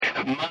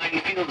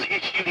Mindfields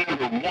issue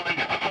number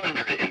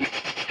 107.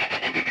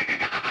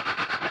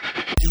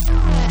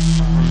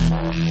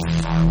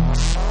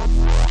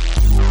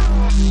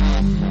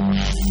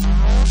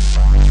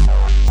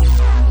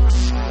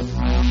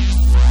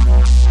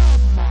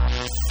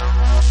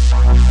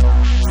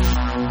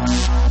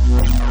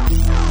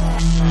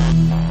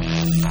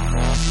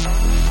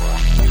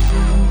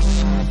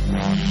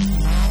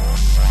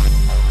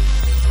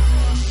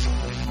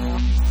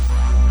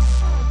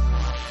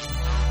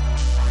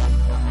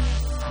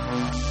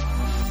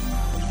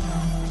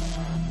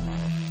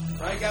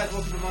 Alright guys,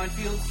 welcome to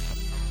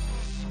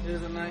Mindfields. It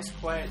is a nice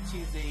quiet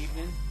Tuesday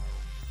evening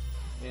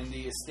in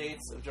the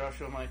estates of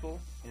Joshua Michael,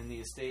 in the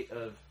estate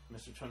of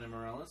Mr. Tony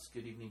Morales.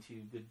 Good evening to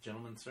you, good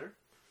gentlemen, sir.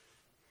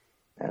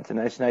 It's a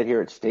nice night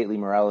here at Stately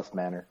Morales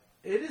Manor.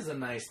 It is a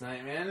nice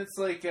night, man. It's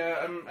like,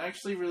 I'm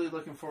actually really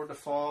looking forward to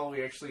fall.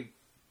 We actually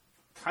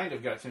kind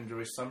of got to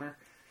enjoy summer,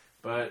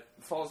 but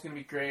fall's going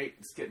to be great.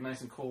 It's getting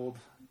nice and cold.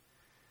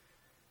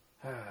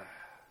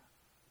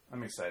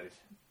 I'm excited.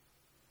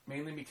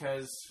 Mainly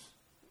because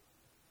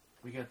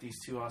we got these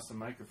two awesome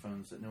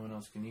microphones that no one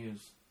else can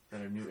use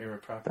that are new era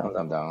property.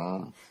 Dum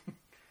dum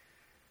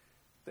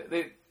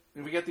dum.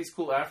 We got these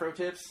cool afro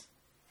tips.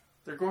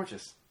 They're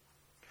gorgeous.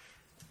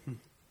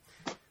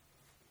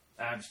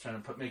 I'm just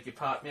trying to make you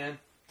pop, man.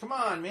 Come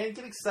on, man.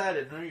 Get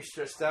excited. I know you're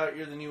stressed out.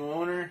 You're the new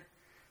owner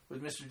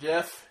with Mr.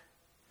 Jeff.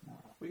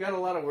 We got a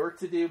lot of work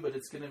to do, but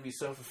it's going to be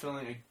so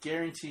fulfilling. I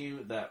guarantee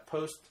you that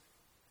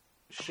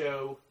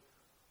post-show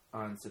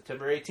on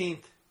September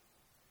 18th,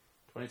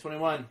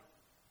 2021,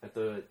 at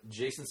the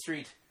Jason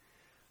Street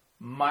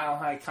Mile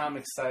High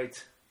Comic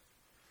site.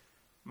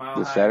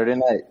 Saturday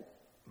night.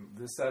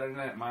 This Saturday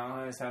night, Mile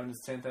High is having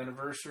its 10th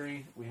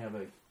anniversary. We have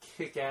a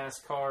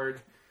kick-ass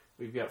card.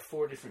 We've got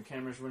 4 different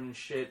cameras running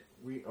shit.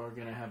 We are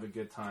going to have a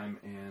good time,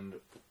 and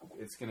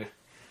we're going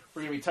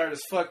to be tired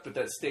as fuck, but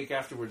that steak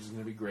afterwards is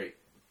going to be great.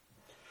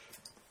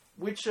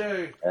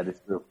 That is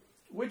true.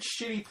 Which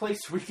shitty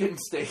place are we getting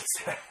steaks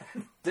at?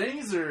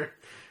 Denny's or...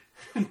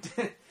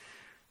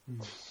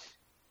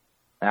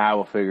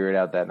 We'll figure it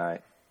out that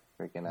night.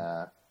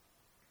 Freaking,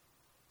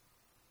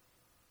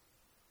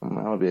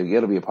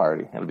 it'll be a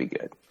party. It'll be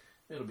good.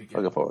 It'll be good.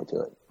 Looking forward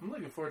to it. I'm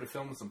looking forward to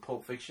filming some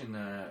Pulp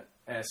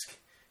Fiction-esque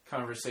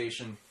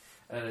conversation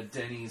at a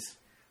Denny's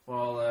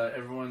while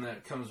everyone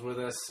that comes with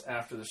us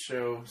after the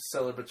show,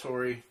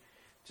 celebratory,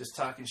 just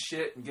talking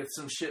shit and get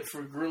some shit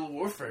for guerrilla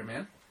warfare,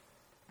 man.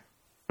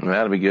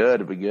 That'll be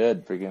good. It'll be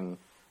good. Freaking,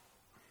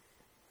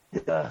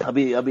 I'll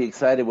be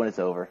excited when it's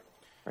over.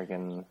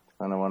 Freaking,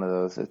 kind of one of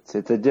those. It's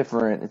a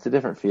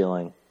different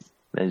feeling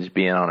than just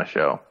being on a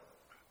show.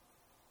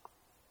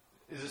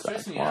 Is it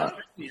stressing you out?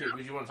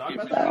 Would you want to talk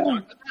about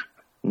that?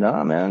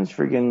 No, man. It's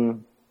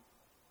freaking.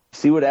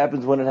 See what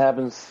happens when it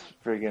happens.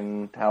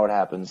 Freaking how it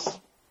happens.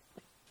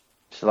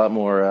 Just a lot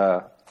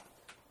more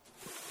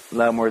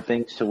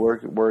things to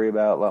worry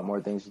about. A lot more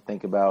things to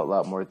think about. A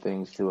lot more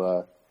things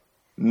to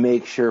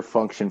make sure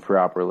function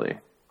properly.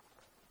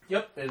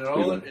 Yep.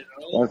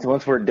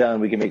 Once we're done,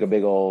 we can make a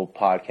big old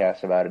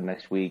podcast about it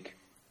next week.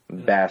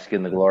 Bask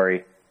in the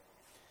glory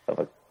of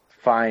a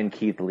fine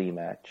Keith Lee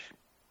match.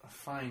 A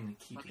fine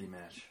Keith Lee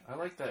match. I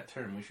like that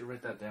term. We should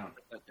write that down.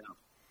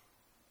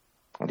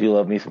 I do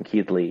love me some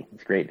Keith Lee.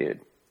 He's a great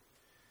dude.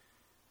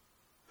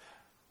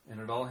 And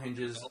it all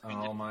hinges on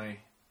all my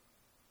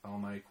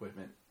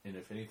equipment. And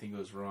if anything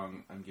goes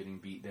wrong, I'm getting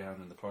beat down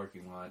in the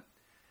parking lot.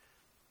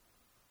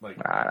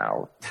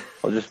 No.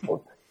 We'll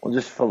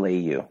just fillet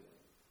you.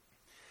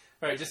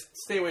 All right, just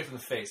stay away from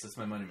the face. That's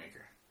my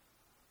moneymaker.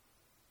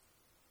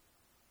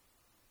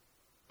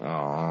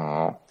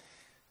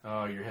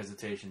 Oh, your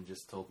hesitation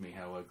just told me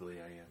how ugly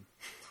I am.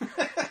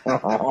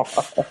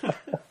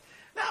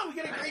 No, we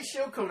got a great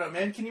show coming up,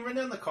 man. Can you run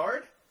down the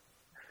card?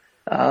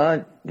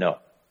 No.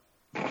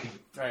 All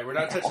right, we're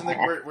not touching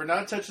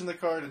the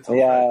card until.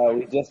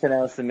 We just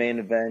announced the main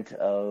event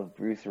of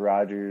Bruce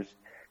Rogers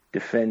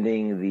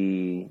defending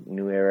the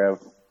New Era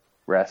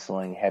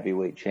Wrestling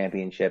Heavyweight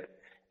Championship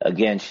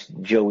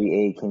against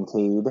Joey A.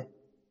 Kincaid.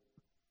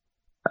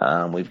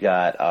 We've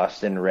got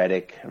Austin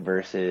Reddick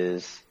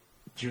versus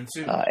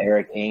Junsu.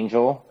 Eric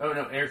Angel. Oh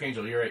no, Eric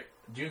Angel. You're right.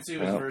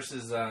 Junsu is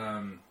versus.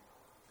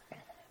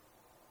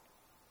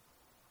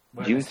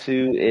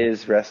 Junsu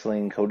is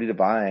wrestling Cody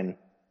Devine,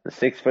 the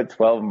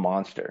 6'12"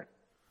 monster.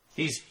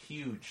 He's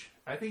huge.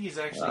 I think he's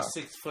actually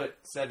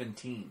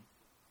 6'17".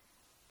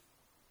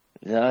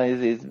 No,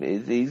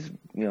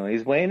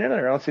 he's weighing in at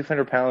around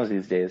 600 pounds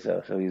these days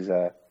though. So he's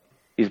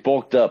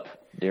bulked up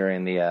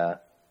during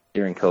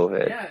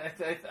COVID. Yeah,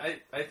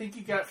 I think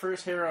he got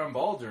first hair on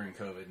ball during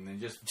COVID, and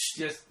then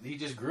he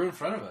just grew in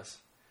front of us.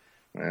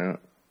 Yeah.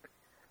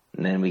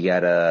 And then we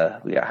got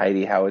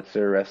Heidi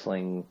Howitzer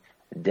wrestling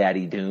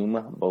Daddy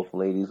Doom. Both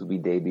ladies will be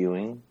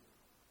debuting.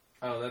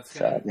 Oh, that's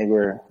so I think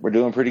we're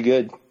doing pretty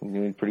good. We're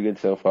doing pretty good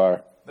so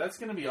far. That's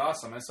going to be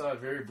awesome. I saw a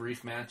very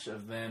brief match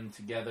of them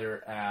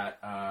together at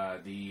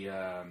the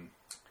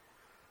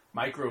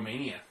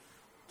Micromania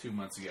 2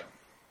 months ago.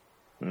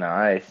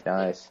 Nice.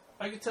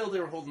 I could tell they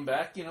were holding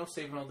back,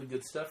 saving all the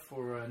good stuff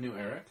for New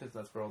Era, because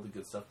that's where all the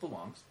good stuff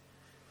belongs.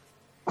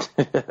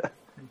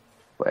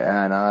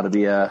 Well, no, it'll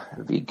be a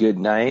good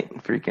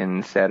night.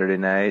 Freaking Saturday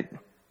night.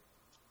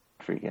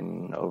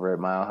 Freaking over at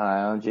Mile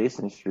High on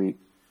Jason Street.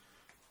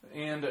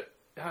 And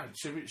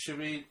should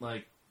we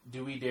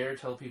do we dare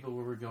tell people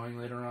where we're going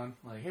later on?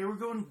 Like, hey, we're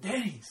going to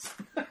Denny's.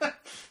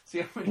 See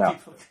how many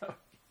people go.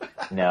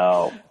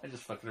 No. I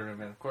just fucking around,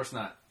 man. Of course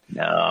not.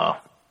 No.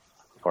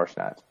 Of course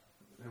not.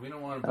 We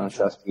don't want I don't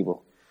trust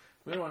people.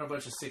 We don't want a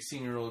bunch of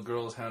 16-year-old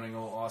girls hounding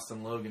old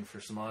Austin Logan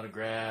for some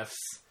autographs,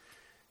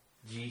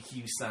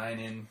 GQ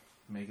signing,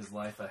 make his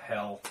life a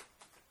hell.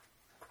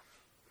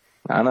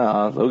 I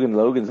know.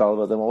 Logan's all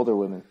about them older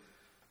women.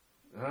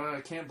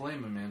 I can't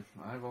blame him, man.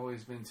 I've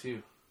always been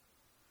too.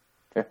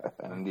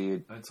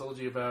 Indeed. I told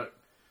you about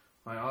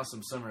my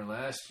awesome summer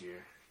last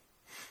year.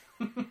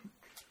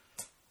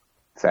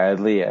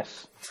 Sadly,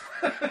 yes.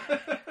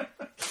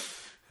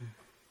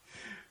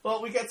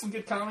 Well, we got some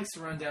good comics to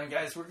run down,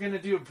 guys. We're going to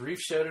do a brief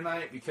show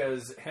tonight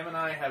because him and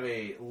I have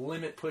a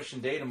limit pushing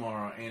day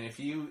tomorrow. And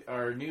if you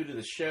are new to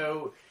the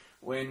show,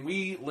 when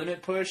we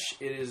limit push,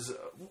 it is...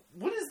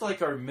 What is,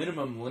 our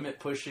minimum limit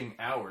pushing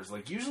hours?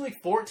 Usually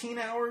 14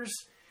 hours?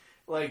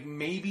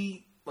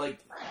 Maybe,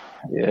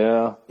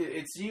 Yeah.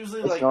 It's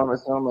usually,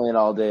 it's normally an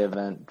all-day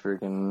event,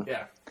 freaking...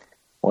 Yeah.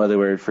 Whether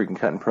we're freaking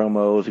cutting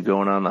promos or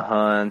going on the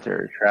hunt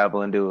or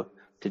traveling to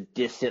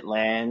distant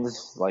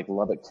lands like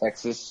Lubbock,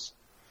 Texas.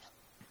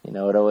 It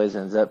always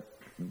ends up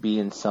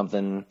being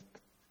something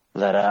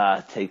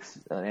that takes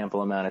an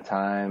ample amount of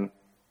time.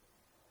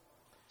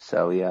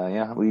 So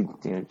yeah, we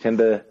tend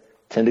to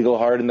go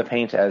hard in the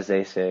paint, as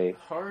they say.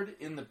 Hard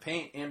in the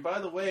paint. And by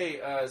the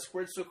way,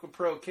 Squared Circle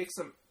Pro kicked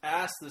some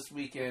ass this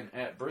weekend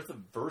at Birth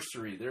of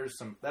Bursary.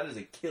 That is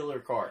a killer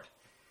card.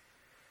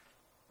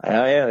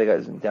 Oh yeah, they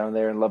got down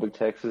there in Lubbock,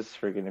 Texas.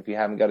 Freaking, if you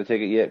haven't got a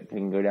ticket yet, you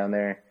can go down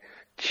there,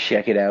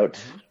 check it out.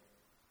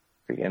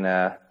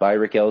 Freaking, buy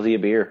Rick Elsie a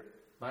beer.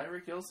 Buy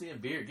Rick Elsie a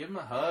beer. Give him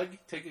a hug.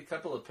 Take a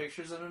couple of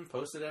pictures of him.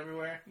 Post it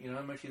everywhere. You know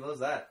how much he loves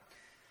that.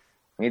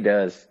 He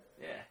does.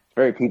 Yeah.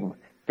 Very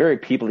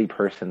peoply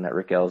person, that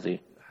Rick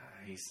Elsie.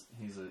 He's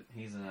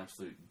an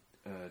absolute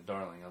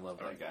darling. I love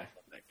that guy.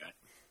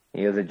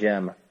 He is a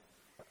gem.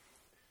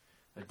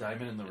 A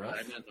diamond in the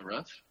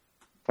rough.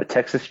 A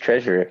Texas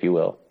treasure, if you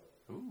will.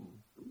 Ooh.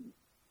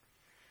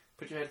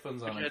 Put your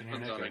headphones on. I can hear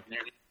an echo.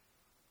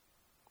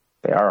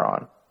 They are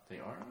on. They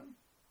are on?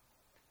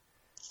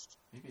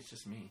 Maybe it's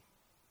just me.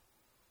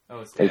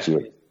 Oh, it's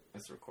you.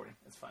 It's recording.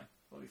 It's fine.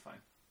 We'll be fine.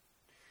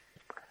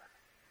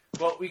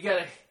 Well, we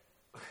got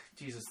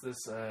Jesus,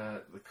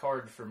 the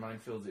card for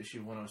Mindfields issue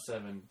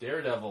 107,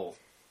 Daredevil.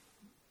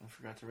 I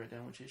forgot to write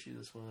down which issue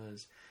this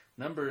was.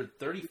 Number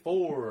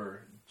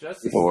 34,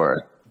 Justice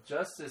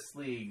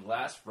League,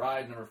 Last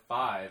Ride, number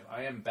 5.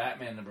 I Am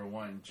Batman, number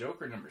 1.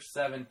 Joker, number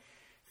 7.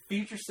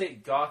 Future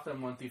State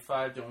Gotham, 1 through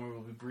 5. Don't worry,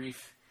 we'll be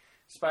brief.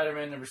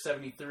 Spider-Man, number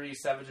 73.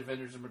 Savage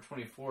Avengers, number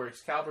 24.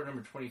 Excalibur,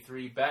 number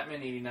 23.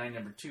 Batman, 89,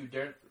 number 2.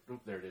 There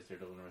it is,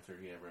 Daredevil, number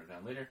 30. I wrote it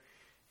down later.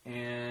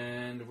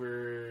 And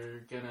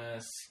we're going to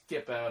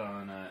skip out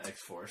on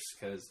X-Force,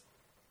 because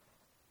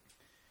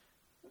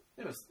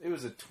it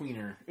was a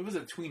tweener. It was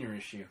a tweener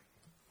issue.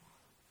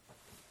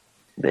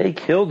 They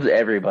killed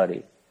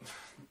everybody.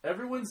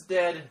 Everyone's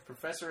dead.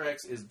 Professor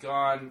X is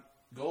gone.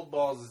 Gold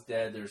Balls is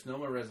dead. There's no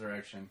more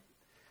resurrection.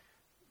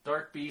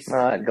 Dark Beast...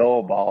 Not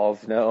Gold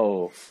Balls,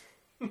 no.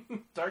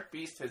 Dark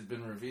Beast has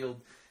been revealed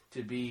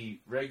to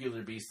be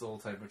regular Beast the whole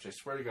time, which I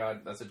swear to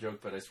God, that's a joke,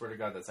 but I swear to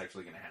God that's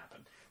actually going to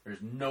happen.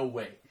 There's no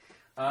way.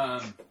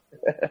 Well,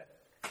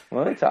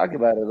 they talk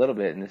about it a little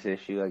bit in this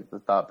issue, the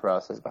thought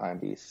process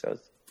behind Beast. So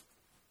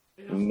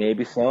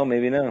maybe so,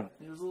 maybe no.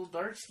 It was a little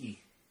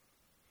dark-ski.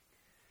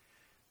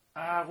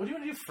 What do you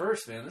want to do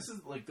first, man?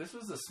 This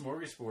was a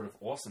smorgasbord of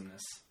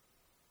awesomeness.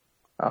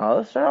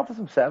 Let's start off with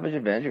some Savage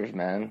Avengers,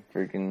 man.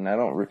 Freaking,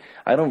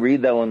 I don't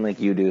read that one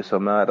like you do, so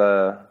I'm not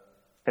kind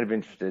of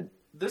interested.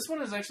 This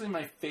one is actually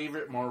my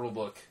favorite Marvel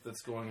book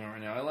that's going on right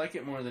now. I like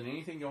it more than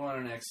anything going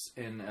on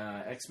in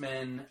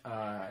X-Men,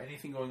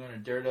 anything going on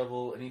in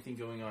Daredevil, anything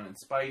going on in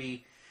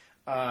Spidey.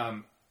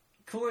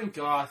 Cool and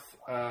Goth,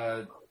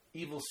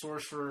 Evil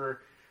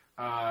Sorcerer,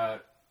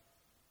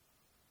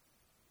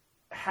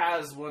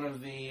 has one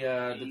of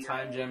the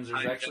time gems.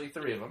 There's actually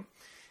 3 of them.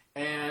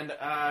 And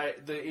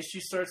the issue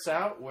starts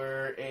out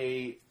where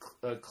a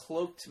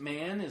cloaked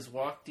man is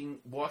walking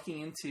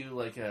into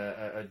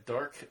a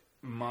dark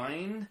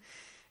mine,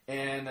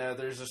 and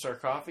there's a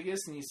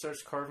sarcophagus, and he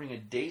starts carving a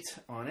date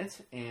on it,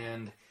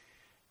 and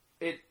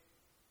it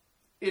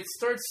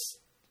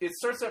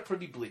starts out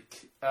pretty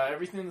bleak.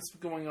 Everything that's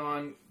going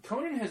on,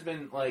 Conan has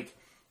been I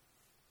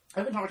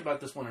haven't talked about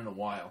this one in a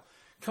while.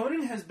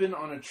 Conan has been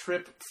on a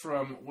trip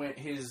from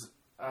his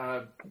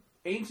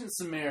ancient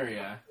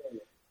Samaria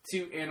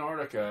to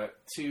Antarctica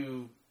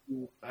to,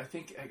 I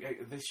think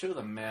they show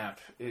the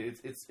map.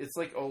 It's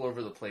all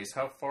over the place.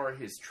 How far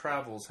his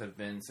travels have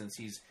been since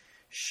he's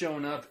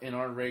shown up in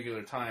our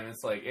regular time.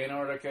 It's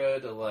Antarctica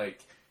to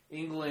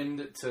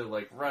England to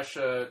like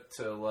Russia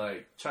to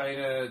like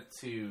China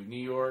to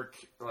New York,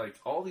 like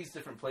all these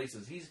different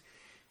places.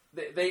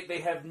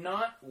 They have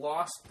not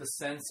lost the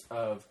sense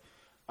of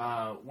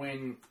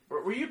when.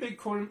 Were you a big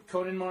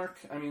Conan Mark?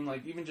 I mean,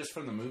 like even just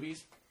from the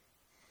movies.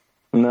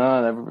 No,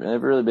 I've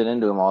never really been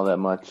into him all that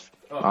much,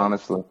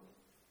 honestly.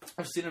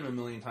 I've seen him a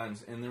million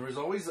times, and there was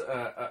always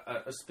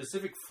a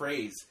specific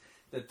phrase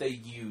that they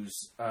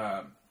use.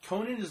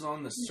 Conan is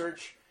on the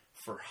search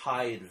for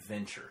high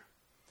adventure.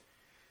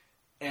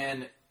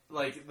 And,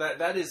 like,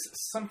 that is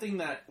something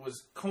that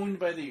was coined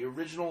by the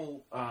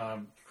original,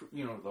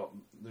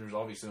 there's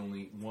obviously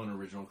only one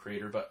original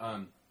creator, but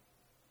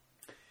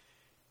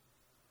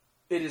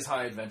it is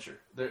high adventure.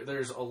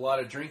 There's a lot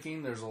of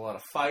drinking, there's a lot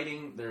of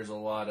fighting, there's a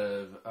lot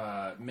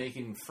of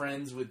making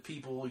friends with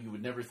people you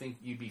would never think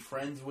you'd be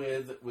friends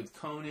with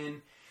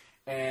Conan.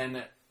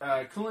 And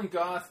Kulan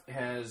Gath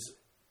has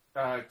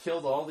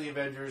killed all the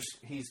Avengers.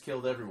 He's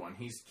killed everyone.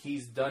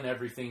 He's done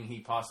everything he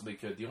possibly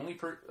could. The only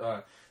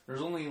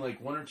there's only like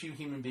one or two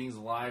human beings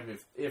alive,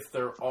 if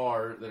there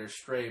are, that are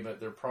stray, but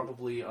they're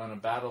probably on a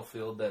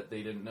battlefield that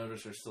they didn't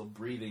notice are still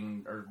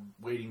breathing or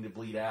waiting to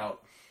bleed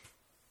out.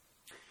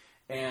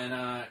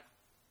 And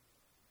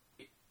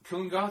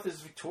Kulan Gath is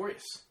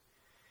victorious.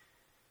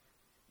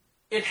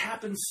 It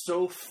happens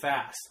so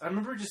fast. I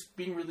remember just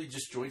being really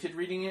disjointed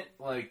reading it.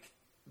 Like,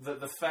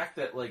 the fact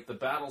that, like, the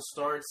battle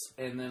starts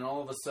and then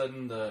all of a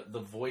sudden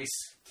the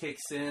voice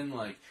kicks in.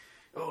 Like,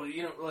 oh,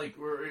 you know, like,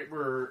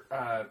 we're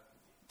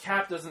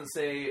Cap doesn't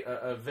say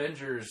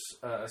Avengers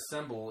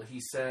assemble.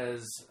 He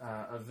says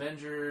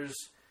Avengers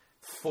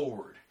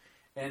forward.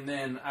 And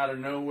then out of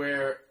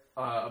nowhere,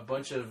 a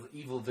bunch of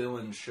evil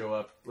villains show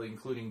up, like,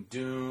 including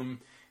Doom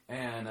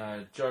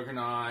and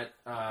Juggernaut,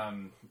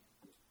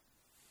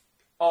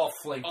 all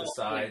flank the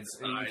sides,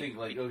 and you think,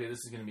 like, okay, this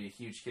is going to be a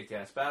huge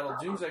kick-ass battle.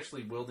 Doom's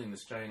actually wielding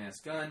this giant-ass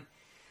gun,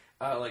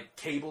 like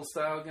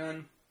Cable-style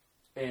gun,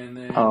 and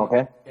then,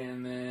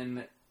 and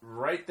then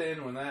right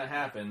then when that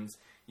happens,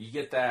 you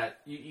get that,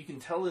 you can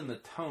tell in the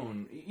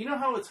tone. You know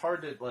how it's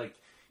hard to, like,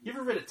 you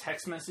ever read a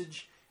text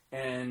message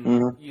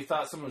and you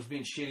thought someone was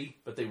being shitty,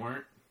 but they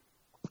weren't?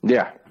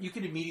 Yeah. You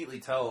could immediately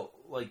tell,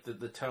 like,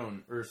 the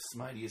tone. Earth's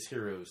mightiest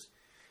heroes.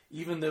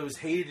 Even those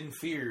hated and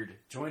feared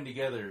joined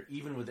together,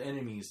 even with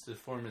enemies, to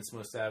form its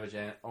most savage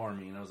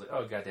army. And I was like,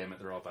 oh, goddammit,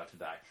 they're all about to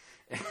die.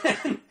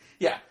 And,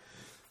 yeah.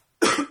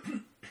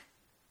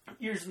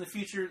 Years in the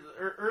future,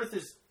 Earth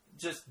is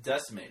just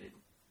decimated.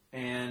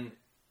 And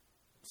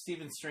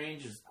Stephen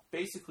Strange is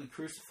basically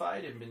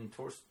crucified and been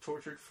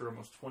tortured for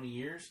almost 20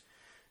 years.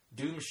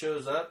 Doom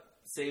shows up,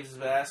 saves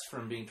his ass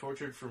from being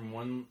tortured from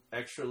one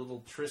extra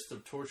little tryst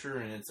of torture,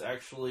 and it's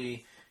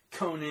actually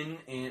Conan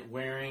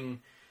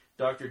wearing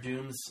Dr.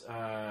 Doom's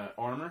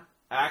armor.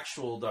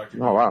 Actual Dr.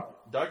 Doom. Oh, wow.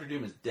 Dr.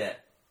 Doom is dead.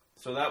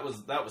 So that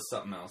was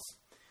something else.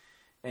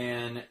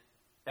 And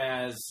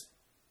as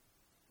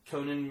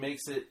Conan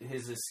makes it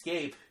his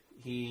escape,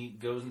 he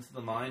goes into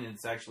the mine, and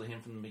it's actually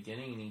him from the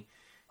beginning, and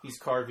he's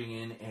carving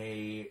in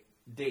a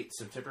date,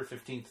 September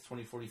 15th,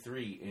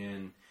 2043,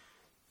 and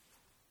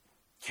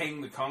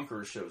Kang the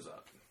Conqueror shows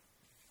up.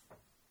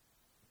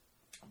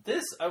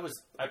 This,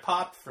 I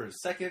popped for a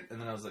second, and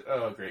then I was like,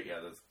 oh, great, yeah,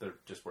 they're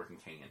just working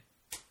Kang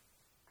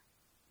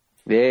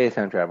in. Yay,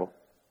 time travel.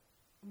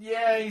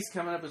 Yeah, he's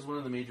coming up as one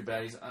of the major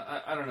baddies.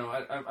 I don't know.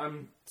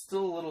 I'm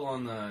still a little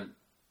on the...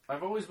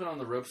 I've always been on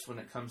the ropes when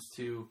it comes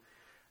to,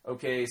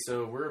 okay,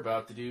 so we're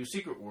about to do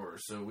Secret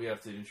Wars, so we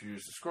have to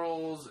introduce the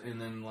Skrulls, and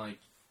then, like,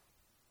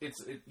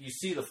 you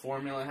see the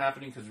formula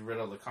happening because we read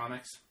all the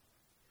comics.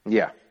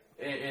 Yeah.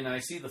 And I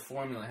see the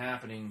formula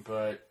happening,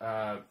 but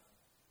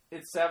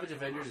it's Savage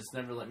Avengers. It's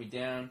never let me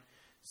down.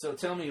 So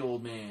tell me,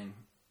 old man,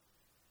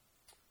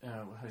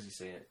 how does he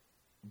say it?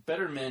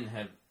 Better men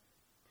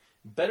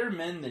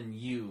than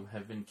you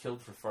have been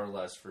killed for far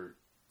less for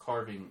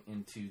carving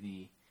into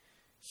the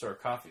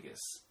sarcophagus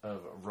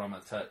of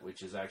Ramatut,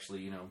 which is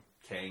actually,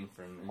 Kang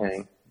from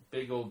his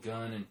big old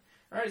gun. And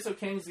all right, so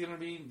Kang's going to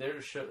be there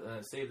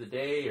to save the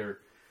day,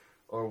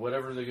 or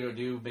whatever they're going to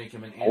do, make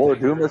him an anti-hero. Or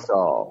doom us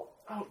all.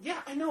 Oh,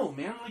 yeah, I know,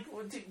 man. Like,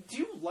 do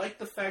you like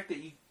the fact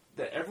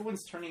that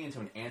everyone's turning into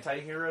an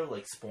anti-hero,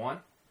 like Spawn?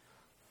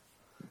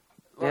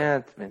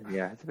 Like,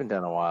 it's been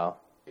done a while.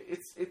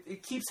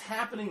 It keeps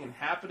happening,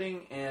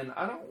 and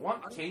I don't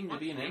want Kane to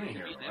be an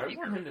anti-hero. I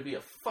want him to be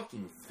a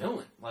fucking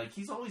villain. Like,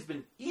 he's always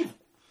been evil.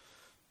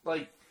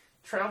 Like,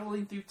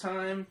 traveling through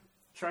time,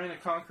 trying to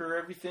conquer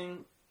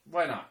everything,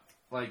 why not?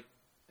 Like,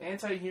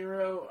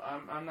 anti-hero,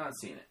 I'm not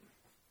seeing it.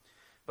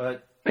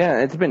 But yeah,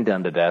 it's been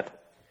done to death.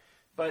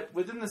 But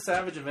within the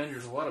Savage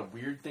Avengers, a lot of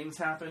weird things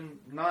happen.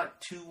 Not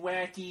too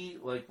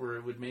wacky, like where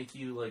it would make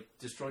you like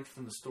disjointed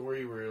from the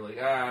story, where you're like,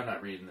 I'm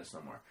not reading this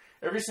no more.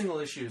 Every single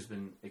issue has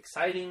been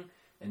exciting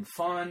and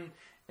fun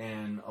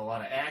and a lot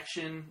of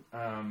action.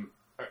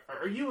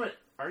 Are you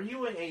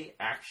a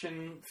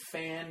action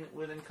fan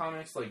within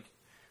comics? Like,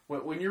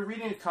 when you're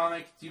reading a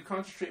comic, do you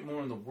concentrate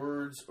more on the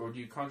words, or do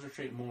you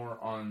concentrate more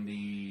on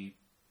the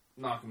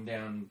knock them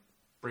down,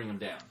 bring them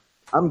down?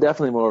 I'm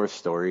definitely more of a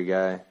story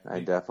guy. I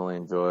definitely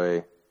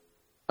enjoy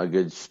a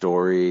good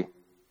story.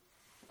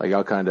 Like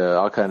I'll kind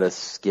of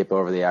skip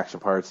over the action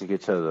parts to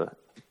get to the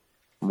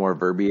more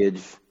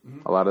verbiage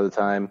a lot of the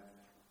time.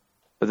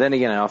 But then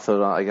again, I also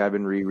like I've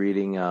been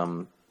rereading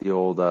the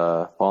old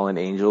Fallen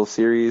Angels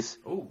series.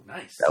 Oh,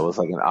 nice. That was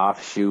like an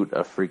offshoot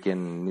of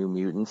freaking New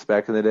Mutants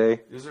back in the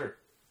day. Yes, sir.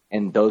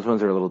 And those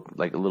ones are a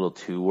little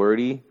too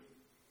wordy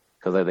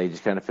because they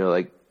just kind of feel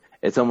like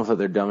it's almost like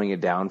they're dumbing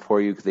it down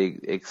for you because they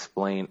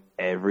explain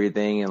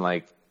everything in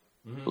like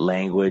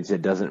language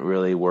that doesn't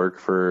really work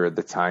for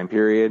the time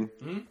period.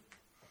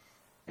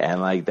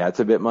 And like that's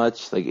a bit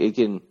much. Like it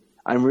can.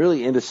 I'm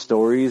really into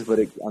stories, but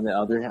on the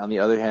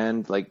other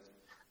hand, like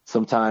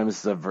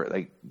sometimes the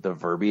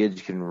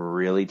verbiage can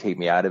really take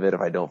me out of it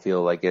if I don't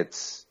feel like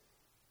it's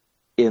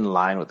in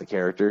line with the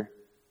character.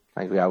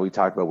 Like we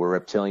talked about, we're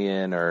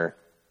reptilian, or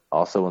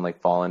also in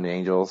like Fallen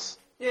Angels.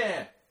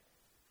 Yeah.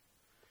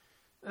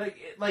 Like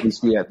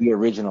the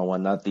original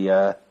one, not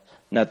the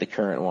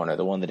current one or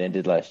the one that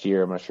ended last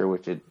year. I'm not sure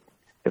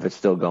if it's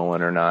still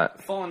going or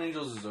not. Fallen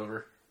Angels is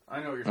over. I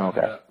know what you're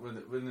talking about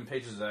within the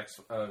pages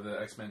of the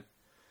X-Men.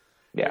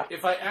 Yeah.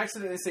 If I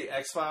accidentally say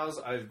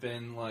X-Files, I've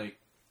been like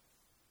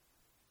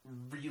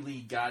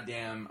really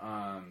goddamn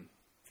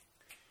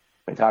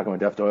Been talking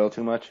with Duff Doyle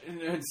too much?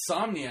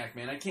 insomniac,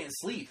 man. I can't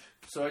sleep.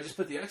 So I just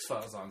put the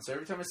X-Files on. So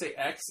every time I say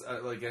X, I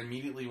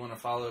immediately want to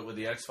follow it with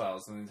the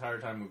X-Files. And the entire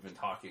time we've been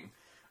talking.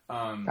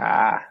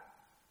 A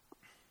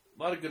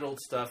lot of good old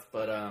stuff,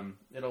 but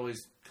it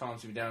always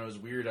calms me down. It was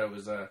weird. I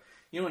was,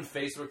 when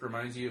Facebook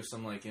reminds you of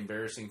some like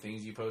embarrassing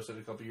things you posted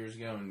a couple years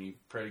ago, and you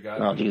pray to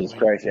God. Oh, Jesus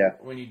Christ! Yeah.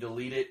 When you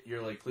delete it,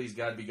 you're like, "Please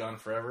God, be gone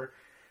forever."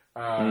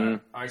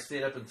 I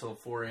stayed up until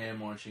 4 a.m.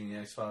 watching the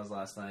X-Files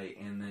last night,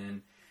 and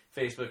then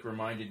Facebook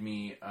reminded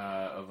me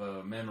of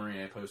a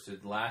memory I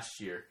posted last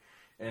year,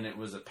 and it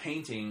was a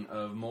painting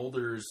of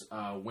Mulder's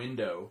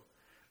window.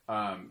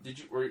 Did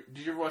you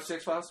ever watch the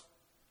X-Files?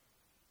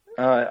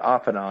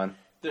 Off and on.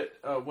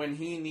 When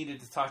he needed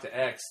to talk to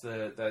X,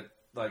 that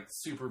like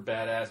super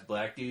badass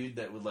black dude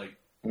that would like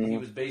he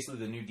was basically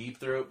the new Deep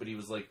Throat, but he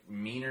was like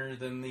meaner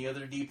than the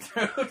other Deep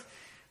Throat.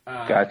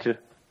 Gotcha.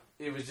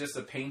 It was just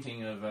a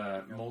painting of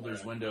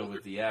Mulder's window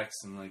with the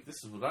X, and like,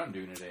 this is what I'm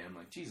doing today. I'm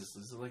like, Jesus,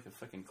 this is like a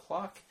fucking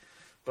clock.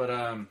 But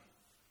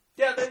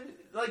yeah,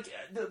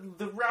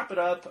 the wrap it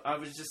up. I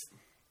was just,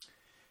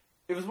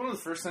 it was one of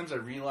the first times I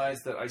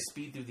realized that I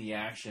speed through the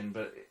action.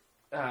 But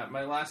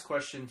my last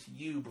question to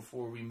you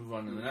before we move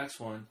on to the next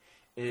one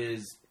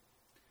is,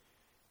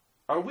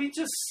 are we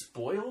just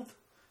spoiled?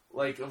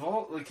 Like,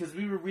 because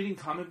we were reading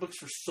comic books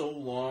for so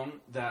long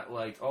that,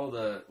 like, all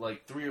the,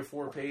 like, 3 or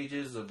 4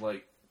 pages of,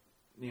 like,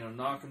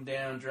 knock them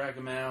down, drag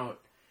them out,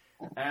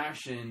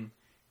 action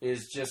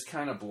is just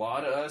kind of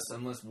blah to us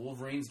unless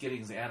Wolverine's getting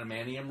his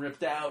adamantium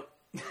ripped out.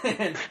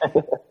 And,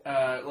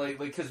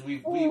 because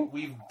we've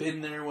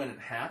been there when it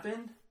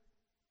happened.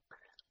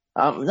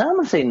 I'm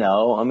going to say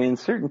no. I mean,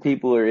 certain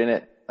people are in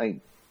it,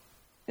 like,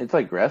 it's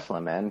like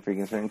wrestling, man.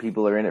 Freaking certain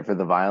people are in it for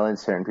the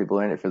violence. Certain people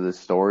are in it for the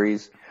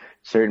stories.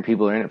 Certain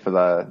people are in it for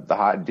the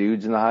hot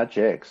dudes and the hot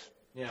chicks.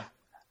 Yeah.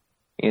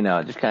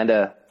 Just kind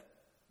of,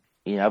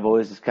 I've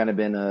always just kind of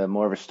been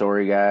more of a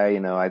story guy.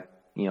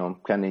 You're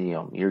kind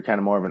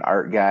of more of an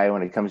art guy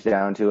when it comes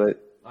down to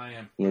it. I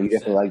am. You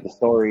definitely like the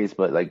stories,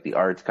 but like the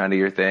art's kind of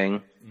your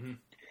thing. Mm-hmm.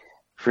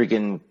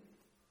 Freaking,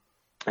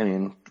 I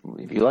mean,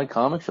 if you like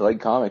comics, you like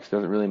comics.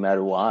 Doesn't really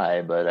matter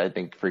why, but I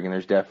think freaking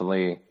there's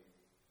definitely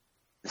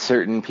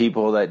certain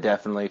people that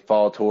definitely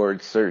fall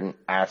towards certain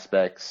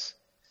aspects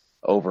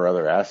over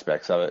other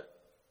aspects of it.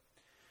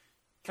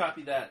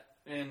 Copy that.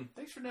 And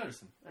thanks for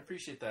noticing. I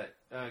appreciate that.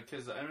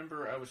 Because I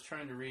remember I was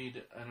trying to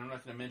read, and I'm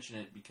not going to mention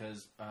it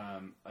because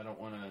I don't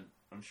want to,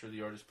 I'm sure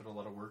the artist put a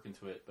lot of work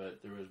into it,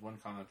 but there was one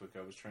comic book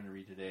I was trying to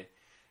read today,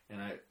 and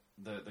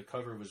the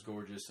cover was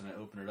gorgeous, and I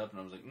opened it up, and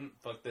I was like,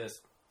 fuck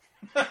this.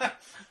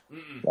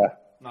 Yeah.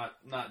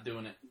 Not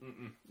doing it.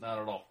 Not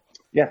at all.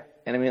 Yeah.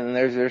 And I mean,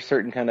 there's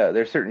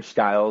certain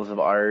styles of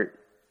art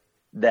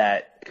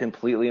that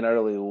completely and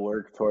utterly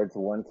work towards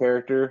one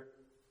character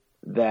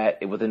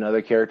that with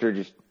another character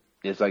just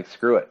is like,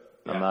 screw it.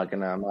 Yeah. I'm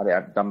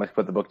gonna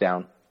put the book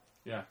down.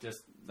 Yeah.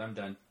 I'm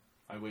done.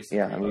 I wasted.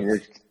 Yeah. I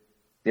mean,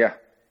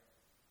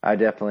 I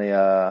definitely,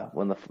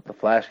 when the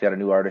Flash got a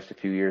new artist a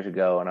few years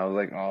ago, and I was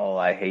like, oh,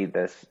 I hate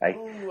this.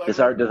 This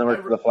art doesn't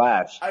work for the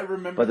Flash. I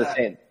remember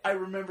that. I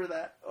remember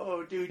that.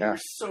 Oh, dude, you're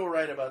so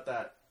right about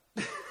that.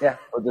 Yeah,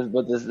 but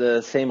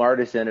the same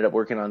artist ended up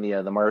working on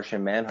the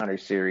Martian Manhunter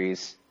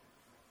series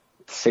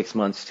 6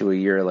 months to a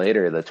year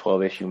later, the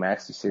 12-issue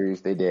maxi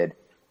series they did,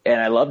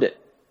 and I loved it.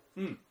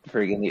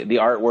 Freaking the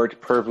art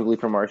worked perfectly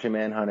for Martian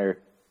Manhunter,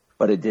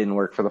 but it didn't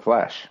work for the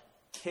Flash.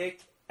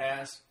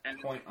 Kick-ass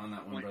point on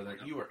that one, brother.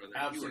 You are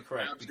absolutely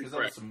correct, because that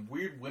was some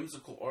weird,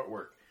 whimsical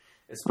artwork,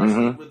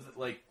 especially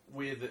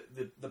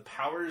with the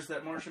powers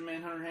that Martian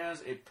Manhunter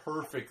has. It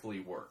perfectly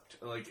worked.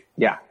 Like,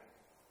 yeah.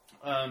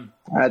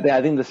 I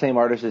think the same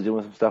artist is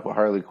doing some stuff with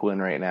Harley Quinn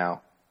right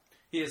now.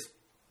 He is.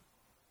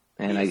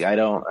 And I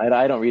don't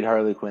read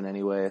Harley Quinn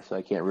anyway, so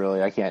I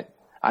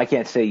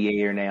can't say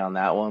yay or nay on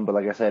that one. But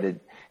like I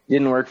said,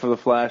 Didn't work for the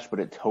Flash, but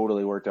it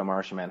totally worked on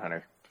Martian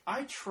Manhunter.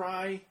 I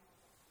try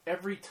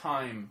every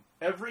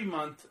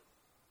month.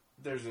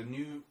 There's a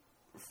new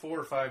 4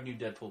 or 5 new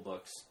Deadpool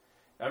books.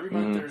 Every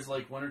month there's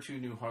like 1 or 2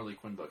 new Harley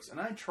Quinn books, and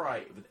I try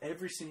it with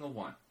every single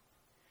one,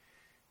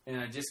 and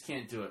I just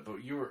can't do it.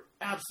 But you were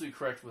absolutely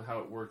correct with how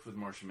it worked with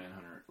Martian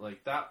Manhunter.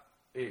 Like that,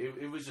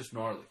 it was just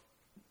gnarly.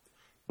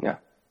 Yeah.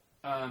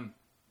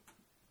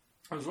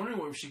 I was wondering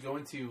what we should go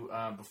into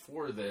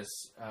before this,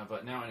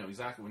 but now I know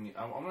exactly when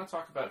I'm going to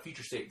talk about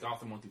Future State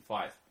Gotham 1 through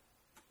 5.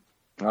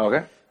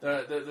 Okay.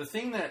 The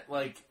thing that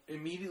like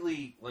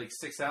immediately like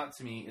sticks out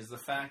to me is the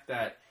fact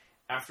that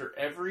after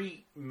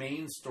every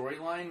main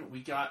storyline, we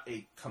got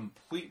a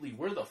completely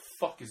where the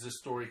fuck is this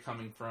story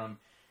coming from?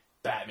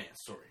 Batman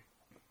story.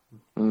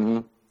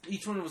 Mm-hmm.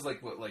 Each one was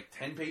like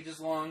 10 pages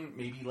long,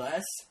 maybe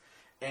less,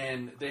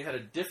 and they had a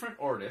different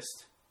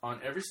artist on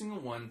every single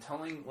one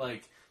telling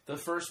like. The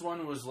first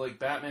one was like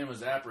Batman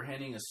was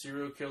apprehending a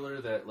serial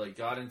killer that like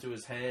got into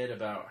his head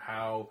about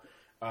how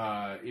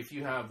if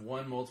you have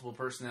one multiple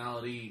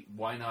personality,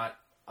 why not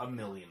a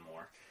million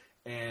more?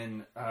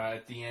 And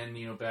at the end,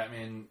 you know,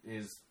 Batman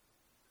is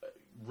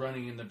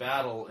running into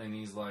battle, and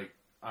he's like,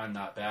 "I'm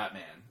not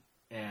Batman."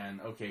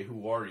 And okay,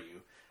 who are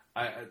you?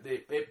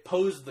 It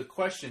posed the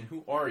question,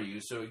 "Who are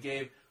you?" So it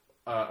gave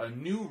a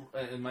new.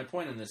 And my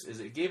point in this is,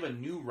 it gave a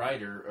new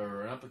writer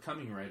or an up and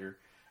coming writer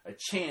a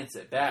chance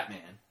at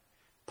Batman.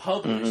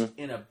 Published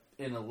in a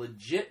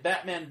legit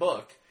Batman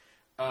book,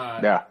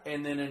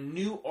 and then a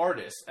new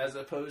artist, as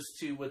opposed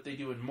to what they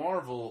do in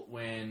Marvel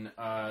when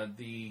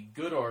the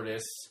good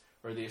artists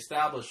or the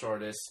established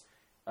artists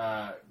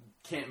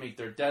can't make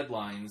their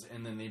deadlines,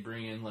 and then they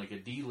bring in like a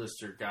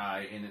D-lister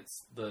guy, and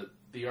it's the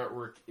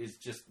artwork is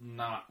just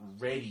not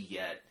ready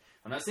yet.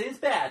 I'm not saying it's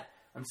bad.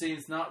 I'm saying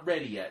it's not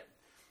ready yet,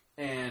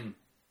 and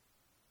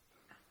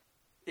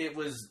it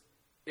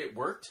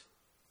worked.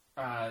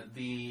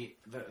 The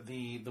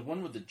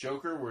one with the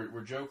Joker,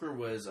 where Joker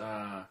was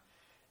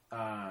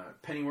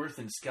Pennyworth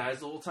in disguise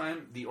the whole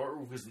time. The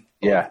art was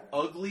the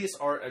ugliest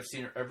art I've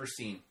ever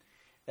seen,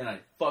 and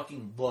I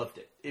fucking loved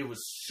it. It was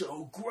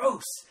so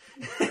gross.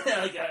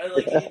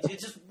 It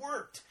just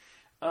worked.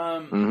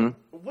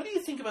 What do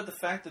you think about the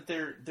fact that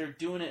they're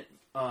doing it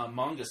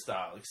manga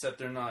style, except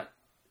they're not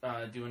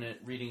doing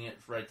it reading it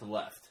right to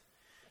left?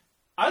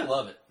 I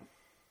love it.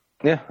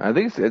 Yeah, I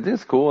think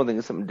it's cool. I think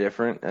it's something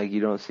different. Like you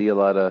don't see a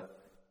lot of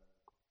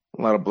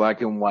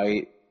black and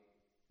white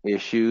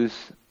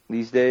issues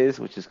these days,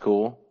 which is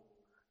cool.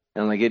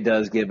 And like it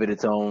does give it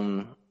its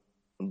own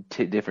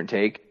different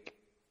take.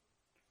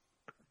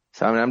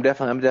 So I mean, I'm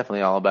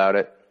definitely all about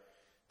it.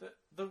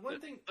 The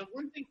one thing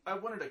I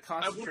wanted to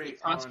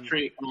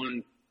concentrate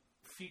on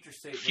Future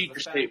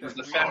State was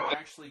the fact that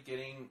actually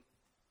getting.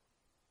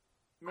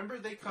 Remember,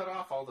 they cut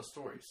off all the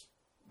stories.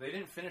 They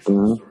didn't finish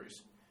all the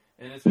stories.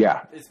 And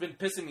it's been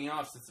pissing me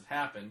off since it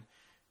happened,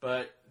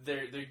 but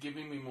they're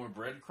giving me more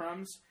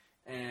breadcrumbs,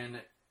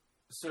 and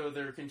so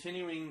they're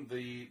continuing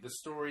the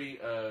story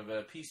of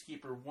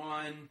Peacekeeper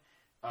 1.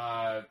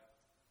 What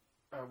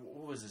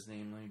was his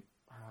name?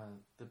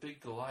 The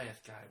big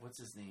Goliath guy. What's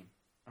his name?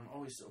 I'm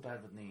always so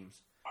bad with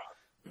names.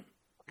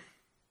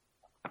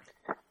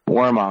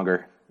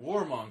 Warmonger.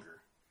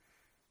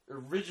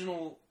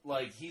 Original,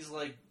 he's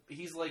like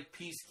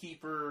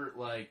Peacekeeper,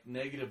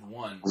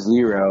 -1.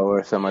 0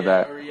 or something like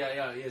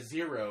that.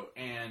 0.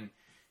 And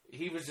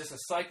he was just a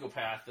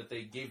psychopath that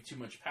they gave too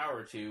much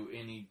power to,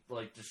 and he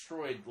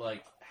destroyed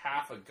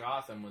half of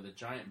Gotham with a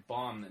giant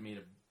bomb that made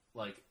a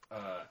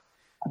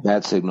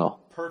bat signal.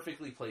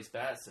 Perfectly placed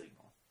bat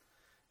signal.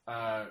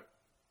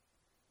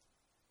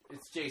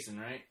 It's Jason,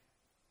 right?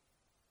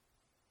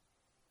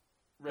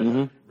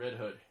 Red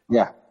Hood.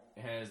 Yeah.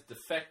 Has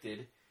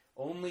defected.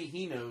 Only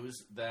he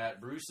knows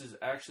that Bruce is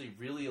actually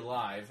really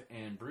alive,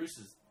 and Bruce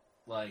is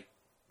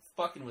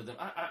fucking with him.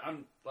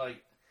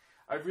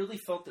 I really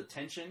felt the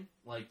tension.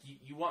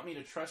 You want me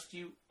to trust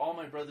you? All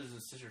my brothers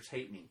and sisters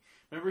hate me.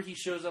 Remember, he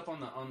shows up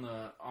on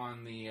the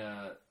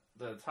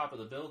top of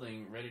the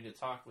building, ready to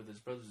talk with his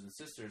brothers and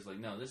sisters.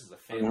 No, this is a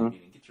family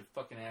meeting. Get your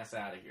fucking ass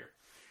out of here.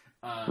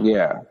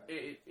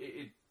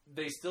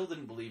 They still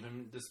didn't believe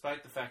him,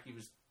 despite the fact he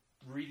was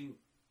reading.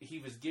 He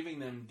was giving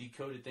them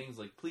decoded things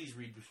like, please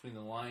read between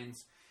the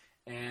lines.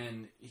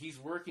 And he's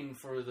working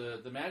for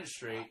the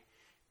magistrate.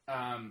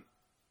 And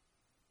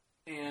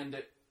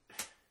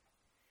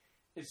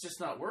it's just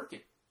not working.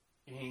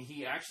 And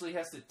he actually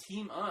has to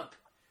team up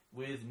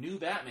with new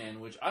Batman,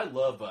 which I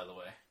love, by the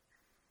way.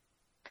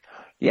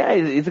 Yeah,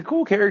 he's a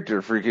cool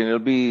character. Freaking, it'll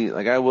be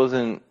I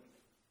wasn't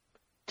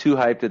too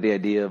hyped at the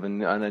idea of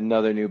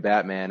another new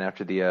Batman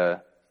after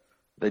the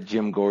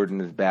Jim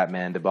Gordon's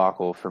Batman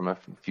debacle from a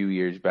few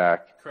years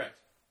back. Correct.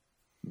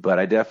 But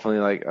I'm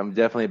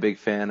definitely a big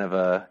fan of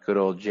good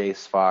old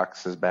Jace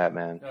Fox as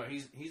Batman. No,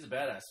 he's a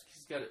badass.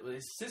 He's got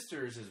his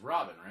sister is his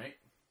Robin, right?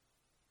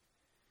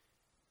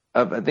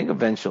 I think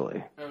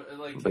eventually.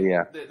 But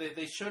yeah,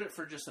 they showed it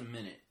for just a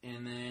minute,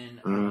 and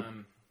then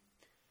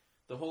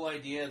the whole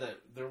idea that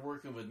they're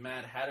working with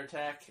Mad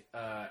Hattertack,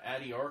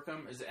 Addie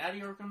Arkham. Is it Addie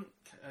Arkham?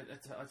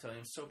 I'll tell you,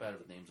 I'm so bad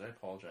with names. I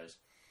apologize.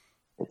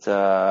 It's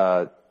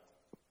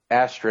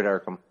Astrid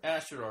Arkham.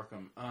 Astrid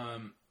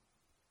Arkham.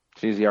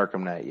 She's the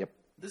Arkham Knight. Yep.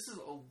 This is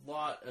a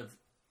lot of.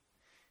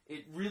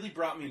 It really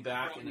brought me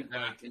back, and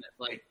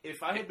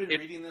if I had been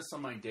reading this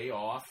on my day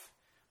off,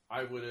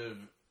 I would have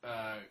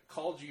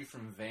called you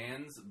from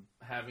Vans,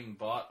 having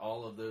bought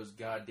all of those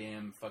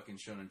goddamn fucking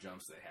Shonen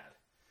Jumps they had.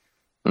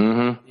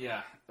 Mm-hmm.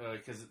 Yeah,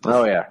 because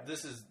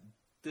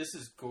this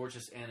is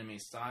gorgeous anime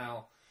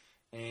style.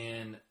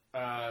 And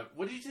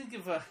what did you think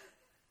of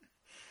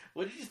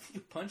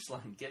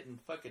Punchline getting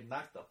fucking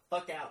knocked the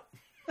fuck out?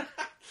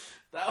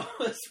 That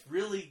was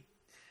really,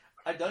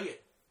 I dug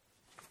it.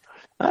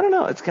 I don't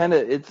know.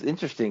 It's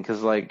interesting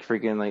because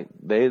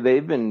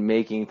they've been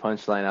making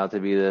Punchline out to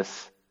be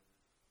this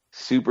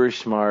super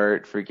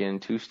smart,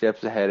 freaking 2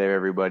 steps ahead of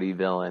everybody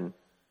villain,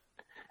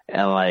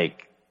 and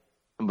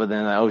but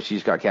then she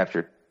just got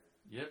captured.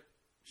 Yep,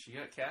 she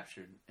got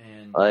captured,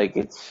 and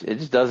it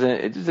just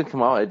doesn't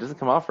come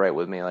off right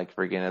with me.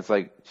 It's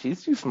like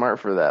she's too smart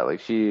for that.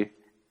 She,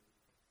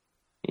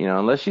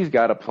 unless she's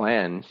got a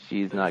plan,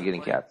 she's not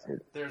getting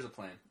captured. There's a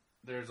plan.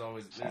 There's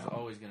always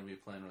going to be a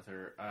plan with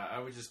her. I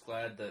was just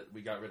glad that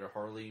we got rid of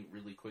Harley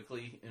really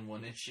quickly in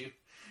one issue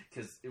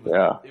because it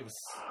was.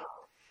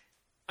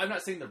 I'm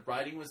not saying the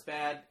writing was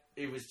bad.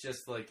 It was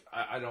just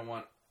I don't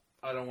want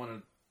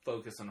to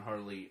focus on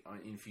Harley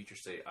in Future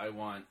State. I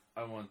want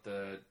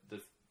the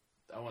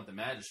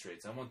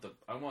magistrates. I want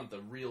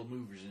the real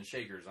movers and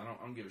shakers. I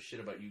don't give a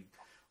shit about you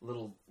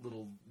little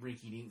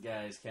rinky dink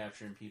guys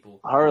capturing people.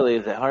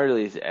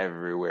 Harley's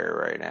everywhere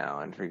right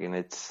now, and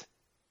it's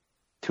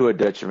to a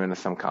detriment of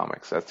some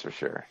comics, that's for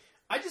sure.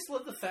 I just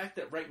love the fact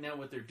that right now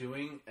what they're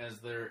doing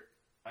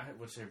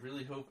which I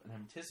really hope and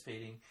I'm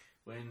anticipating,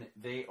 when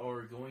they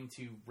are going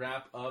to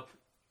wrap up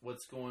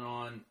what's going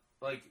on.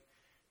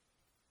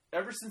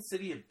 Ever since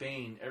City of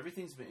Bane,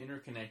 everything's been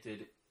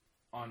interconnected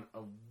on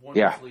a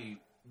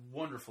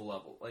wonderful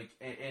level.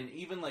 And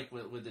even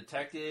with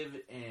Detective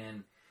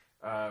and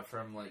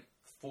from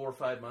 4 or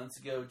 5 months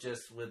ago,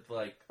 just with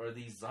are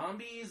these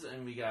zombies?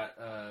 And we got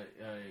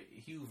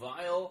Hugh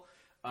Vile.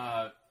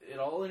 It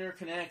all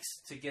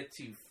interconnects to get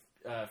to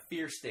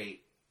Fear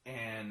State,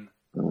 and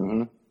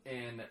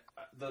and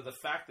the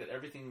fact that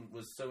everything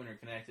was so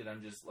interconnected.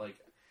 I'm just I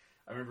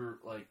remember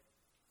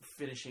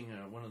finishing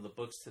one of the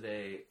books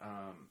today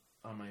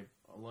on my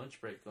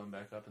lunch break, going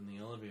back up in the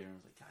elevator, and I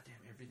was like, God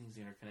damn, everything's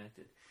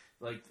interconnected.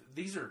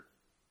 These are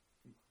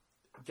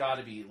got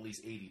to be at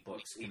least 80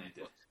 books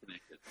connected.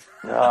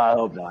 I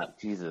hope not.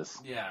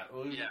 Jesus. Yeah.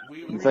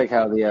 It's like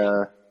how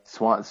the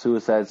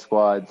Suicide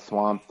Squad,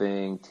 Swamp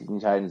Thing, Teen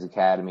Titans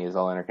Academy is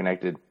all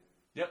interconnected.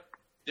 Yep.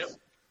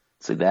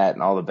 It's like that,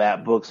 and all the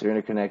Bat books are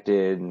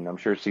interconnected, and I'm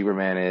sure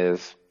Superman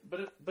is. But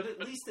at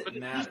least it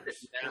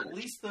matters. At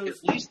least those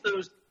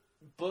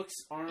books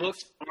aren't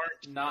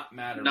not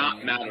mattering.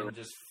 They're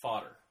just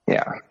fodder.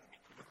 Yeah.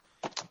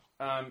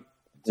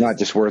 Not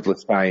just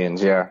worthless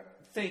tie-ins. Yeah.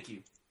 Thank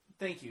you.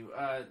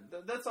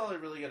 That's all I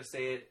really got to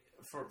say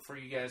for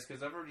you guys,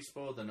 because I've already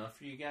spoiled enough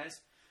for you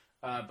guys.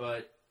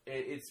 But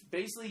it's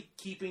basically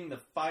keeping the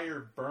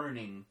fire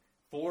burning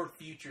for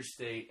Future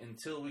State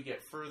until we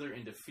get further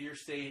into Fear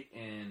State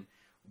and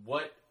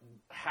what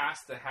has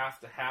to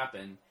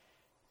happen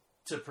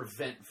to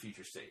prevent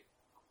Future State.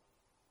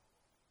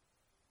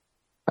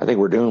 I think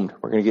we're doomed.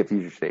 We're going to get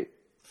Future State.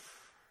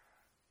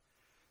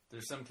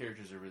 There's some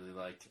characters I really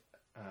like.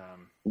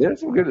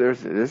 There's some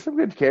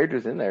good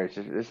characters in there.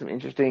 There's some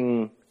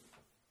interesting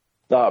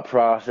thought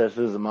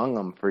processes among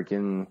them.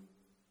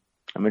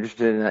 I'm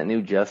interested in that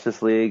new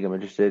Justice League. I'm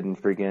interested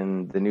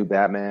in the new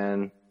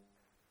Batman.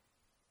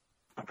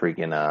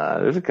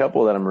 There's a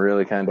couple that I'm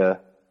really kind of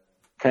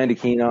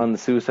keen on. The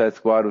Suicide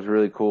Squad was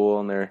really cool,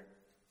 and they're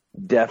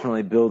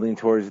definitely building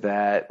towards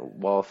that,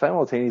 while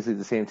simultaneously at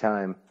the same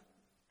time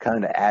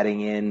kind of adding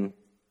in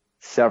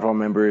several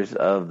members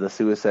of the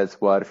Suicide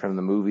Squad from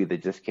the movie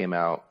that just came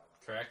out.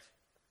 Correct.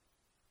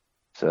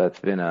 So it's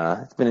been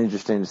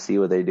interesting to see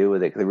what they do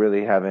with it, because they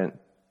really haven't,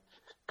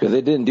 because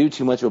they didn't do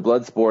too much with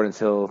Bloodsport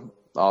until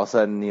all of a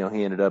sudden, he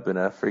ended up in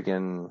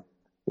the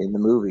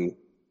movie.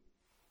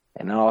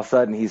 And then all of a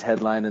sudden, he's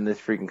headlining this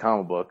freaking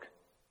comic book.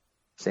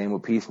 Same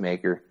with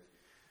Peacemaker.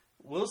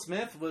 Will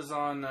Smith was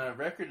on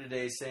record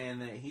today saying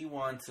that he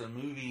wants a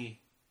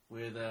movie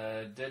with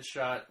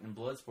Deadshot and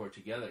Bloodsport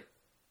together.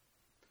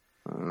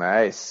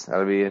 Nice.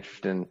 That'll be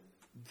interesting.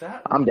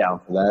 I'm down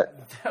for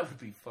that. That would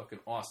be fucking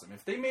awesome.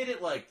 If they made it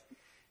I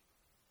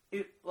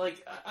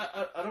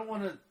don't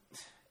want to...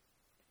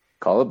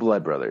 Call it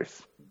Blood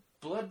Brothers.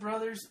 Blood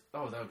Brothers?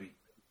 Oh, that would be...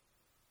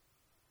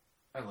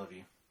 I love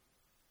you.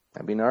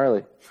 That'd be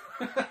gnarly.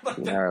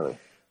 Gnarly.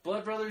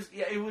 Blood Brothers?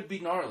 Yeah, it would be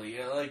gnarly.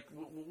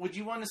 Would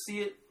you want to see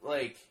it,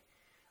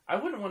 I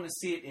wouldn't want to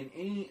see it in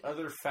any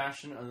other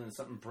fashion other than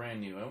something brand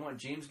new. I want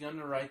James Gunn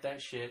to write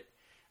that shit.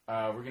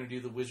 We're going to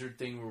do the wizard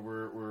thing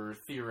where we're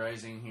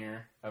theorizing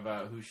here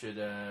about who should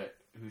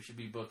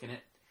be booking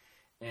it.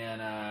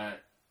 And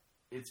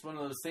it's one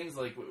of those things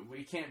like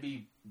we can't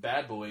be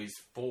Bad Boys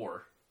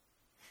 4.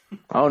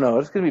 Oh no,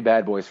 it's gonna be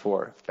Bad Boys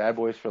 4. Bad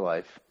Boys for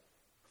life.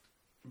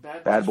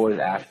 Bad Boys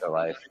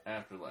Afterlife.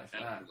 Afterlife.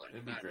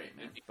 It'd be great,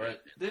 man.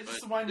 But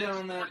just to wind down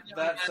on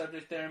that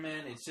subject there,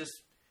 man.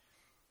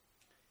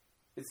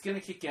 It's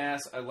gonna kick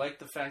ass. I like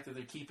the fact that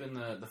they're keeping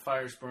the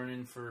fires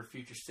burning for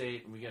future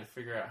state, and we got to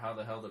figure out how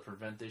the hell to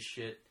prevent this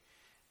shit.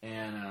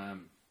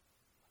 And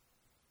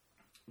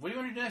what do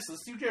you want to do next?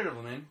 Let's do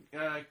Daredevil, man.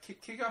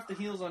 Kick off the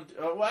heels on.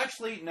 Well,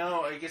 actually,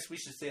 no. I guess we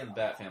should stay on the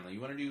Bat family. You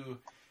want to do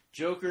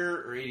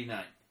Joker or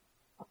 89?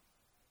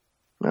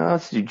 No,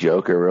 let's do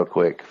Joker real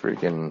quick.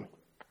 Freaking,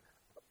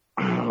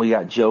 we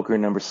got Joker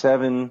number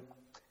 7.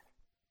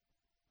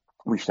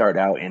 We start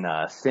out in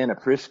Santa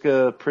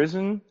Prisca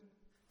prison,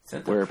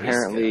 where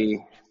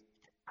apparently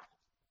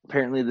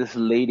this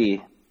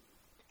lady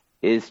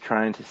is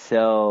trying to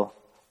sell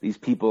these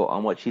people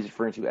on what she's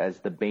referring to as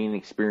the Bane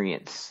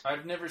experience.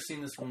 I've never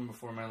seen this woman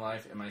before in my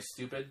life. Am I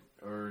stupid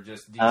or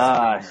just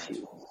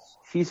DC?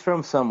 She's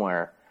from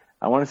somewhere.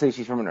 I want to say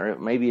she's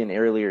from maybe an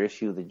earlier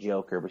issue of the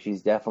Joker, but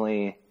she's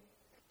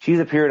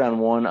appeared on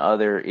one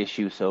other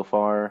issue so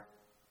far.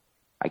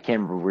 I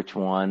can't remember which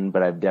one,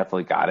 but I've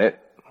definitely got it.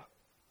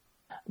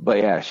 But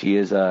yeah, she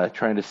is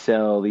trying to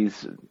sell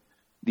these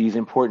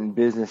important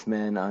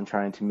businessmen on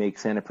trying to make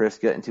Santa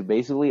Prisca into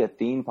basically a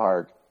theme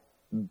park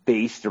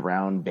based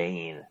around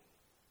Bane.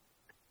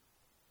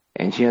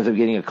 And she ends up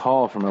getting a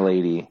call from a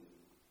lady,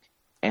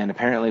 and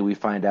apparently we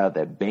find out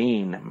that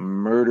Bane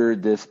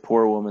murdered this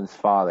poor woman's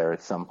father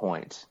at some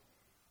point.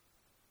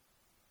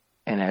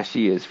 And as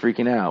she is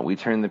freaking out, we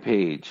turn the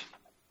page,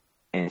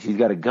 and she's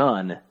got a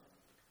gun,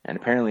 and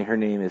apparently her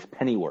name is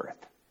Pennyworth.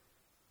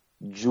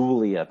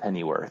 Julia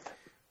Pennyworth.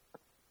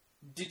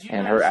 Did you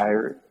and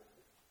notice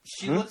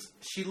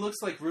she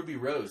looks like Ruby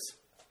Rose.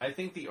 I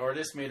think the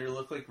artist made her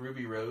look like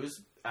Ruby Rose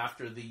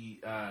after the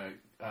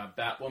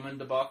Batwoman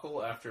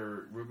debacle,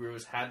 after Ruby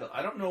Rose had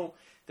I don't know,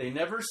 they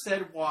never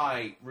said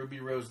why Ruby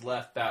Rose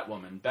left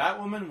Batwoman.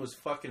 Batwoman was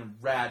fucking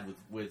rad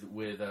with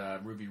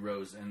Ruby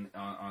Rose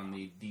on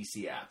the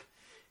DC app.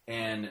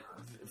 And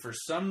for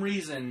some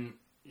reason,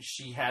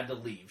 she had to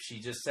leave. She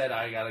just said,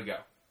 I gotta go.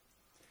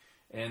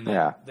 And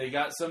they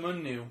got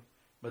someone new,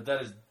 but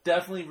that is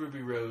definitely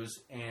Ruby Rose,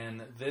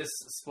 and this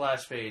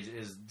splash page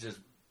is just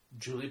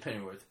Julie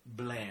Pennyworth,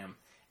 blam,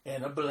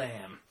 and a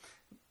blam.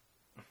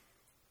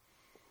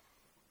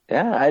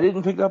 Yeah, I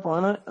didn't pick up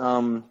on it.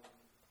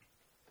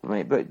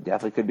 But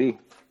definitely could be.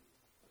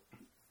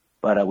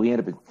 But we end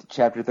up at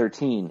chapter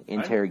 13,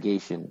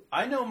 Interrogation.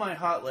 I know my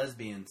hot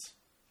lesbians.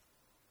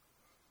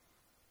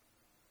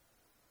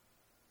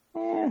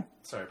 Yeah.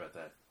 Sorry about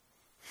that.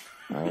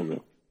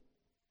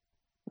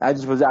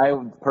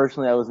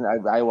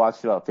 I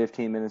watched about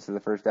 15 minutes of the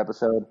first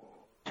episode,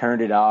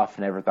 turned it off,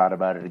 never thought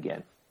about it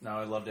again. No,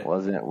 I loved it.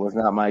 Was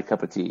not my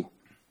cup of tea.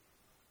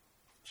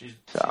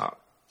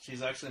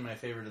 She's actually my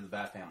favorite of the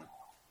Bat family.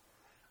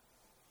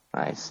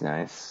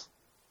 Nice.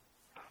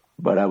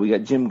 But we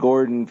got Jim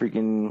Gordon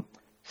freaking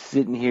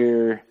sitting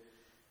here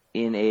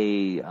in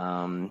a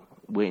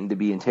waiting to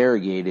be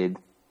interrogated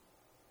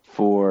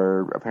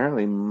for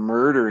apparently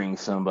murdering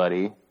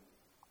somebody,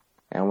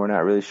 and we're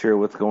not really sure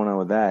what's going on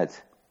with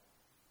that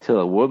till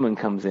a woman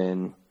comes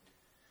in,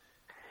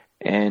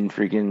 and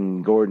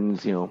freaking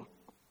Gordon's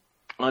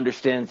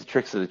understands the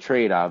tricks of the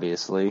trade,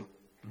 obviously.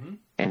 Mm-hmm.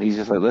 And he's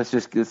just like, let's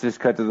just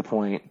cut to the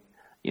point.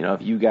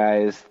 If you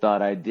guys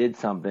thought I did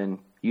something,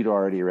 you'd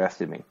already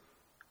arrested me.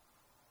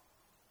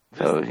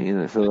 So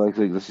let's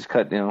just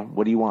cut.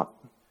 What do you want?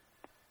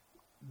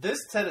 This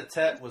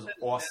tete-a-tete was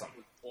awesome.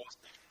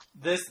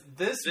 This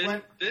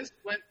went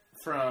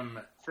from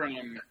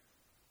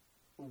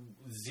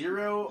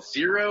zero.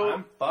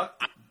 I'm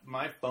fucked.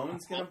 My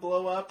phone's gonna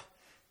blow up.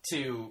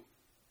 To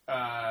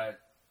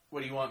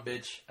what do you want,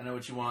 bitch? I know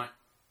what you want.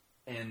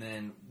 And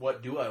then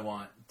what do I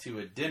want? To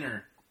a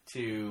dinner.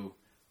 To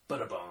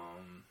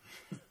ba-da-boom.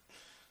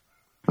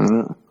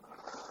 Mm-hmm.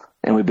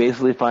 And we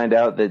basically find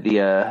out that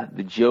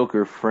the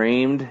Joker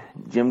framed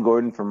Jim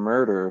Gordon for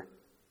murder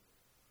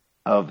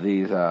of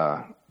these.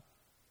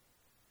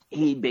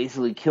 He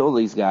basically killed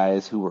these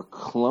guys who were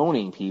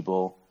cloning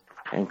people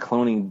and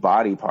cloning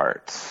body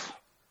parts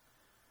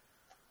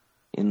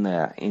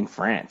in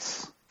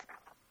France.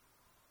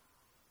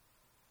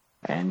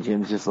 And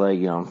Jim's just like,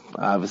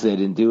 obviously I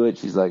didn't do it.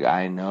 She's like,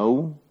 I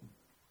know.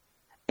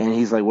 And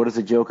he's like, what does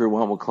the Joker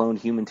want with cloned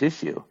human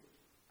tissue?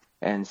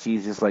 And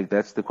she's just like,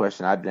 that's the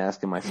question I've been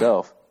asking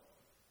myself.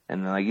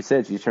 And then, like you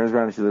said, she turns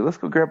around and she's like, let's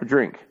go grab a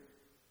drink.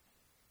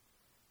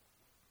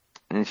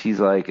 And she's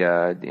like,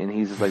 and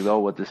he's just like, oh,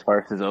 what, this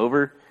farce is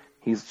over?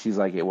 She's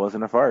like, it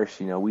wasn't a farce.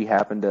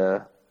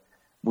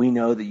 We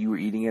know that you were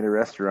eating at a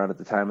restaurant at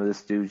the time of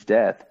this dude's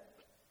death.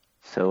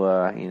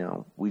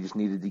 So, we just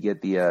needed to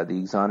get the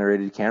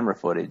exonerated camera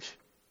footage.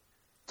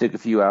 Took a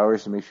few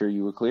hours to make sure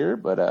you were clear,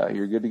 but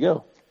you're good to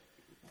go.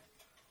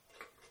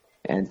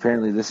 And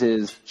apparently this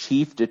is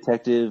Chief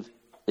Detective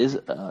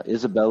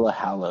Isabella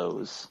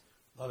Hallows.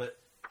 Love it.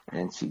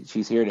 And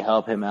she's here to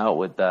help him out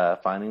with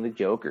finding the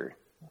Joker.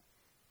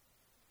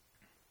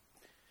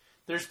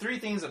 There's three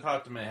things that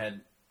popped in my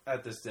head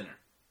at this dinner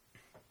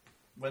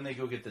when they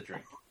go get the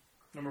drink.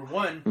 Number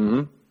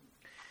one,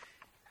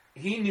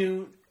 he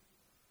knew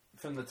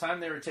from the time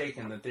they were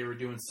taken that they were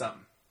doing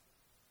something.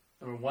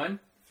 Number one,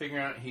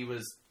 figuring out he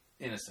was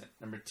innocent.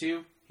 Number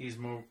two, he's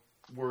more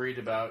worried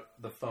about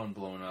the phone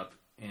blowing up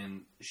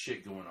and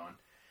shit going on.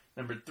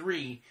 Number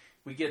three,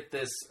 we get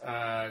this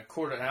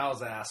Court of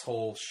Owl's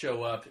asshole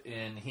show up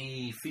and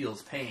he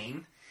feels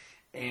pain.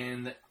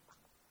 And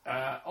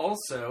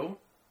also,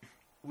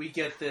 we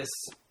get this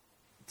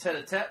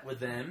tete-a-tete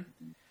with them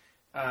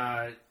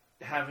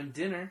having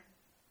dinner.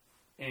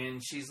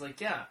 And she's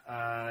like,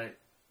 yeah,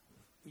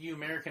 you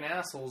American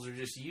assholes are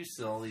just used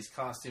to all these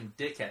costume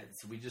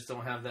dickheads. We just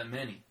don't have that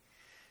many.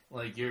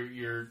 Like,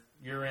 you're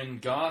in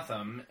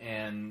Gotham,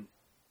 and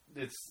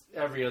it's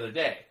every other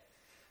day.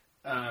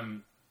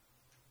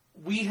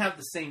 We have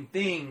the same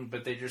thing,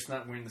 but they're just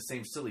not wearing the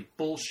same silly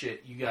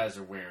bullshit you guys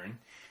are wearing.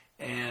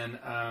 And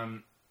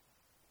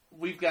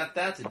we've got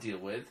that to deal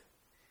with.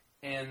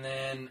 And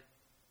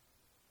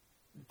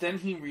then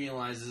he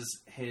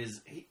realizes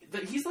he's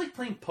like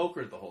playing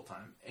poker the whole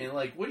time. And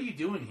like, what are you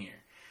doing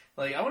here?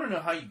 Like, I want to know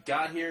how you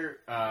got here,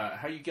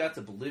 how you got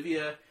to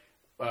Bolivia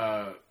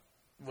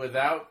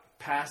without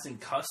passing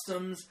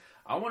customs.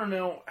 I want to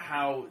know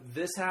how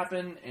this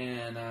happened.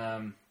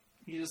 And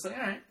he's just like,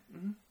 all right.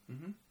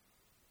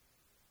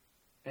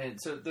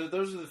 And so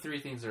those are the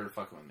three things that are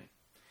fucking with me.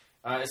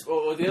 That's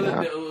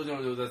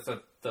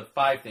the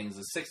five things.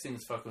 The six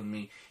things fucking with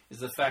me is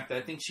the fact that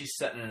I think she's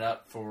setting it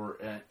up for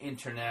an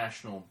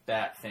international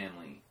bat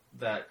family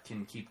that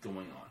can keep going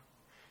on,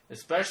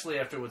 especially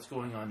after what's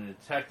going on in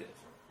Detective.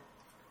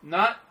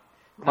 Not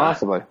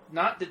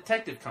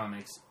Detective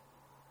Comics,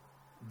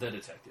 The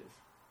Detective.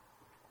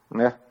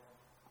 Yeah,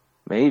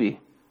 maybe.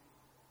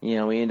 You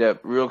know, we end up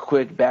real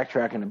quick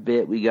backtracking a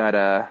bit. We got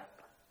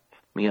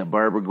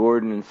Barbara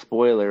Gordon and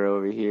Spoiler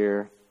over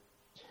here,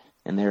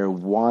 and they're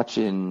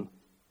watching.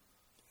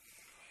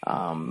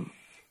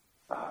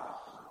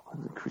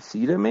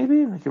 Cressida,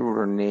 maybe? I can't remember what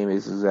her name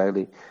is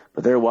exactly.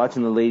 But they're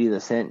watching the lady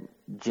that sent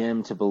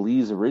Jim to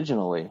Belize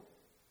originally.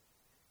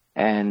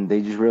 And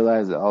they just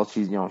realized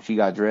that she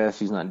got dressed,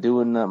 she's not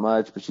doing that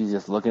much, but she's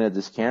just looking at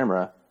this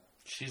camera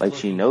like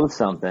she knows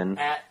something.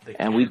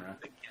 And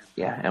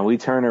we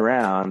turn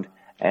around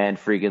and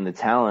freaking the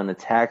Talon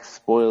attacks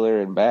Spoiler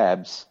and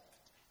Babs.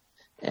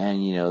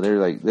 And, they're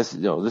like, this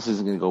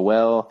isn't going to go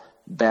well.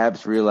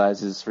 Babs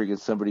realizes freaking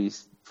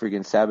somebody's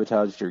freaking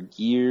sabotaged her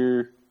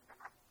gear.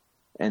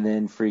 And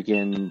then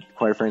freaking,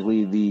 quite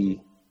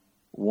frankly,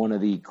 one of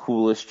the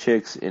coolest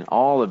chicks in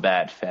all the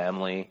Bat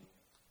family,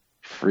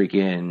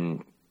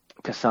 freaking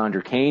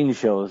Cassandra Cain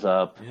shows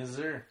up. Yes,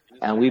 sir.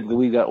 And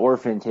we've got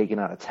Orphan taking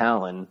out a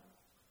Talon.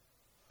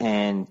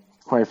 And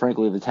quite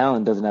frankly, the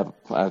Talon doesn't have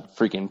a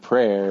freaking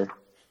prayer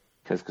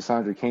because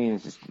Cassandra Cain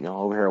is just,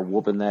 over here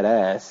whooping that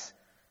ass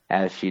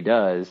as she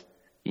does.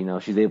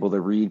 She's able to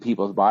read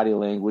people's body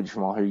language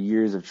from all her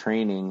years of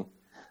training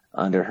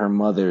under her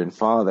mother and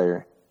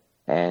father.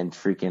 And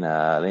freaking,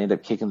 they end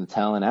up kicking the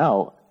Talon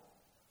out.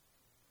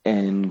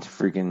 And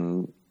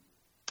freaking,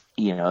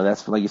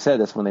 that's, like you said,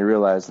 that's when they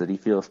realize that he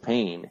feels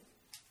pain.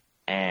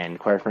 And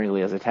quite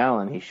frankly, as a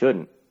Talon, he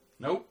shouldn't.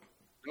 Nope.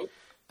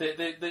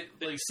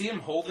 They see him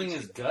holding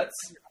his guts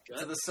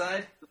to the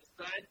side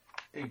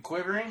and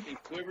quivering.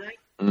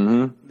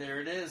 Mm-hmm.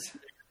 There it is.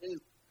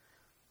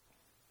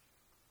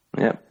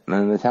 Yep.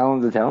 And the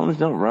Talons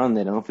don't run.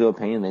 They don't feel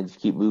pain. They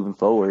just keep moving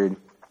forward.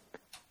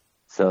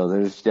 So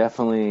there's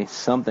definitely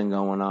something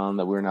going on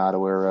that we're not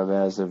aware of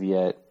as of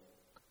yet,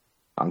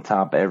 on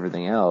top of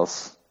everything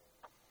else.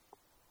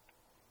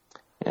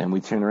 And we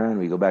turn around and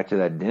we go back to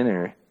that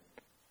dinner,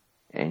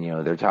 and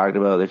they're talking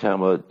about what's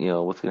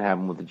going to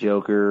happen with the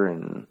Joker,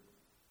 and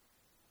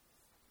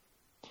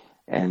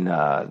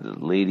the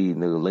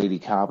lady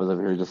cop is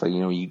over here just like,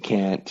 you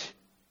can't,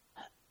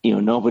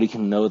 nobody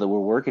can know that we're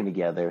working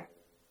together.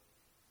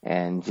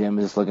 And Jim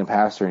is just looking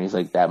past her and he's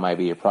like, that might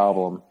be a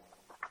problem.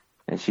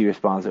 And she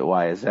responds,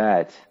 why is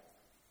that?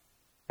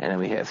 And then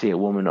we see a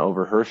woman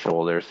over her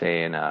shoulder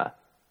saying,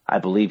 I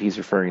believe he's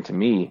referring to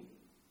me.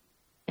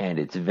 And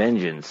it's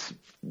Vengeance,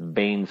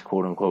 Bane's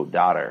quote-unquote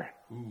daughter.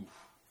 Ooh.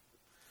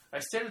 I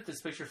stared at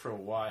this picture for a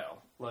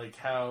while. Like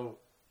how,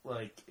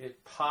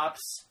 it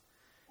pops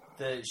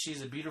that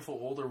she's a beautiful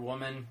older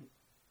woman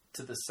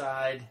to the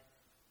side.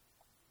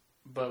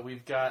 But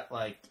we've got,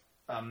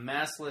 a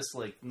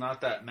maskless,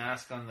 not that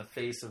mask on the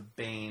face of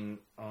Bane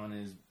on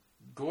his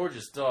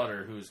gorgeous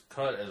daughter who's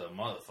cut as a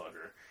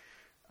motherfucker.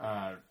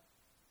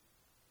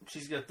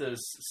 She's got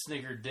those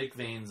Snicker dick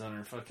veins on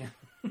her fucking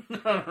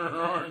on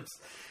her arms,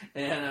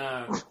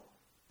 and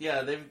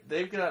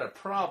they've got a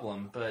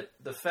problem. But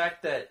the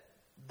fact that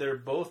they're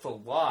both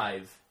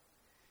alive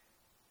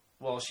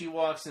while she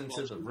walks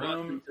into the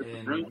room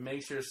and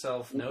makes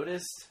herself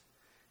noticed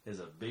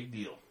is a big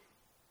deal.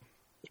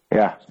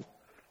 Yeah,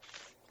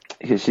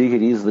 because she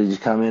could easily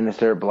just come in and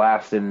start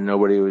blasting, and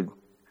nobody would.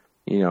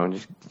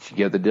 Just she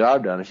get the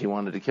job done if she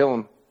wanted to kill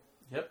him.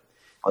 Yep.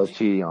 But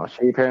she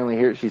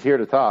apparently she's here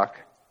to talk.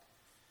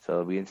 So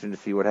it'll be interesting to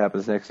see what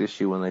happens next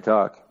issue when they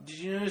talk. Did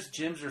you notice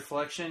Jim's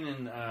reflection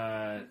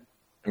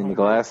In the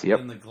glass? Yep.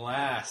 In the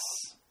glass.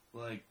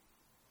 Like,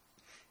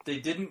 they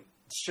didn't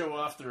show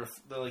off the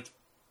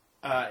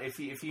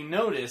if you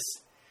notice,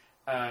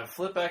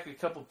 flip back a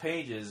couple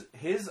pages,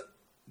 his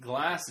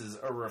glasses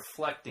are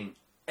reflecting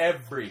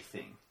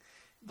everything.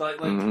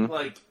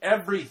 Like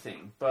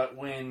everything. But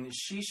when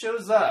she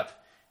shows up,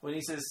 when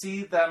he says,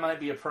 see, that might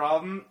be a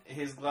problem,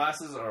 his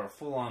glasses are a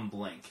full-on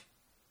blink.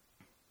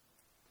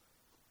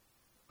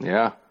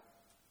 Yeah.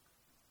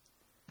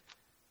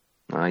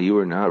 You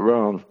were not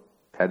wrong.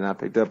 Had not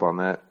picked up on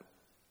that.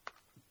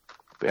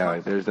 But yeah,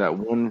 like, there's that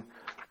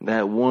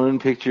one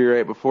picture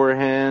right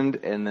beforehand,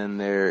 and then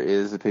there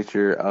is a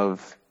picture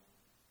of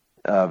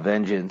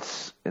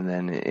Vengeance, and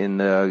then in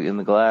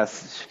the glass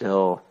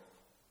still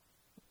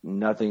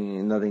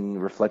nothing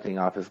reflecting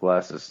off his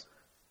glasses.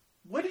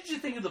 What did you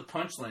think of the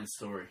Punchline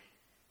story?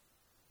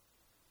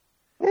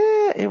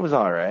 It was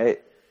all right.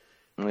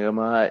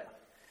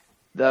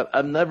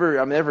 I'm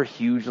never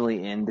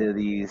hugely into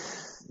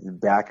these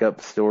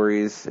backup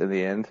stories in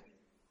the end,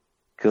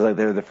 because like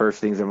they're the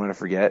first things I'm going to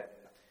forget.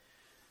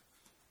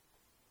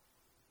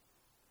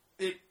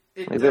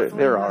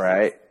 They're all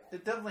right.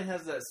 It definitely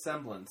has that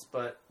semblance,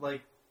 but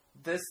like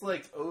this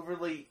like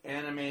overly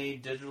anime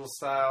digital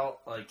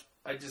style, like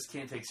I just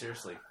can't take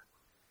seriously.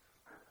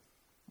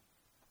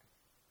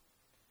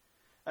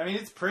 I mean,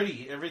 it's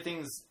pretty.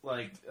 Everything's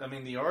like, I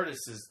mean, the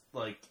artist is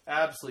like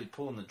absolutely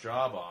pulling the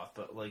job off,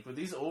 but like with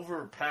these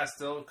over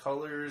pastel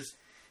colors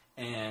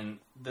and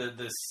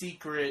the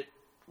secret,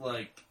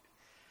 like,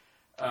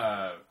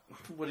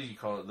 what do you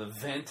call it? The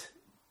vent.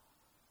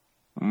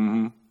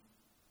 Mm-hmm.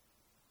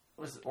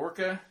 Was it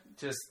Orca?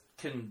 Just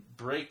can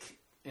break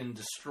and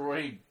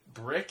destroy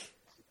brick?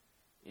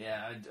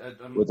 Yeah.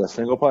 With a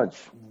single punch.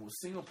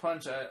 Single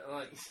punch,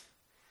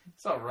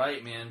 it's all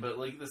right, man. But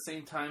like at the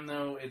same time,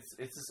 though, it's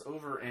this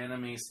over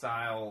anime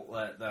style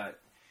that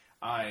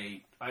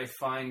I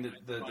find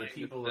that the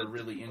people that are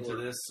really into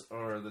this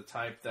are the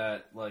type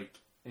that like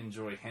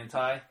enjoy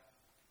hentai.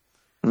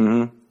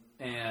 Mm-hmm.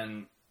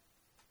 And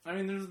I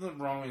mean, there's nothing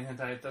wrong with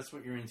hentai. If that's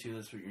what you're into,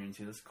 that's what you're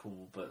into. That's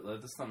cool. But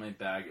that's not my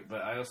bag.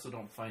 But I also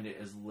don't find it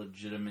as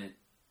legitimate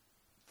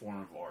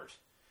form of art.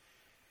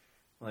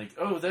 Like,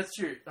 that's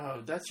your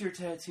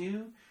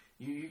tattoo.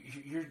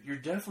 You're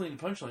definitely in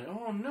the Punchline.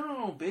 Oh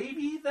no,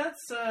 baby,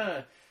 that's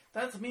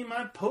me and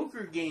my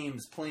poker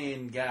games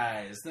playing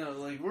guys. No,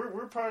 like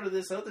we're part of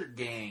this other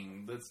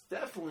gang. That's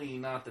definitely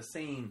not the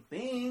same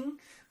thing.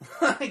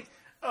 Like,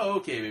 oh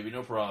okay, baby,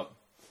 no problem.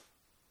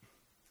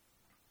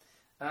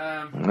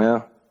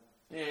 Yeah.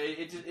 Yeah,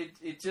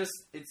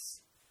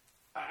 it's.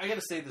 I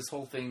gotta say, this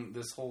whole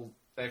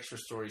extra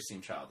story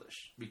seemed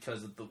childish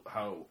because of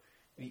how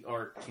the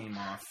art came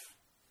off.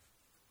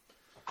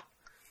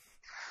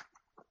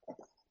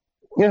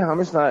 Yeah, I'm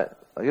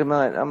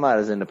not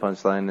as into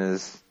Punchline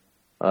as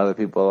other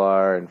people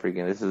are, and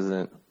freaking this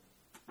isn't.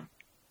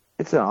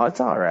 It's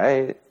all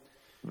right,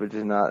 but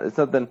just not. It's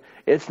nothing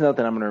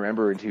I'm gonna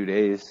remember in 2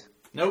 days.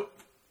 Nope.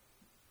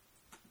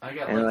 I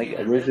got and lucky like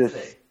and there's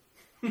just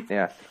today.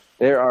 yeah.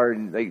 There are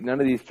like none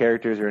of these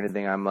characters or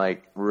anything I'm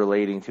like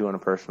relating to on a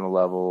personal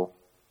level.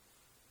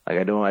 Like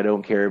I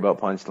don't care about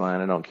Punchline.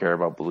 I don't care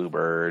about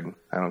Bluebird.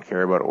 I don't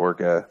care about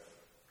Orca.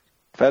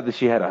 The fact that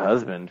she had a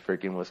husband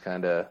freaking was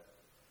kind of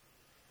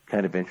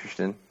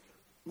interesting.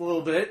 A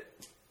little bit.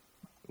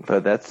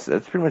 But that's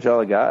pretty much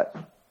all I got.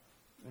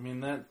 I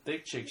mean, that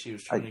thick chick she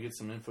was trying to get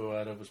some info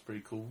out of was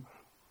pretty cool.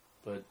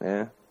 But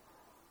yeah,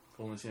 I've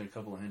only seen a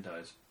couple of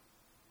hentais.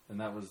 And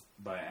that was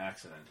by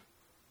accident.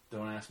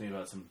 Don't ask me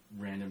about some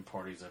random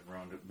parties I've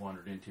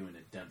wandered into in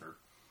Denver.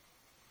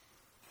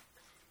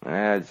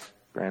 It's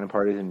random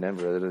parties in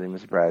Denver. That doesn't even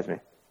surprise me.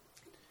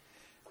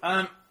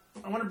 I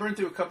want to burn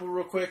through a couple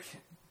real quick.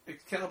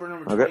 Excalibur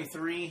number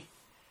 23.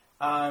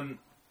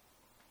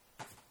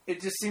 It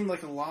just seemed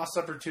like a lost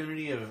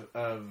opportunity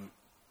of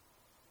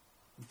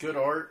good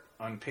art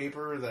on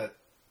paper that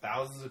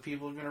thousands of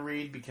people are going to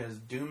read, because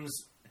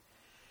Doom's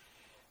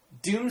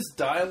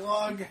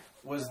dialogue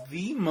was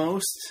the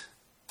most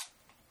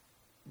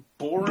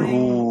boring.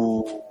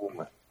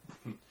 Doom.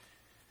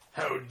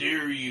 How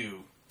dare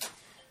you?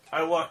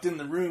 I walked in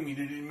the room, you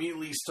didn't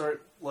immediately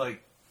start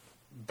like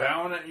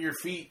bowing at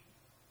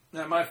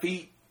my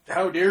feet.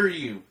 How dare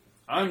you?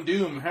 I'm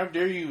Doom. How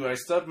dare you? I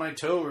stubbed my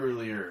toe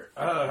earlier.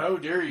 How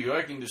dare you?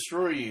 I can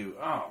destroy you.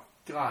 Oh,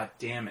 god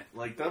damn it.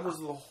 Like, that was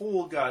the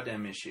whole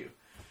goddamn issue.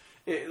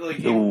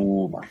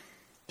 Doom.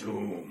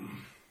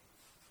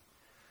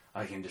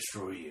 I can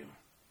destroy you.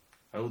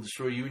 I will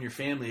destroy you and your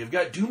family. I've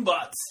got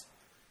Doombots.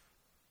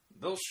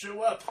 They'll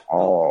show up.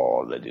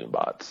 All the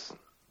Doombots.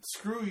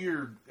 Screw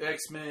your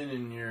X-Men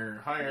and your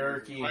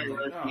hierarchy.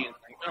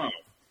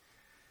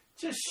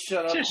 Just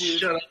shut up,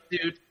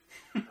 dude.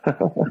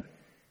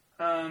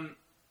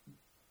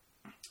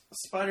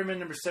 Spider-Man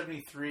number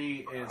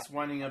 73 is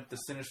winding up the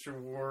Sinister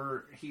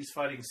War. He's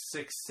fighting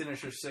 6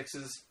 Sinister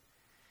Sixes.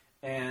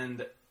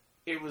 And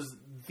it was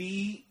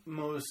the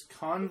most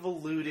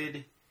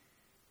convoluted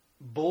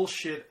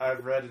bullshit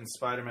I've read in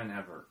Spider-Man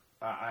ever.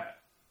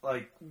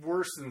 like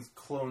worse than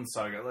Clone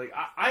Saga. Like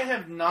I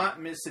have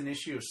not missed an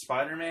issue of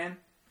Spider-Man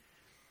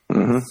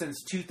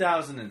since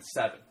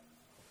 2007.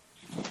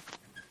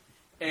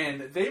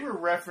 And they were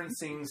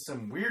referencing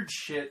some weird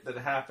shit that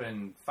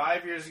happened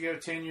 5 years ago,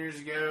 10 years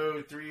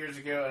ago, 3 years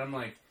ago, and I'm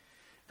like,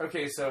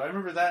 okay, so I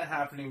remember that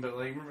happening, but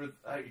like,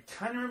 I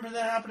kind of remember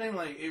that happening.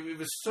 Like, it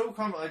was so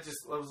complicated.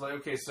 I was like,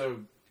 okay, so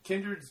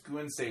Kindred's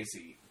Gwen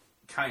Stacy,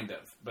 kind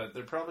of, but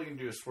they're probably gonna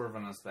do a swerve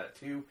on us that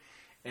too.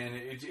 And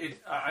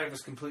I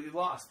was completely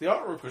lost. The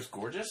artwork was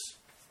gorgeous.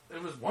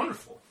 It was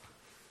wonderful,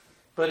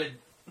 but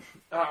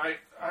I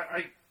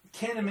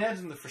can't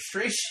imagine the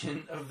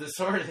frustration of this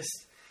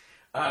artist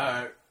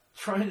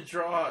trying to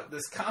draw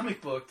this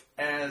comic book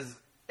as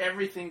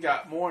everything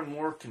got more and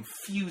more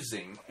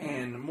confusing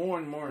and more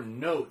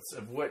notes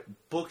of what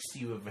books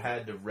you have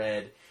had to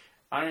read.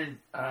 Iron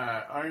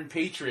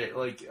Patriot,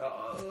 like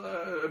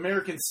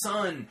American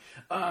Son.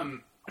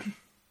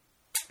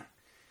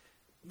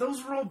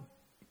 Those were all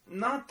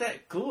not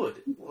that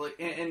good.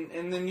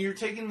 And then you're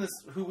taking this,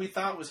 who we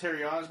thought was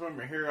Harry Osborn,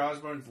 but Harry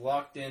Osborn's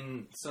locked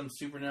in some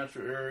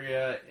supernatural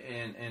area,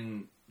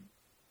 and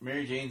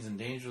Mary Jane's in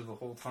danger the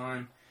whole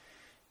time.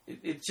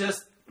 It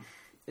just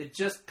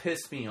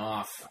pissed me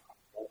off.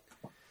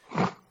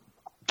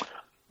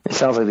 It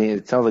sounds like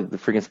the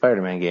freaking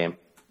Spider-Man game,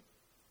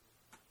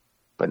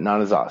 but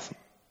not as awesome.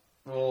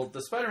 Well,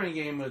 the Spider-Man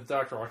game with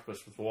Dr.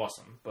 Octopus was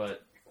awesome,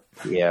 but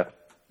yeah.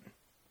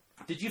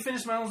 Did you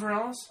finish Miles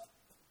Morales?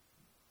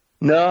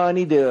 No, I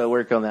need to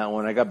work on that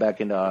one. I got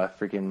back into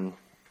freaking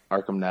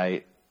Arkham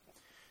Knight.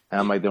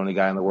 I'm like the only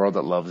guy in the world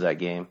that loves that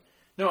game.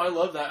 No, I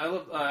love that.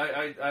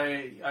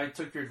 I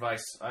took your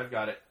advice. I've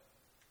got it.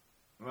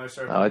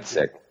 It's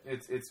sick.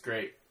 It's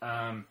great.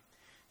 Did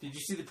you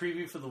see the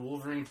preview for the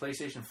Wolverine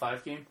PlayStation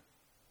 5 game?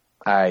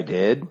 I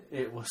did.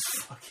 It was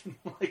fucking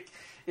like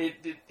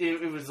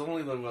it was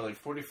only like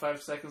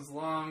 45 seconds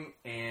long,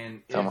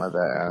 and something like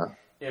that.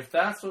 If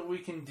that's what we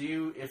can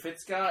do, if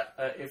it's got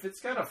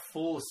a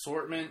full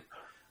assortment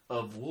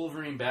of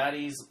Wolverine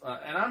baddies,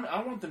 and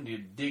I want them to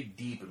dig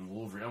deep in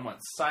Wolverine. I want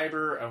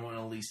Cyber, I want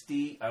Elise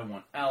D, I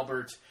want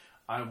Albert,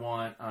 I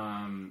want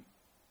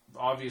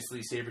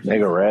obviously Sabretooth.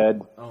 Mega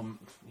Red.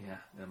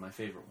 Yeah, my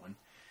favorite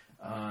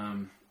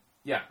one.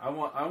 Yeah, I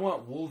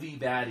want Wolvie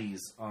baddies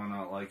on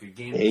a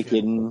game.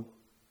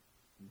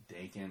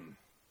 Dakin.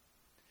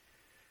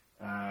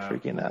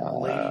 Freaking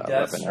Lady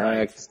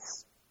Deathstrike.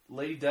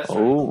 Lady Deathstrike.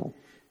 Oh.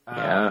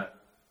 Yeah.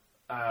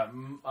 I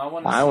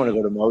want to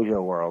go to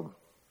Mojo World.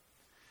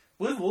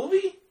 With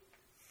Wolvie?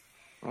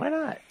 Why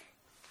not?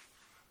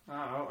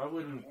 I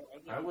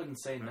wouldn't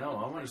say no.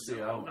 I want to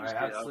see. I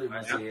absolutely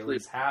want to see at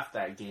least half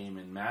that game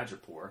in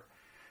Madripoor.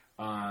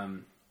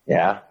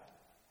 Yeah.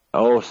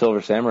 Oh,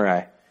 Silver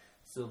Samurai.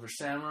 Silver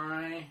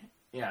Samurai.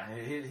 Yeah,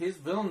 his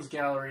villains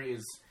gallery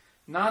is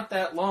not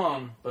that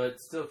long, but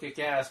still kick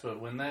ass. But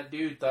when that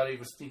dude thought he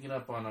was sneaking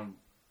up on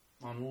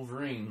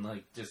Wolverine,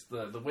 like just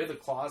the way the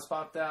claws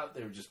popped out,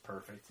 they were just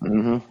perfect.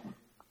 Mm-hmm.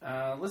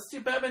 Let's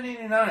do Batman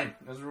 89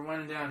 as we're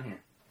winding down here.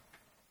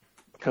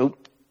 Cool.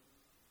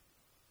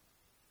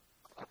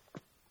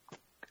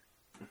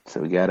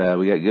 So we got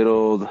good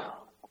old.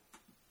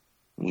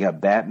 You got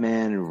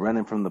Batman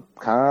running from the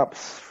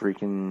cops.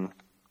 Freaking.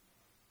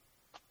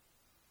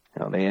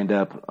 They end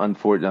up,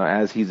 unfortunately,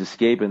 as he's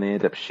escaping, they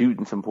end up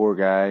shooting some poor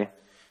guy.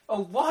 A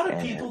lot of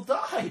people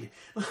died.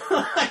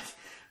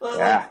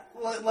 Yeah.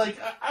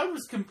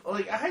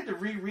 I had to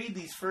reread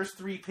these first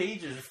 3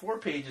 pages or 4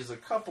 pages a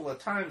couple of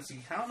times to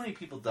see how many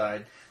people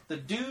died. The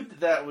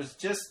dude that was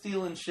just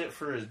stealing shit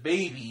for his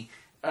baby,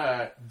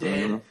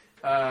 dead.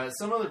 Mm-hmm.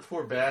 Some other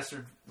poor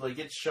bastard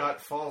gets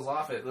shot, falls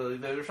off it.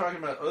 They were talking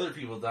about other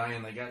people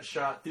dying. They got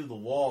shot through the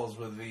walls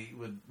with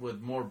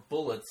more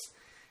bullets.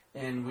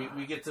 And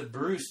we get to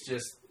Bruce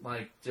just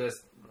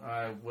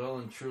well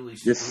and truly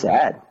just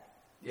sad.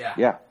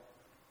 Yeah.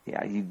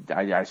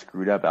 I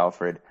screwed up,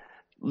 Alfred.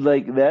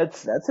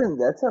 That's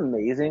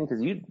amazing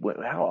because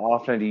how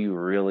often do you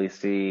really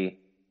see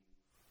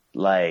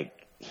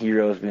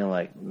heroes being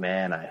like,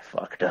 man, I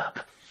fucked up.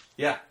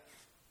 Yeah,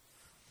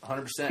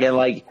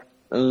 100%.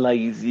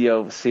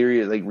 Yeah,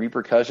 serious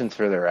repercussions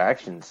for their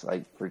actions,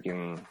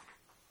 freaking.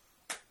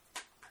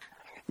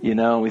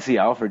 We see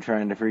Alfred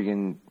trying to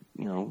freaking.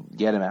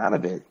 Get him out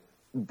of it.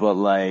 But,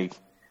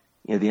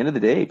 at the end of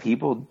the day,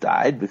 people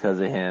died because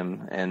of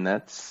him, and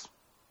that's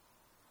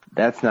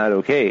not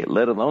okay,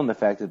 let alone the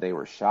fact that they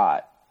were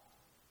shot.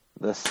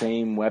 The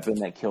same weapon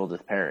that killed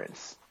his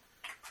parents.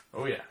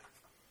 Oh, yeah.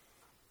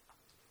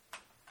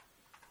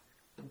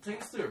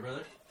 Take us through it,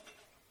 brother.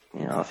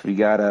 So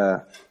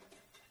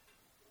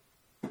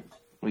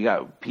we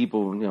got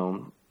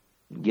people,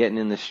 getting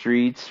in the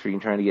streets,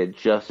 freaking trying to get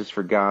justice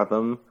for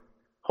Gotham,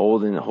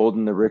 holding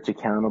the rich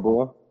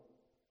accountable.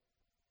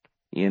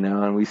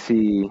 And we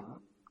see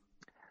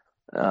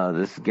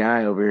this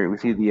guy over here. We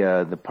see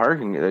the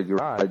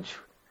garage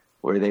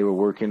where they were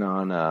working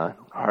on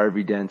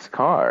Harvey Dent's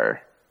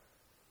car,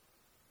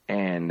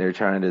 and they're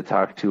trying to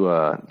talk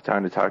to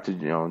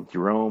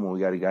Jerome. And we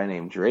got a guy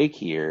named Drake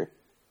here,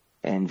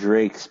 and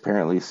Drake's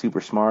apparently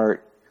super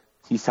smart,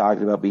 he's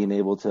talking about being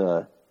able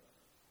to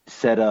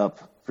set up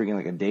freaking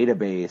like a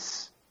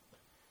database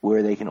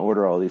where they can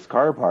order all these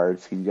car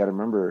parts. You got to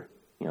remember,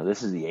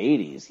 this is the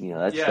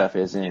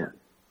 80s.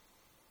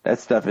 That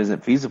stuff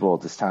isn't feasible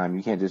at this time.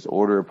 You can't just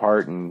order a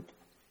part and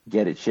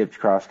get it shipped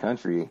cross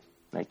country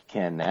like you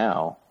can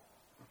now.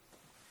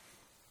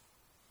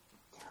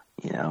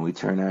 We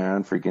turn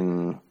around,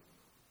 freaking,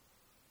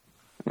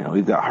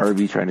 we've got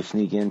Harvey trying to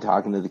sneak in,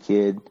 talking to the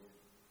kid,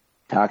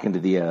 talking to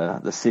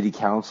the city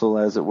council,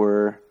 as it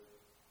were,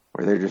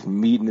 where they're just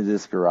meeting at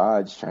this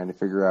garage trying to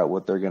figure out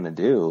what they're going to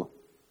do.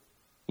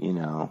 We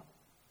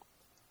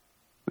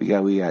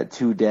got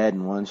 2 dead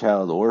and 1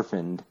 child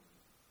orphaned,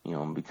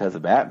 because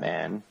of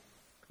Batman.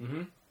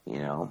 Mm-hmm.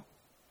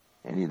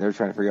 And they're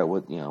trying to figure out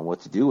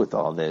what to do with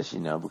all this,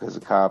 because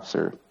the cops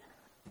are,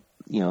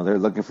 they're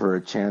looking for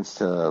a chance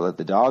to let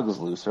the dogs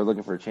loose. They're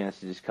looking for a chance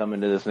to just come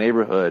into this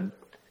neighborhood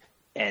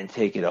and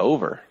take it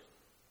over.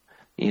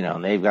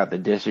 And they've got the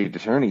district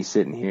attorney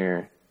sitting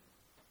here,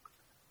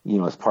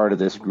 as part of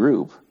this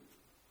group.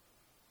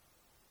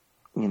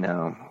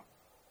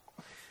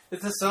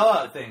 It's a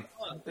sellout thing.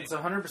 It's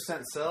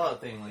 100% sellout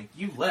thing. Like,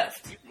 you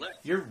left.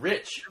 You're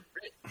rich.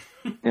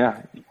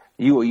 Yeah.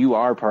 You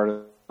are part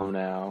of them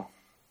now.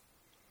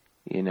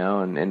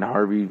 And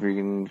Harvey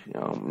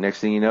freaking, next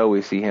thing you know,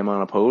 we see him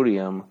on a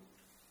podium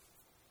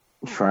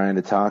trying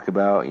to talk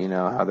about,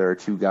 how there are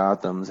 2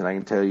 Gothams, and I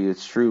can tell you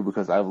it's true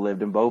because I've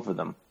lived in both of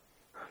them.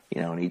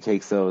 And he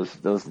takes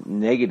those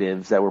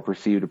negatives that were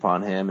perceived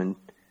upon him and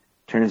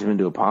turns them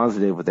into a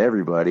positive with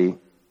everybody.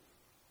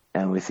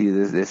 And we see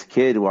this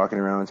kid walking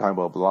around and talking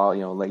about blah,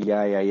 like,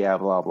 yeah,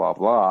 blah, blah,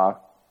 blah.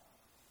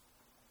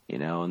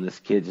 And this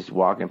kid just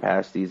walking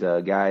past these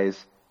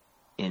guys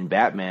in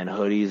Batman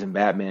hoodies and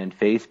Batman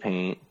face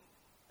paint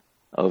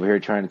over here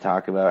trying to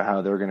talk about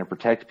how they're going to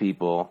protect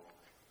people.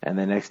 And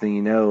the next thing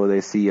you know,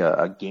 they see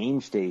a game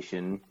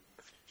station,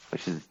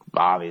 which is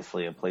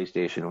obviously a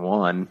PlayStation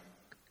 1.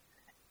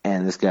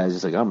 And this guy's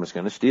just like, I'm just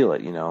going to steal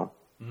it,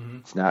 Mm-hmm.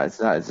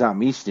 It's not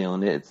me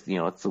stealing it. It's,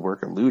 it's the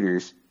work of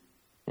looters.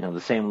 The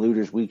same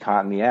looters we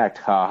caught in the act.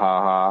 Ha,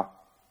 ha, ha.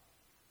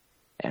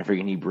 And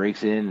freaking he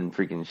breaks in and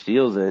freaking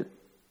steals it.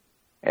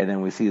 And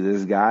then we see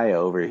this guy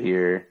over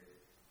here,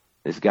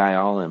 this guy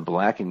all in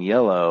black and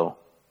yellow,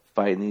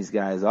 fighting these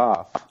guys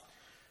off.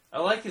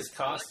 I like his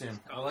costume.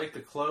 I like the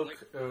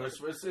cloak.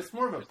 It's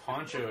more of a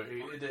poncho.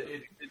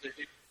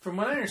 From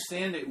what I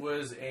understand, it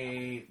was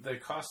the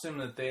costume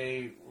that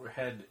they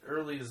had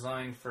early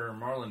designed for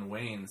Marlon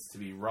Wayans to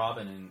be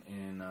Robin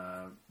in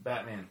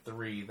Batman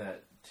 3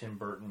 that Tim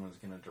Burton was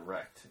going to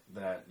direct,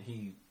 that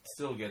he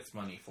still gets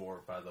money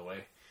for, by the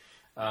way.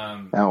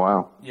 Oh,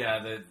 wow.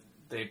 Yeah,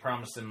 they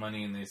promised him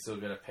money and they still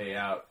got to pay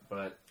out.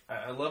 But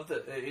I love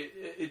that.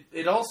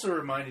 It also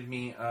reminded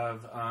me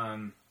of,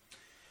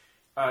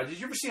 did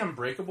you ever see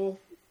Unbreakable?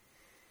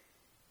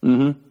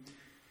 Mm-hmm.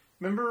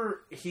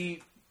 Remember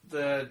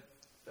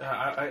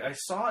I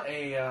saw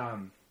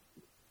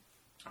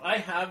I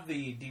have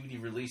the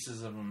DVD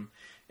releases of them,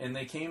 and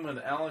they came with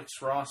Alex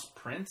Ross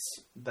prints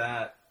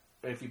that,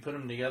 if you put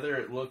them together,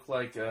 it looked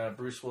like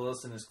Bruce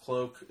Willis in his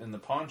cloak and the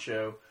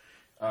poncho,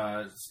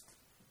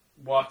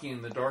 walking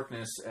in the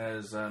darkness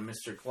as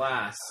Mr.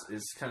 Glass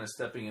is kind of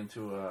stepping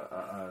into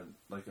a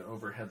like an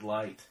overhead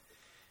light,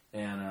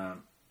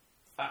 and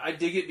I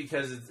dig it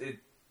because it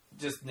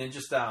just ninja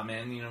style,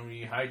 man.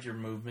 You hide your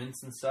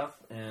movements and stuff,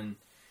 and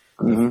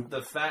mm-hmm.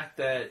 the fact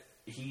that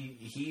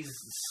he's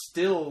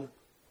still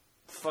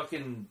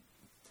fucking,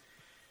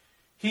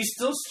 he's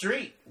still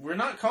straight. We're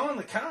not calling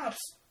the cops.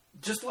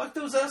 Just lock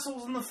those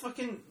assholes in the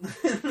fucking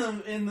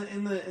in the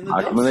dumpster.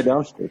 Lock them in the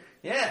dumpster.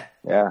 Yeah.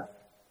 Yeah.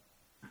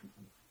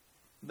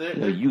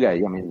 You guys,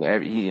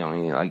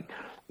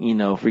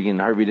 freaking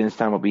Harvey Dent's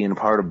talking about being a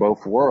part of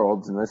both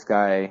worlds, and this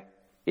guy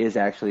is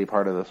actually a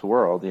part of this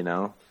world,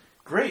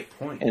 Great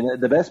point.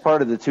 And the best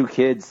part of the 2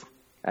 kids,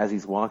 as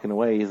he's walking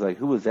away, he's like,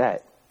 "Who was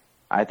that?"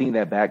 I think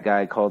the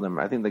guy called him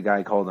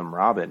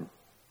Robin.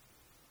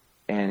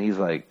 And he's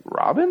like,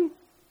 "Robin?"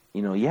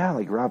 Yeah,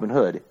 like Robin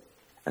Hood.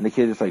 And the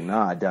kid's just like,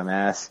 "Nah,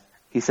 dumbass.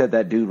 He said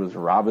that dude was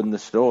robbing the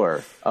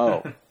store."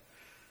 Oh,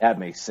 that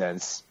makes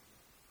sense.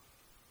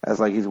 As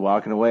like he's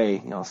walking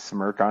away,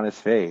 smirk on his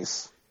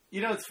face.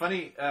 It's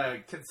funny,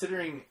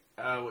 considering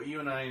what you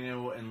and I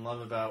know and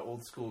love about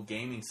old school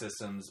gaming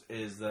systems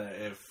is that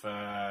if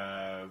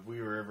we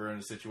were ever in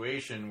a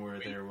situation where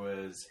there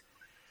was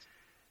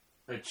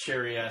a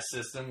cherry-ass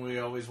system we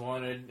always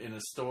wanted in a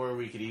store,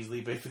 we could easily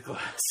break the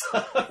glass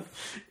up.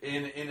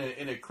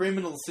 in a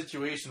criminal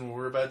situation where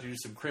we're about to do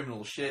some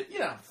criminal shit,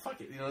 fuck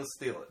it, let's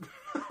steal it.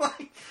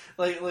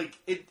 like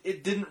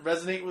it didn't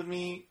resonate with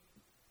me,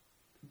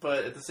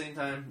 but at the same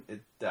time,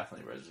 it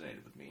definitely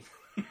resonated with me.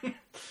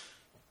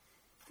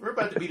 We're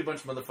about to beat a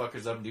bunch of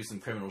motherfuckers up and do some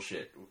criminal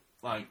shit.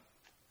 Like,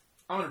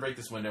 I'm gonna break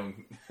this window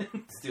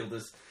and steal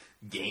this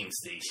game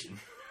station.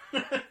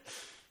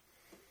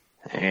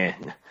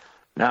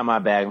 Not my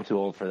bag. I'm too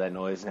old for that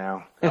noise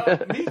now.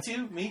 Me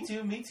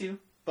too.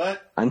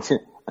 But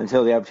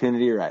until the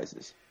opportunity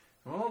arises.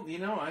 Well,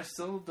 I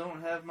still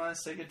don't have my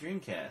Sega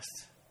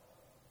Dreamcast.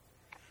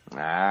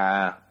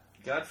 God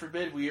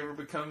forbid we ever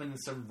become in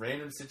some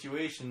random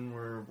situation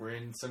where we're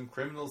in some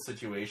criminal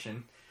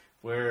situation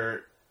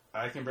where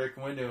I can break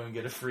a window and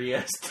get a free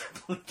ass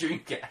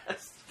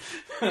Dreamcast.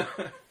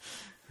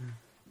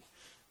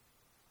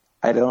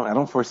 I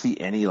don't foresee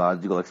any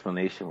logical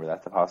explanation where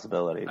that's a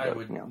possibility. I but,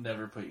 would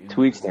never put you in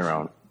to each that their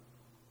position. own.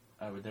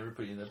 I would never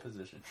put you in that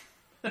position.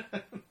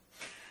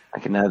 I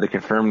can neither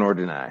confirm nor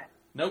deny.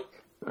 Nope.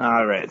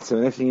 All right. So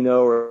next thing you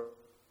know,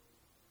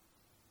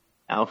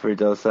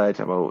 Alfred's outside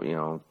talking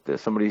about, that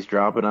somebody's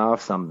dropping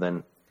off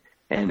something,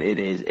 and it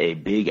is a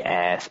big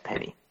ass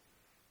penny.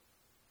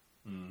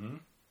 Mm-hmm.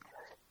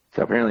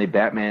 So apparently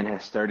Batman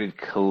has started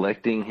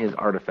collecting his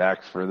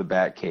artifacts for the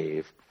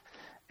Batcave,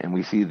 and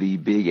we see the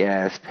big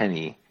ass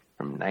penny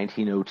from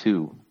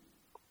 1902.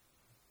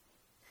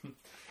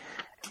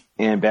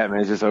 And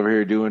Batman's just over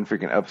here doing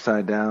freaking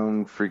upside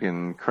down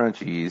freaking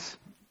crunchies.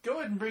 Go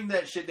ahead and bring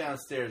that shit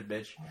downstairs,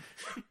 bitch.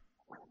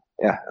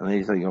 Yeah, and then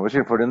he's like, what you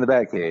gonna put in the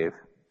Batcave?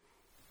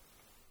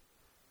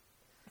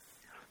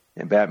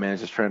 And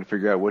Batman's just trying to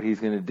figure out what he's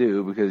gonna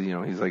do because,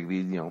 he's like,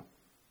 these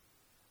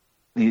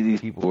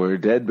people are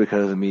dead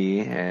because of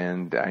me,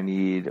 and I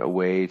need a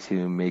way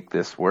to make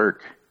this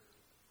work.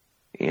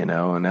 And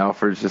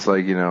Alfred's just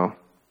like, on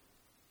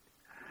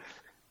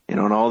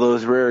all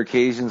those rare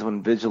occasions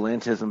when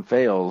vigilantism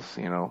fails,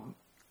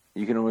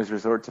 you can always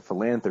resort to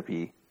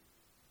philanthropy.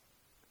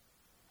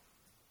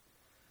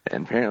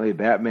 And apparently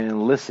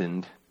Batman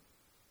listened,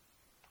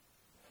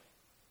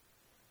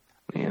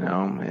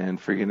 and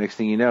freaking next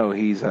thing you know,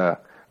 he's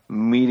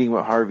meeting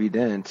with Harvey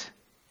Dent,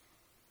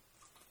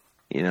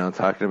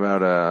 talking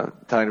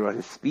about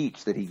his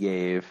speech that he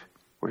gave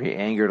where he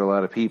angered a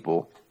lot of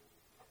people.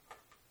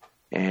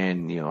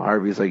 And,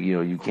 Harvey's like,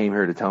 you came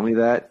here to tell me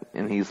that?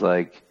 And he's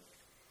like,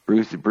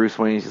 Bruce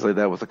Wayne's just like,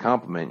 that was a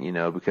compliment,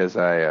 because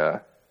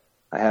I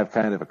have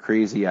kind of a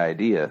crazy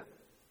idea.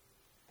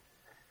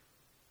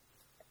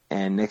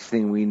 And next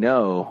thing we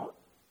know,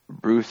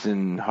 Bruce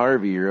and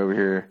Harvey are over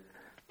here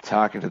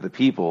talking to the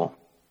people,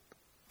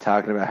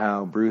 talking about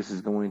how Bruce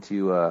is going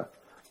to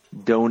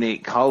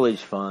donate college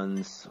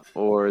funds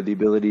or the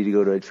ability to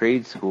go to a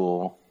trade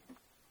school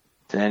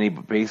to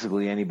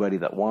basically anybody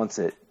that wants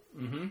it.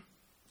 Mm-hmm.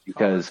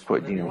 Because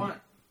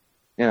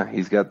yeah,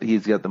 he's got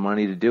the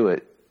money to do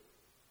it.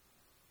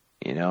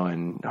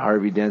 And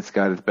Harvey Dent's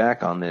got his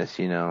back on this,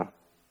 And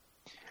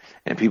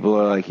people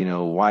are like,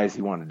 why does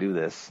he want to do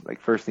this? Like,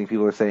 first thing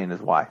people are saying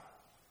is why?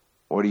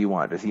 What do you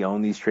want? Does he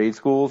own these trade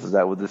schools? Is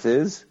that what this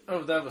is?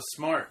 Oh, that was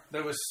smart.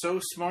 That was so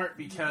smart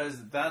because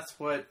that's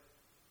what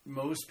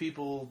most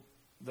people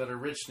that are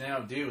rich now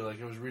do.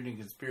 Like, I was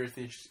reading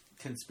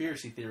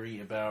conspiracy theory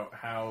about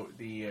how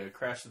the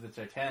crash of the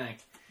Titanic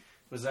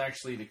was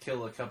actually to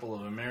kill a couple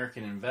of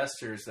American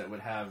investors that would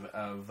have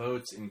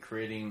votes in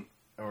creating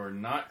or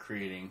not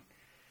creating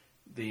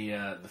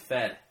the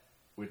Fed,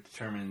 which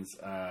determines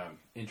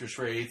interest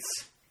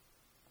rates.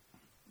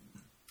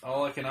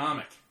 All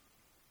economic.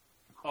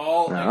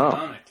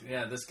 Economic.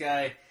 Yeah, this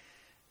guy,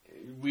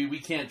 we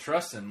can't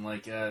trust him.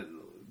 Like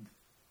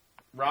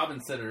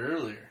Robin said it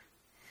earlier.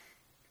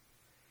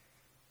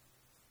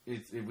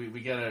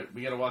 We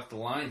gotta walk the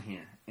line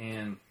here,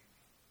 and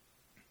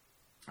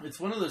it's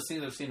one of those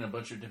things I've seen in a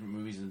bunch of different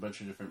movies and a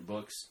bunch of different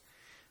books,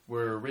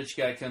 where a rich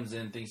guy comes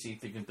in, thinks he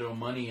can throw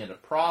money at a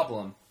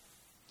problem,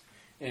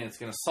 and it's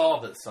going to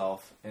solve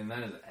itself, and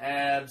that is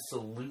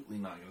absolutely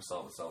not going to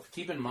solve itself.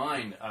 Keep in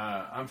mind,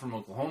 I'm from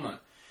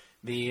Oklahoma.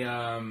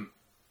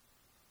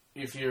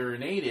 If you're a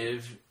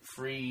native,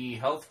 free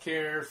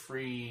healthcare,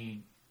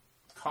 free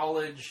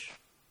college,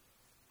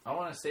 I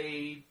want to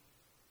say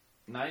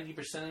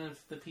 90% of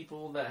the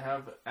people that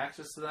have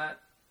access to that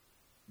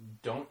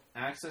don't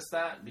access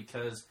that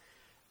because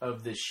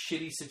of the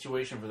shitty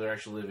situation where they're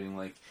actually living.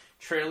 Like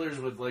trailers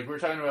with, like we were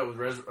talking about with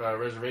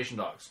reservation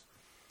dogs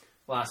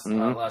last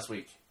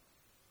week.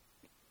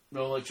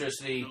 No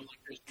electricity,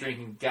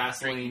 drinking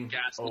gasoline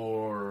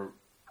or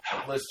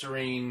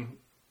Listerine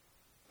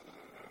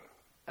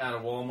at a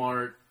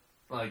Walmart.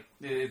 Like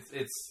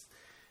it's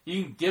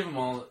you can give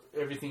them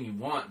everything you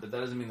want, but that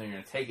doesn't mean they're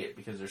going to take it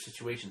because their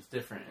situation's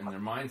different and their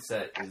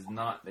mindset is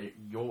not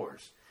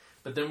yours.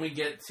 But then we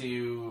get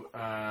to,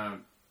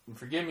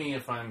 forgive me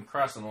if I'm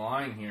crossing the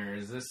line here,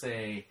 is this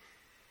a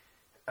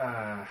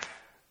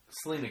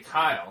Selena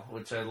Kyle,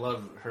 which I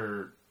love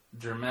her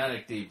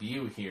dramatic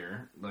debut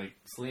here, like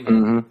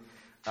Selena.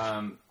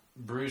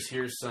 Bruce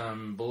hears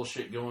some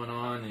bullshit going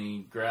on and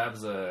he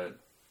grabs a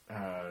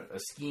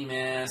ski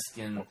mask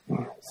and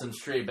some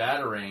stray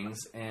batarangs,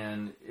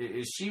 and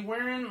is she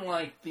wearing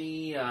like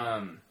the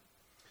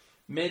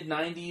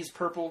mid-90s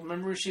purple?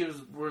 Remember she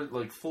wore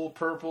like full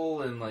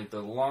purple and like the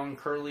long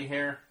curly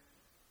hair?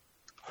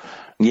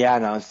 Yeah,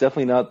 no, it's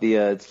definitely not the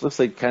it looks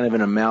like kind of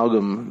an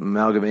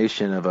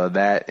amalgamation of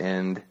that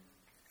and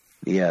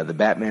the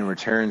Batman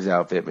Returns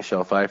outfit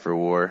Michelle Pfeiffer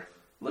wore.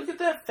 Look at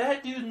that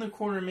fat dude in the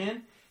corner,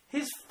 man.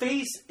 His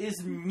face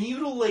is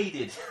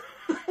mutilated.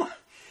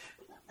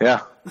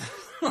 Yeah.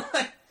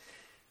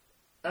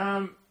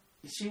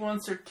 She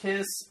wants her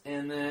kiss,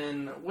 and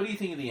then what do you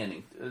think of the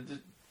ending?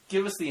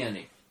 Give us the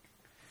ending.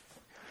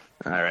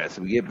 All right,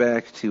 so we get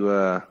back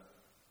to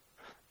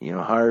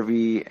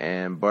Harvey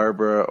and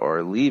Barbara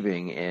are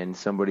leaving, and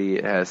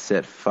somebody has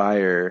set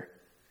fire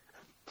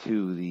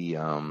to the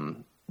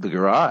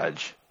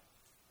garage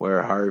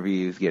where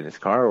Harvey is getting his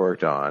car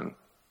worked on,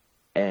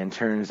 and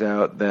turns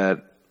out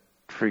that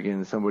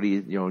freaking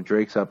somebody,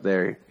 Drake's up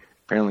there.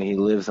 Apparently, he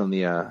lives on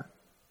the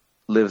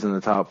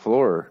top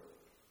floor,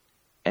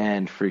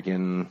 and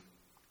freaking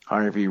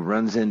Harvey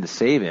runs in to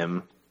save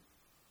him.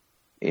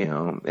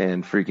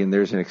 And freaking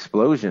there's an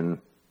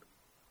explosion,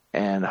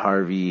 and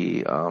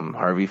Harvey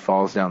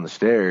falls down the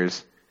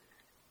stairs,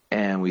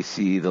 and we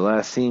see the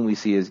last scene we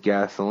see is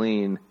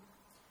battery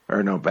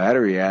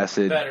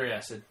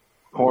acid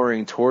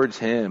pouring towards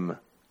him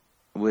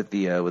with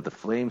the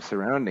flames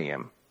surrounding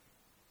him.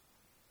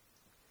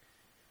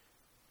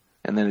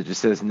 And then it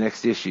just says,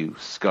 next issue,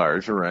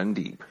 scars run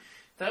deep.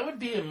 That would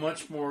be a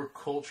much more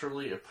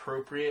culturally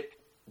appropriate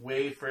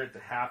way for it to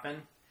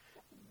happen,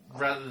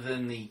 rather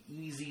than the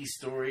easy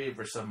story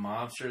where some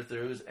mobster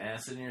throws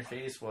acid in your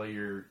face while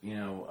you're,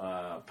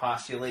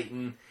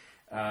 postulating,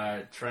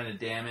 trying to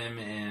damn him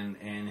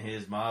and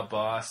his mob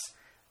boss,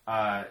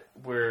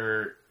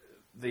 where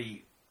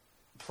the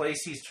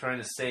place he's trying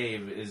to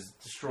save is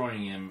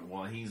destroying him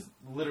while he's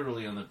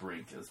literally on the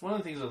brink. That's one of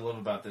the things I love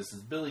about this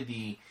is Billy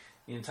D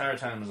the entire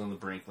time was on the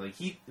brink.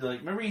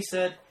 Remember he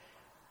said,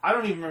 I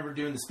don't even remember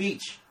doing the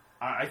speech.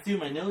 I threw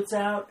my notes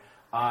out.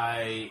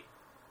 I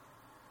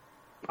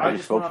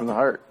just spoke from the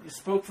heart. He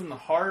spoke from the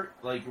heart,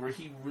 where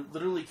he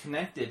literally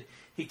connected.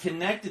 He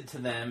connected to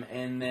them,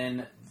 and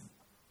then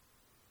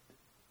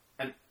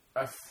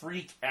a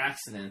freak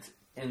accident,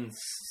 and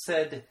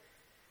said,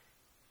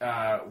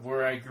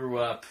 where I grew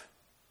up,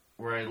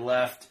 where I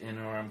left, and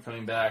where I'm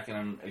coming back,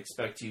 and I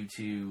expect you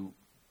to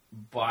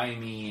buy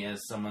me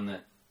as someone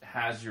that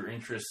has your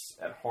interests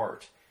at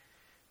heart.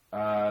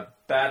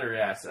 Battery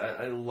acid.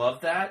 I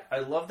love that. I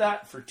love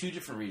that for two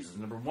different reasons.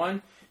 Number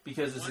one,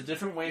 because it's a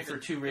different way for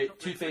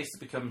Two-Face to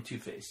become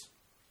Two-Face.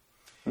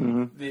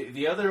 Mm-hmm.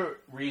 The other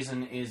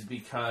reason is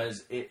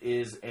because it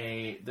is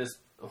this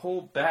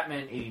whole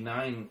Batman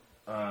 89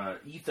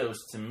 ethos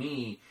to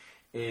me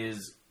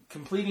is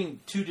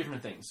completing two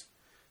different things.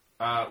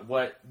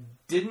 What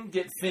didn't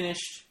get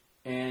finished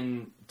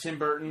in Tim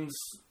Burton's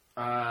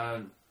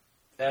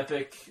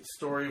epic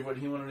story of what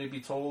he wanted to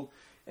be told,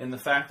 and the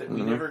fact that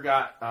we never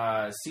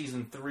got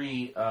season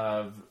 3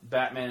 of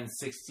Batman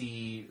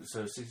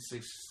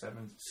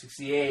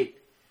 68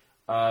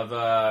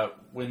 of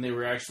when they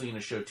were actually going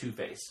to show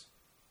Two-Face.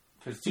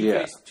 Because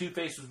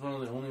Two-Face was one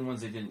of the only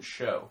ones they didn't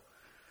show.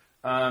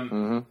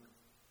 I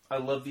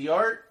love the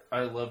art.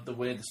 I love the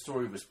way the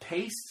story was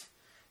paced.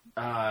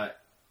 I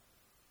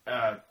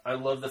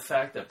love the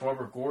fact that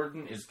Barbara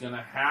Gordon is going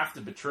to have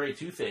to betray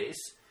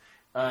Two-Face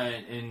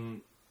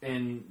and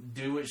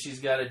do what she's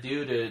got to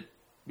do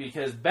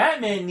because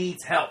Batman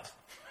needs help.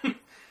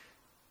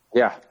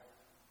 Yeah.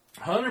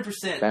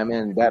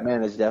 100%.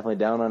 Batman is definitely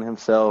down on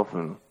himself,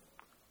 and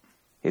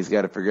he's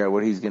got to figure out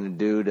what he's going to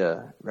do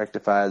to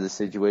rectify the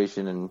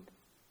situation and,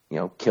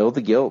 kill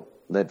the guilt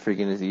that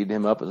freaking is eating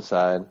him up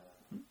inside.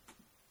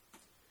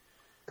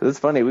 Because it's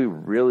funny, we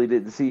really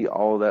didn't see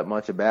all that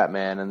much of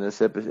Batman in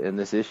this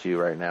issue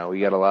right now.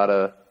 We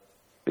got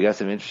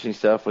some interesting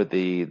stuff with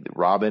the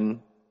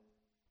Robin.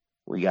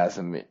 We got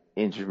some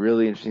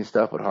really interesting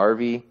stuff with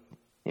Harvey,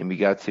 and we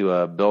got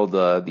to build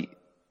up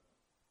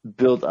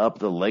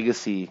the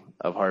legacy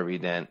of Harvey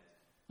Dent.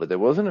 But there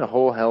wasn't a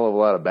whole hell of a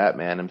lot of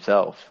Batman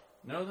himself.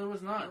 No, there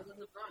was not.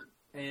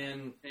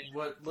 And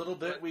what little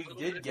bit we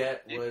did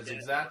get was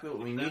exactly what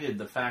we needed.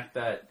 The fact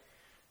that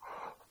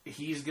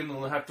he's going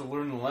to have to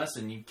learn the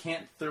lesson. You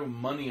can't throw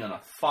money on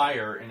a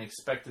fire and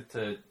expect it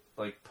to,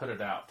 put it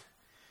out.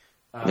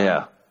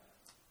 Yeah.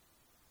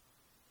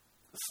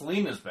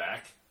 Selina's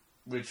back,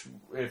 which,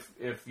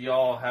 if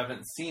y'all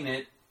haven't seen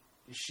it,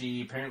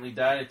 she apparently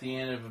died at the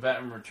end of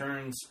Batman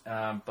Returns,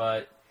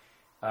 but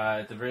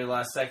at the very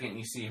last second,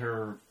 you see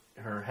her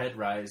head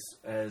rise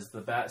as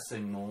the bat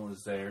signal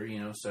is there,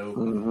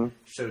 so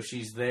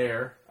she's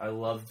there. I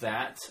love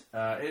that.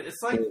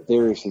 It's like... In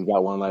theory, she's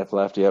got one life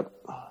left, yep.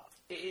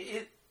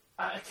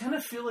 I kind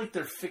of feel like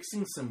they're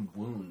fixing some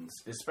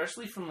wounds,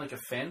 especially from, a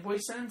fanboy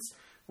sense,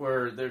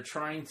 where they're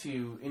trying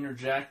to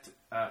interject,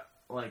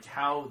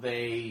 how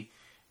they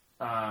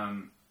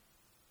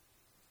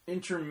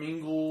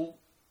intermingle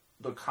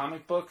the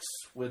comic books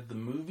with the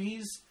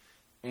movies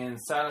and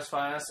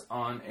satisfy us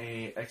on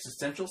a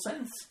existential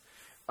sense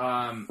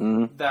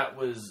that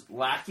was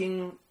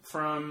lacking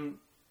from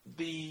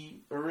the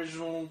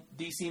original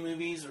DC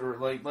movies.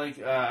 Or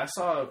I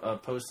saw a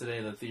post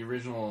today that the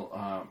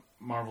original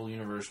Marvel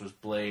Universe was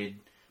Blade,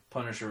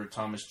 Punisher with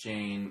Thomas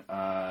Jane,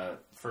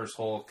 First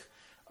Hulk.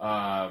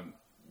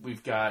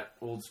 We've got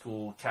old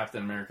school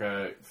Captain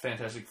America,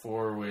 Fantastic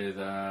Four with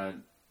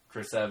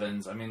Chris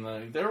Evans. I mean,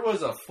 there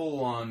was a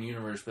full-on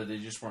universe, but they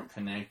just weren't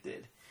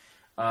connected.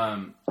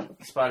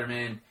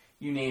 Spider-Man,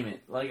 you name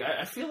it.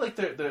 I feel like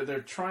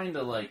they're trying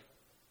to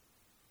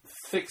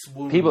fix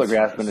wounds. People are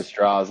grasping at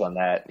straws on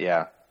that.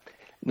 Yeah.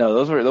 No,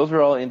 those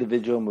were all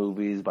individual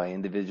movies by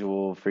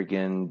individual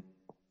freaking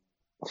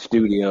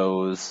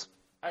studios.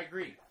 I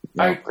agree.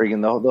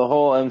 Freaking the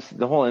whole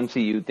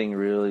MCU thing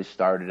really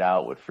started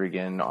out with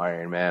freaking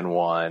Iron Man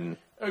 1.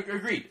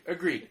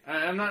 Agreed.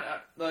 I'm not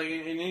like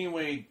in any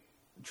way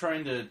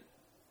trying to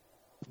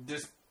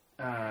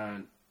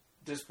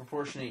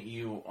disproportionate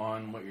you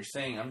on what you're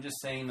saying. I'm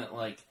just saying that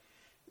like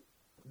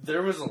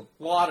there was a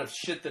lot of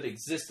shit that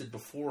existed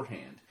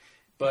beforehand.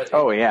 But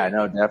definitely.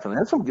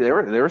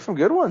 There were some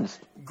good ones.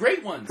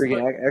 Great ones.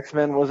 Freaking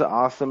X-Men was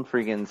awesome.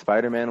 Freaking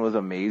Spider-Man was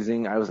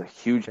amazing. I was a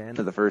huge fan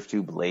of the first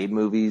 2 Blade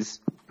movies.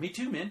 Me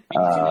too, man.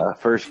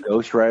 First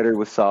Ghost Rider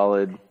was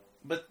solid.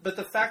 But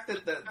the fact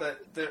that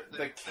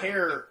the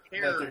care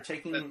that they're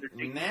taking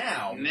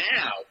now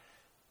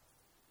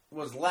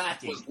was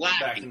lacking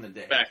back in the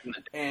day.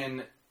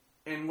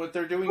 And what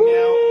they're doing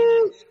now,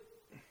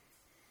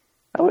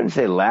 I wouldn't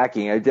say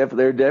lacking.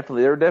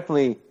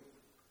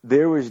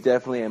 There was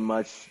definitely a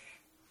much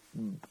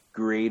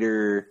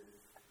greater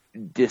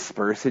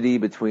dispersity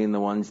between the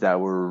ones that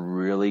were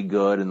really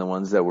good and the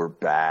ones that were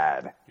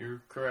bad.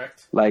 You're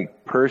correct.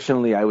 Like,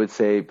 personally, I would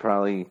say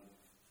probably,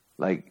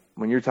 like,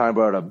 when you're talking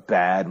about a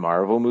bad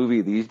Marvel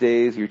movie these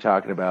days, you're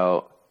talking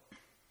about,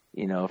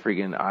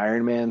 freaking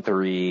Iron Man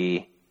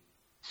 3,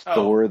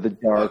 Thor the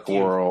Dark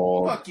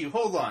World. Fuck you.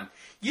 Hold on.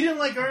 You didn't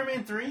like Iron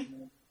Man 3?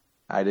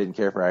 I didn't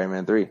care for Iron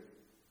Man 3.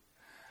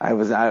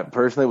 I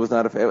personally was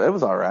not a fan. It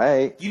was all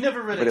right. You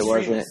never read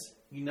Extremis.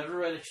 You never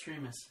read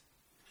Extremis.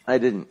 I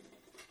didn't.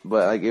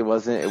 But like it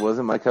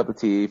wasn't my cup of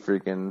tea.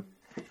 Freaking,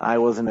 I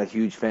wasn't a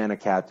huge fan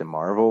of Captain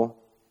Marvel.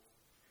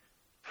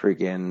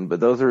 Freaking, but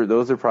those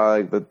are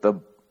probably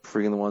the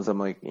freaking the ones I'm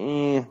like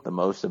the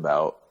most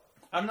about.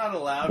 I'm not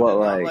allowed to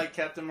not like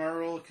Captain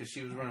Marvel because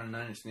she was wearing a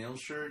Nine Inch Nails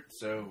shirt.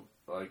 So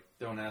like,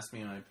 don't ask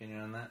me my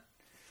opinion on that.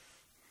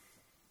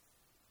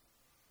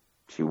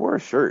 She wore a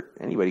shirt.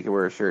 Anybody can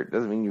wear a shirt.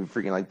 Doesn't mean you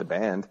freaking like the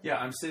band. Yeah,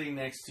 I'm sitting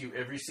next to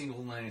every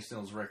single Nine Inch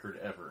Nails record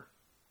ever.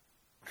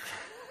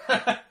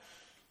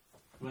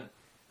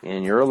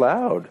 And you're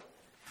allowed.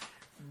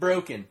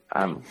 Broken.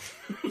 I'm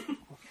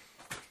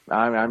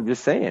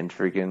just saying,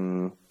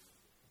 freaking.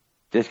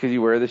 Just because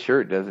you wear the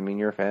shirt doesn't mean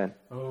you're a fan.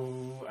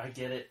 Oh, I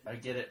get it.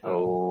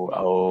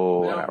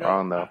 Not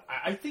wrong though.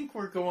 I think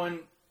we're going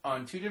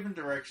on 2 different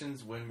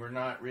directions when we're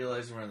not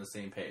realizing we're on the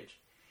same page.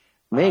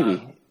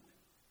 Maybe.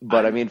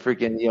 But I mean,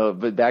 freaking,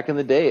 but back in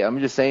the day, I'm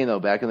just saying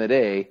though, back in the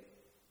day,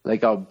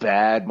 like a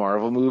bad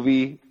Marvel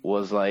movie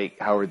was like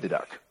Howard the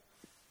Duck.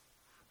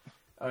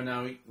 Oh,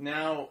 now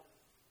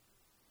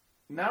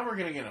we're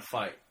going to get in a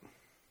fight.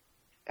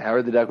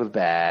 Howard the Duck was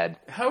bad.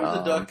 Howard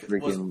the Duck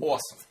was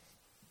awesome.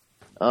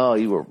 Oh,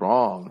 you were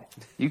wrong.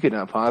 You could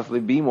not possibly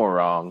be more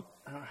wrong.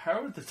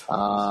 Howard the Duck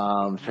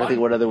I'm trying to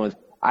think what other ones.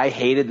 I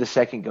hated the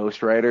second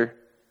Ghost Rider.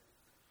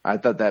 I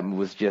thought that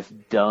was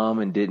just dumb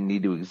and didn't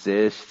need to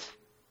exist.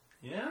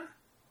 Yeah.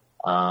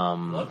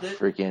 Loved it.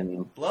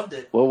 Freaking loved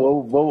it.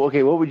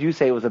 Okay, what would you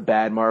say was a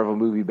bad Marvel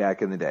movie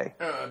back in the day?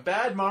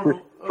 Bad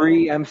Marvel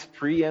pre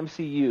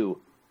MCU.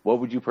 What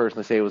would you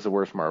personally say was the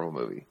worst Marvel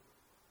movie?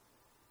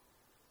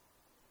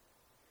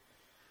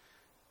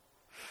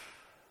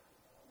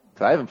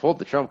 So I haven't pulled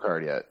the trump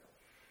card yet.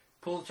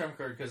 Pull the trump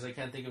card because I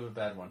can't think of a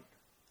bad one.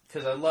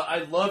 Because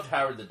I loved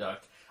Howard the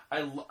Duck.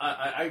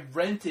 I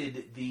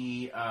rented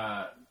the.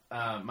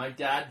 My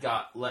dad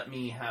let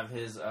me have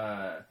his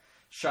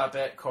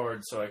Shopette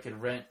card so I could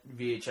rent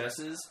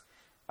VHSs,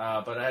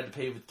 but I had to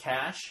pay with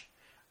cash.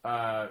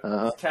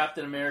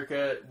 Captain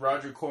America,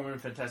 Roger Corman,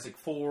 Fantastic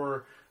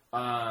Four.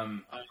 I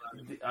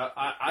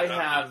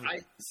have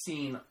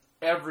seen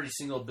every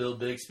single Bill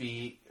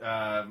Bixby.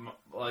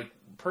 Like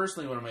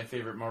personally, one of my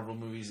favorite Marvel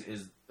movies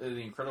is The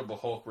Incredible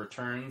Hulk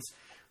Returns,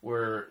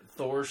 where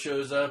Thor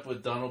shows up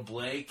with Donald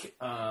Blake.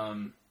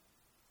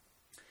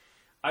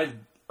 I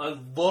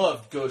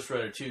loved Ghost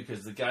Rider 2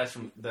 because the guys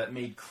that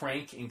made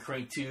Crank and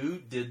Crank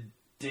 2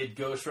 did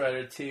Ghost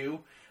Rider 2.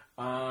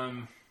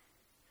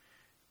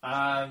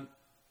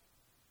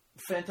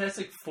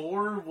 Fantastic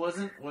Four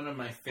wasn't one of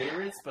my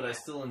favorites, but I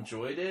still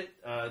enjoyed it.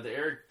 The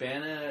Eric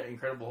Bana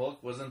Incredible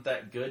Hulk wasn't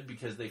that good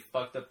because they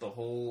fucked up the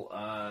whole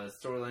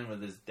storyline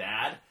with his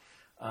dad.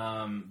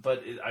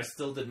 But I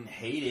still didn't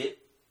hate it.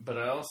 But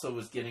I also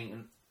was getting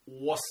an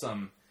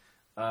awesome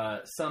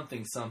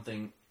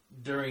something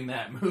during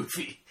that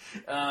movie.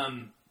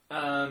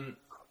 I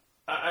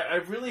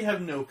really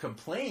have no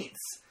complaints.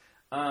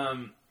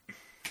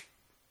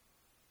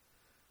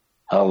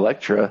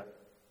 Elektra.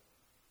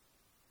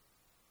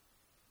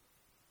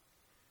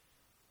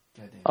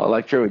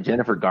 Elektra with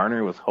Jennifer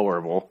Garner was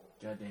horrible.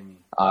 Goddamn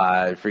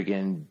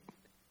you.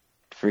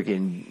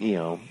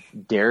 Freaking,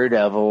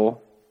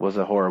 Daredevil was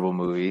a horrible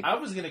movie. I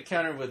was going to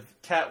counter with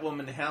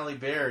Catwoman Halle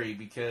Berry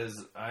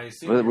because I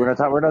assume we're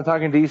not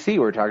talking DC.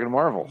 We're talking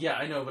Marvel. Yeah,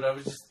 I know, but I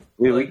was just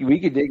we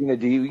could dig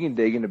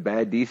into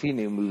bad DC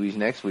new movies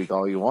next week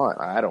all you want.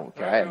 I don't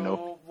care. I have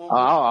no.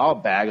 I'll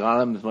bag on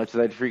them as much as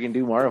I freaking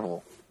do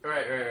Marvel.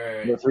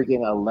 Right. The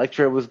freaking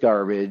Elektra was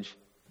garbage.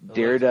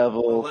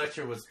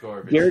 Elektra was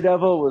garbage.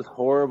 Daredevil was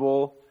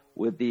horrible,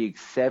 with the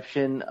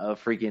exception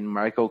of freaking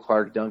Michael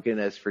Clark Duncan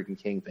as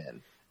freaking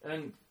Kingpin.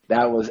 And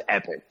that was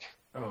epic.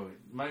 Oh,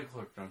 Michael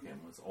Clark Duncan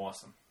was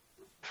awesome.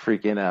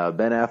 Freaking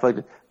Ben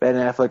Affleck. Ben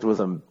Affleck was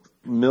a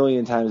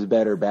million times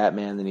better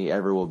Batman than he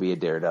ever will be a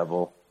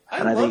Daredevil.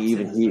 And I think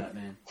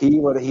even he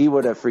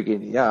would have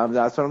freaking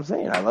that's what I'm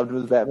saying. I loved him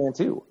as Batman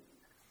too,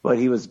 but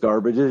he was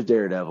garbage as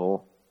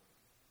Daredevil.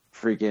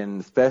 Freaking,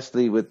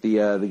 especially with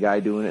the guy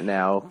doing it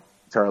now,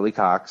 Charlie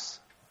Cox.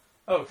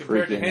 Oh,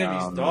 compared to him,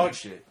 he's dog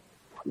shit.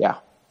 Yeah.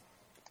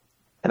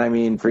 And I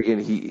mean,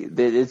 freaking,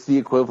 it's the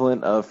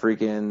equivalent of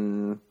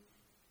freaking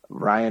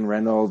Ryan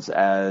Reynolds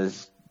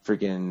as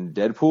freaking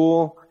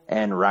Deadpool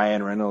and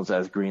Ryan Reynolds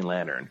as Green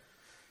Lantern.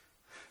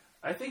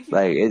 I think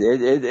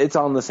it's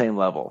on the same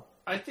level.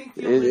 I think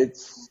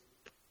it's.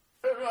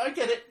 I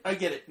get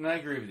it, and I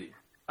agree with you.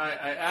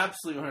 I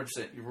absolutely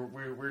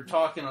 100%. We're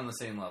talking on the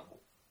same level.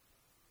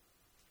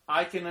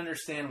 I can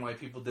understand why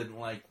people didn't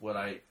like what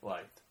I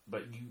liked,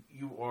 but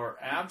you are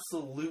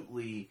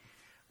absolutely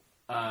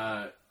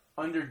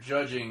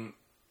underjudging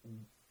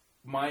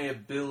my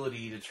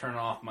ability to turn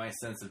off my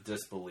sense of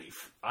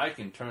disbelief. I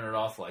can turn it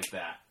off like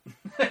that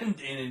and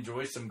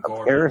enjoy some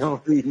garbage.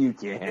 Apparently you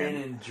can. And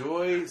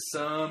enjoy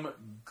some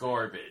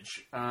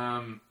garbage.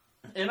 And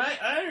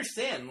I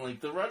understand, like,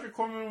 the Roger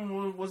Corman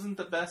one wasn't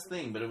the best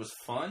thing, but it was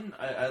fun.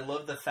 I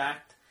love the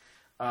fact,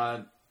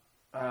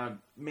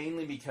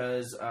 mainly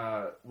because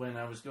when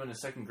I was going to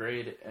second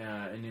grade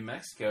in New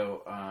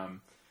Mexico,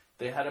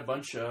 they had a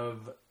bunch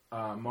of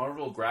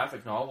Marvel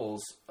graphic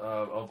novels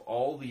of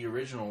all the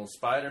original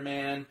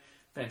Spider-Man,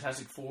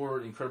 Fantastic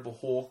Four, Incredible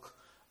Hulk,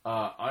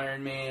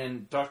 Iron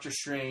Man, Doctor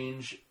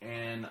Strange,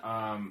 and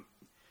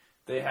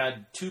they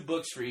had 2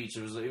 books for each.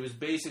 It was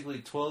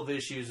basically 12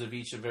 issues of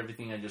each of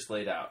everything I just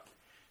laid out.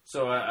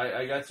 So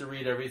I got to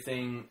read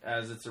everything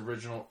as its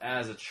original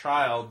as a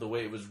child, the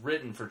way it was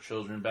written for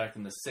children back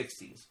in the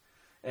 60s.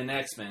 And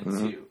X-Men,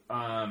 too.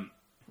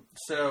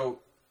 So,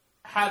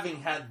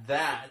 having had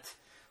that,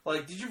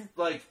 like, did you,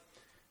 like,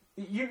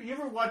 you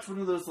ever watch one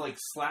of those, like,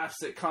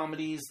 slapstick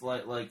comedies,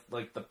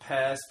 like The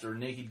Pest or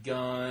Naked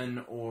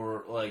Gun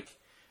or, like...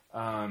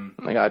 oh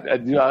my God, I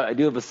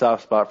do have a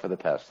soft spot for The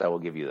Pest. I will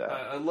give you that.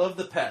 I love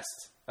The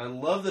Pest. I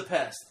love The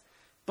Pest.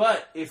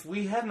 But if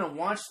we hadn't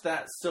watched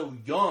that so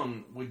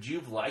young, would you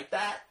have liked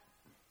that?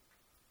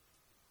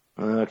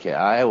 Okay,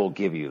 I will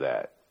give you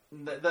that.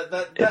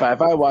 If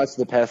I watched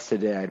The Pest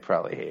today, I'd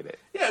probably hate it.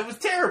 Yeah, it was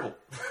terrible.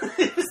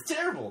 It was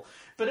terrible.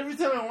 But every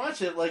time I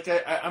watch it, like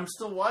I'm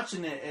still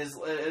watching it as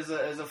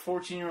a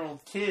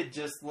 14-year-old kid,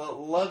 just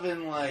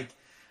loving, like,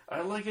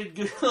 I like it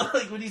good,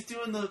 like when he's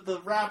doing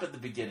the rap at the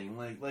beginning,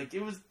 like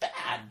it was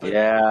bad. But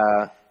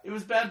yeah, it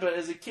was bad. But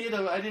as a kid,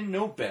 I didn't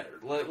know better.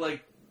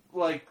 Like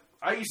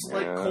I used to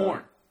like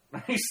corn.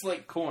 I used to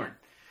like corn.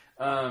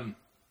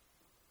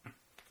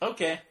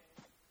 Okay,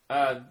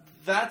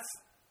 that's.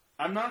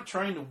 I'm not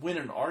trying to win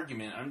an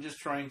argument. I'm just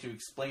trying to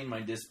explain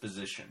my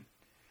disposition.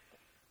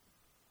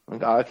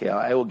 Okay,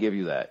 I will give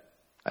you that.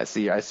 I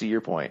see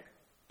your point.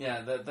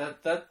 Yeah,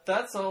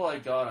 that's all I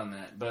got on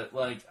that. But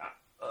like,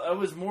 I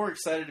was more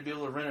excited to be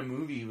able to rent a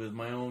movie with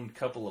my own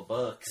couple of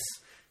bucks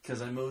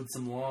because I mowed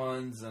some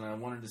lawns and I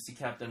wanted to see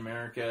Captain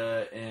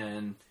America.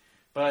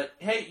 But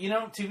hey,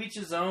 to each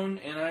his own.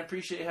 And I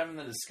appreciate having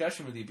the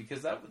discussion with you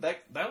because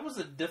that was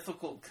a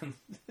difficult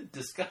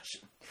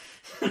discussion.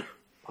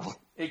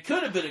 It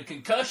could have been a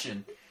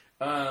concussion.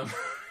 I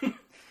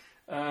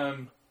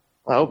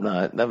hope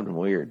not. That would have been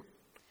weird.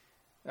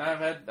 I've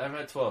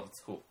had 12. It's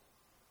cool.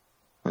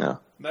 Yeah.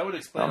 That would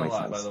explain a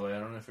lot, sense. by the way. I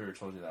don't know if I ever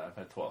told you that. I've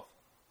had 12.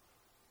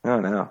 Oh,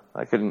 no.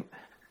 I couldn't.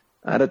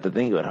 I'd have to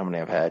think about how many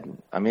I've had.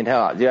 I mean,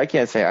 hell, dude, I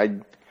can't say.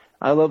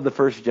 I love the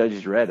first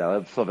Judge Dredd. I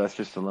love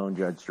Sylvester Stallone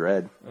Judge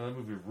Dredd. Oh, that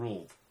movie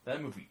ruled.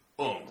 That movie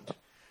owned.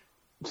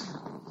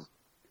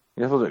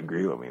 You're supposed to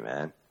agree with me,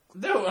 man.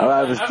 No,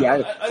 I was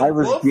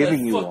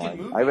giving you one.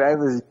 Movie. I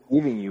was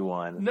giving you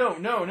one. No.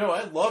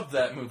 I loved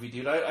that movie,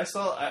 dude.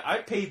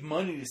 I paid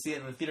money to see it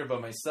in the theater by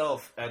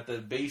myself at the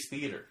base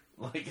theater.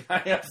 Like,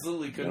 I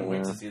absolutely couldn't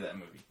wait to see that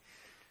movie.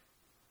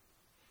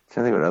 I'm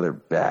trying to think what other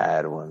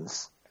bad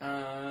ones.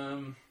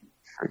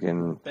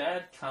 Freaking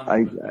bad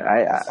comedy.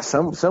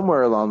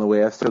 Somewhere along the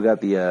way, I've still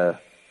got the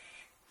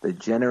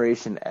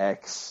Generation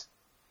X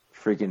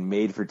freaking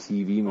made for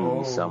TV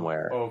movie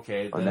somewhere.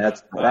 Okay, and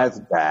that's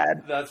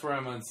bad. That's where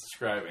I'm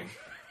unsubscribing.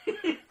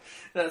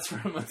 That's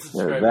where I'm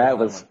unsubscribing. That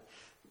was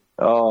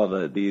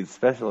the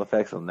special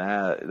effects on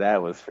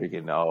that was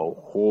freaking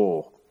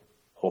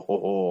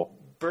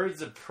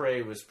Birds of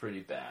Prey was pretty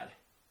bad.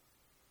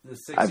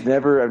 I've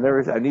never.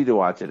 I need to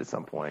watch it at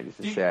some point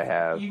just to say I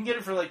have. You can get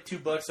it for like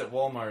 $2 at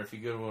Walmart if you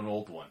go to an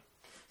old one.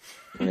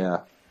 Yeah.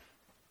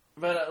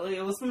 But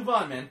let's move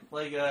on, man.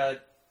 Like,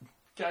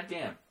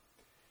 goddamn.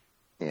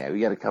 Yeah,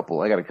 we got a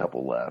couple. I got a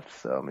couple left,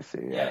 so let me see.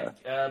 Yeah,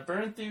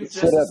 burn through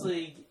Justice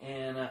League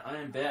and I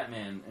Am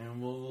Batman,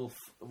 and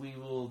we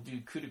will do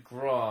coup de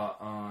grace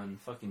on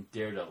fucking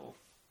Daredevil.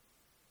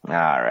 All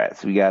right,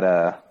 so we got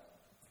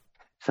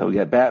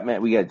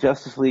Batman, we got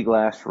Justice League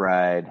Last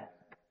Ride.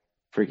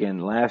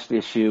 Freaking last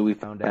issue, we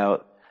found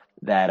out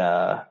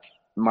that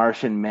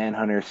Martian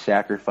Manhunter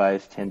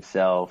sacrificed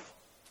himself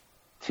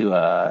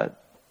to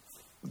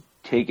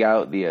take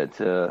out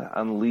to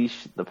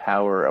unleash the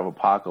power of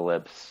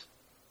Apocalypse,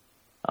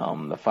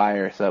 the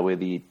fire, so that way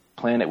the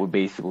planet would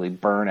basically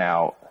burn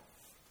out.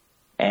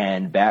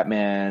 And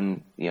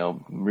Batman,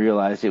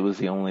 realized it was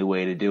the only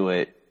way to do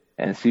it.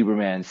 And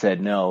Superman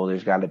said, no,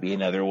 there's got to be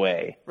another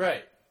way.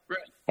 Right.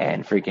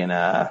 And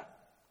freaking,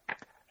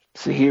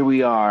 so here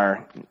we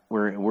are.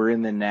 We're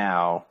in the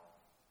now.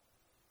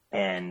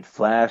 And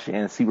Flash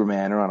and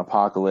Superman are on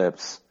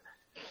Apocalypse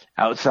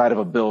outside of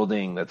a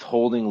building that's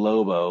holding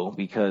Lobo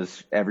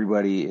because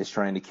everybody is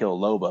trying to kill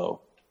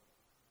Lobo.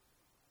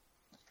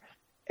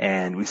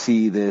 And we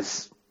see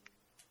this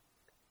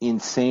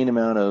insane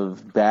amount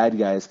of bad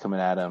guys coming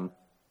at him.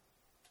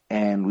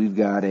 And we've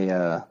got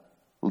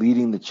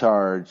leading the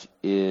charge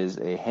is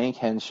a Hank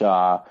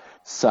Henshaw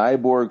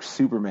cyborg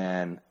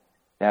Superman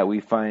that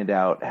we find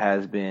out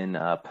has been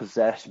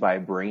possessed by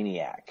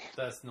Brainiac.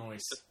 That's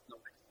nice.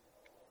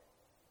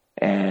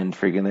 And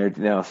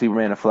freaking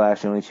Superman and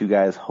Flash, the only two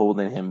guys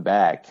holding him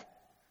back,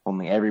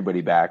 holding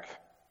everybody back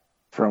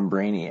from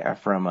Brainiac,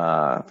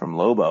 from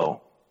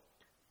Lobo,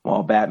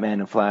 while Batman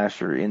and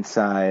Flash are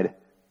inside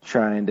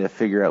trying to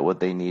figure out what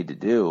they need to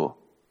do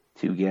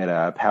to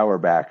get power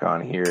back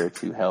on here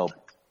to help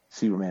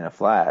Superman and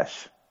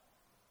Flash.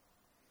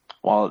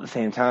 While at the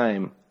same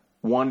time,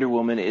 Wonder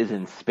Woman is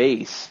in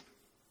space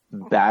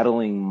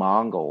battling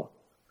Mongol,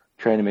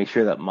 trying to make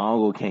sure that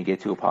Mongol can't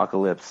get to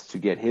Apocalypse to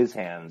get his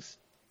hands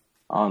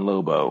on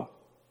Lobo.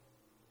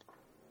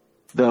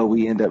 Though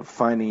we end up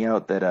finding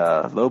out that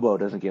Lobo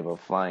doesn't give a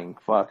flying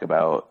fuck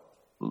about,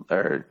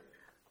 or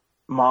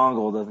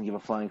Mongol doesn't give a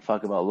flying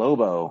fuck about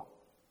Lobo.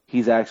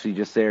 He's actually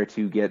just there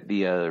to get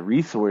the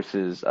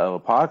resources of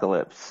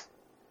Apocalypse,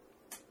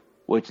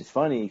 which is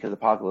funny because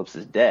Apocalypse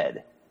is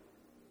dead.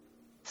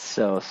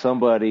 So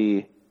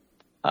somebody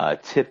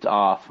tipped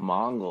off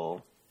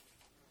Mongol,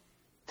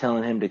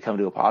 telling him to come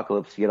to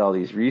Apocalypse to get all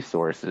these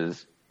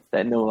resources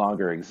that no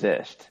longer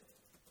exist.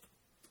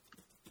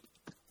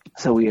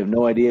 So we have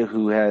no idea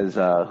who's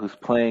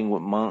playing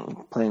with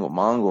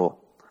Mongol,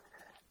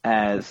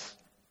 as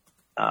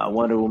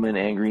Wonder Woman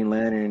and Green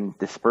Lantern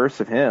disperse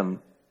of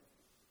him,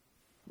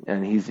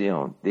 and he's they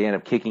end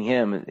up kicking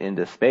him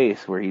into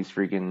space where he's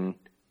freaking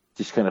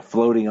just kind of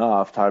floating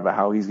off, talking about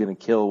how he's going to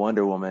kill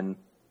Wonder Woman,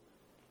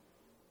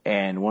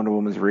 and Wonder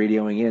Woman's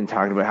radioing in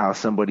talking about how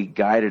somebody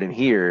guided him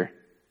here,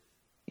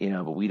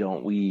 but we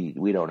don't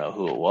know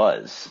who it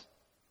was.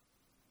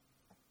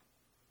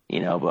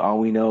 But all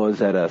we know is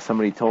that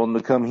somebody told him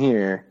to come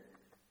here,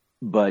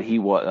 but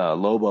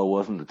Lobo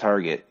wasn't the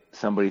target.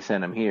 Somebody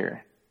sent him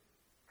here.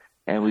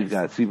 And we've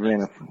got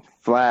Superman and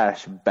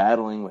Flash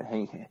battling with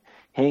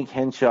Hank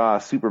Henshaw,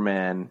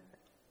 Superman,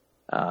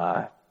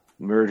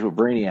 merged with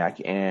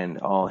Brainiac and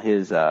all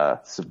his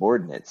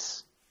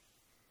subordinates.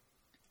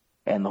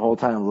 And the whole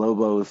time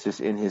Lobo is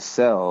just in his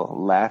cell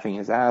laughing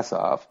his ass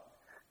off,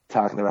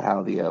 talking about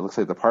how looks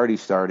like the party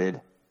started.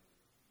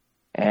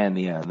 And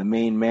the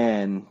main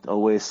man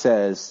always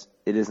says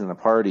it isn't a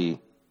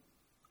party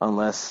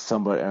unless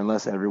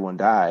everyone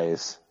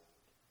dies.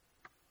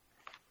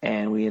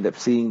 And we end up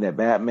seeing that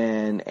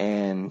Batman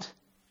and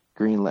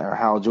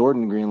Hal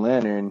Jordan, Green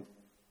Lantern,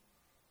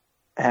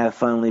 have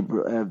finally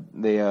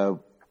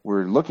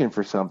were looking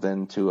for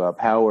something to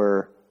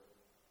power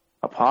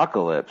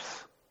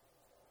Apocalypse,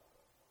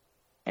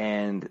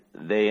 and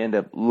they end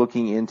up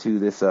looking into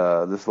this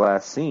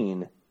last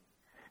scene.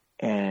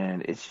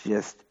 And it's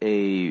just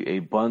a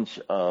bunch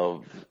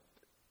of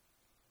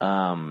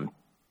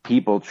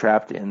people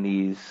trapped in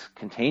these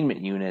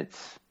containment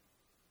units,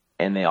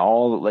 and they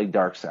all look like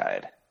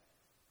Darkseid.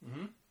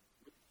 Mm-hmm.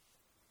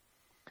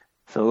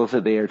 So it looks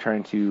like they are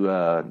trying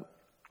to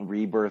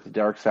rebirth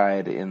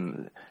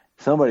Darkseid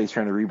somebody's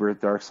trying to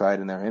rebirth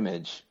Darkseid in their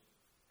image.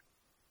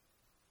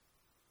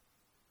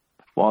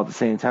 While at the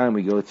same time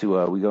we go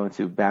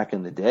into back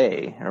in the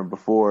day, or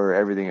before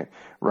everything,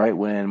 right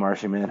when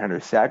Martian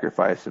Manhunter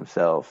sacrificed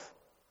himself,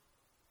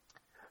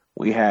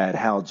 we had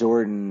Hal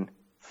Jordan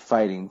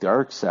fighting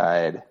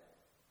Darkseid,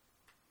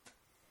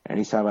 and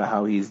he's talking about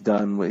how he's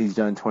done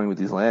toying with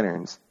these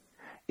lanterns.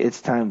 It's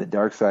time that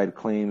Darkseid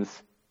claims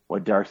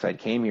what Darkseid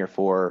came here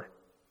for,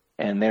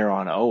 and they're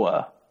on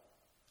Oa.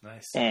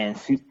 Nice.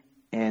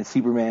 And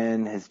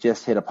Superman has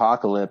just hit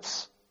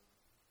Apocalypse.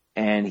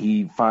 And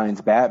he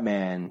finds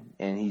Batman,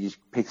 and he just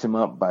picks him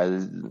up by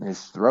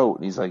his throat,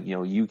 and he's like,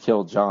 you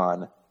killed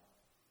John.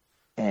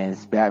 And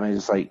Batman's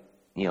just like,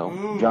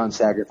 John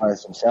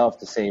sacrificed himself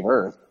to save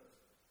Earth,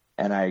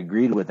 and I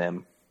agreed with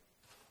him.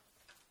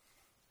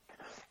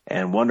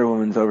 And Wonder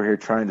Woman's over here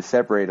trying to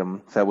separate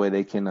them, so that way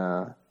they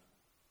can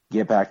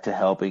get back to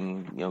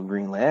helping,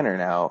 Green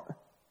Lantern out.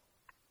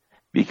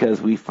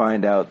 Because we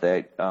find out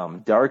that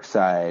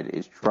Darkseid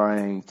is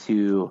trying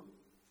to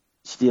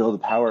steal the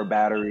power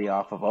battery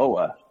off of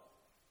Oa.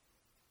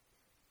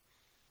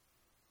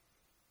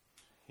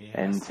 Yes.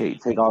 And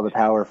take all the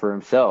power for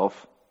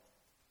himself.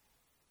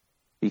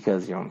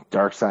 Because,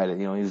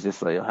 Darkseid, he's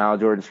just like, Hal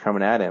Jordan's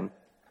coming at him,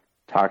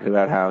 talking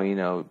about how,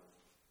 you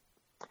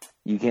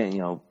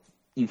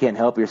can't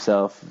help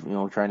yourself,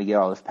 trying to get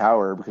all this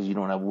power because you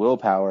don't have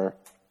willpower.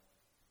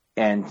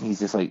 And he's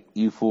just like,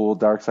 "You fool!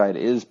 Darkseid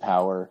is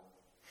power."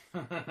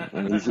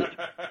 And he's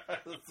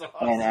That's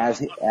awesome. and as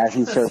he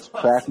starts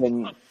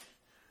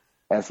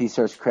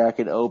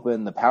cracking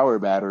open the power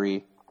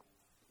battery,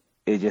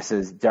 it just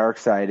says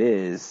Darkseid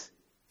is.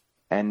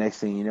 And next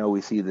thing you know,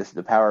 we see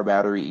the power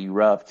battery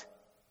erupt,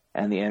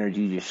 and the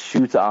energy just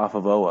shoots off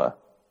of Oa,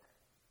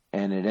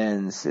 and it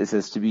ends. It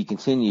says, "To be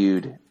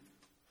continued.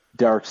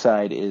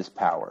 Darkseid is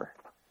power."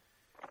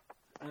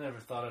 I never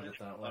thought of it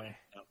that way.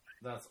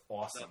 That's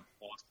awesome.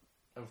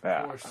 Of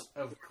Yeah.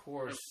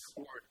 course.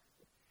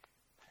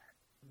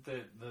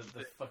 The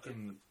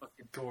fucking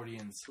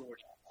Gordians.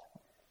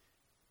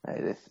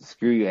 Hey, they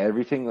screw you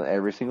every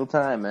single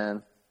time,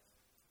 man.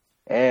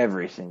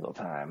 Every single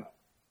time.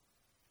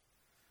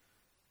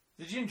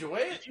 Did you enjoy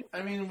it?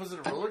 I mean, was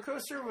it a roller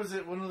coaster? Or was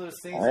it one of those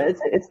things?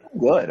 It's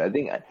good. I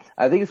think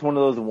it's one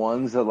of those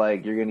ones that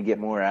like you're gonna get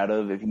more out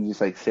of if you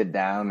just like sit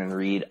down and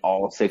read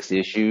all 6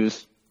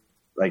 issues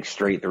like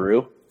straight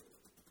through.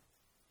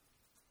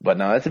 But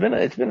no, it's been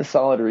a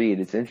solid read.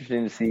 It's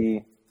interesting to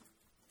see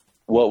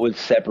what would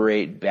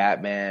separate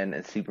Batman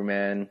and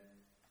Superman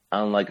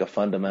on like a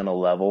fundamental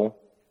level.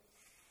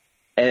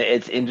 And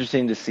it's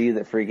interesting to see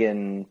that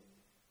freaking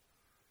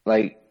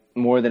like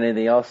more than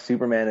anything else,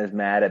 Superman is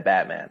mad at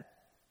Batman.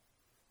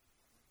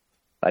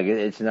 Like,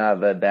 it's not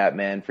that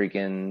Batman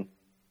freaking,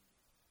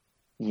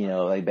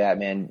 like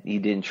Batman, he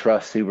didn't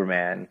trust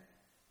Superman.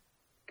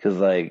 Cause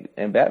like,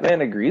 and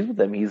Batman agrees with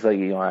him. He's like,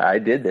 I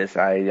did this.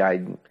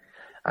 I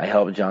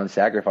helped John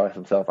sacrifice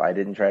himself. I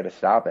didn't try to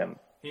stop him.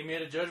 He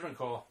made a judgment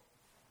call.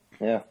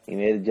 Yeah, he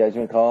made a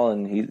judgment call,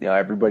 and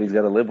everybody's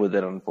got to live with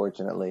it,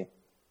 unfortunately.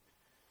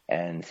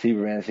 And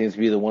Superman seems to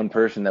be the one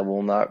person that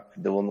will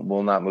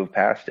not move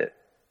past it.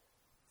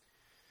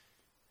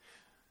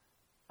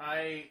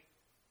 I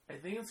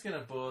think it's going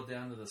to boil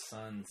down to the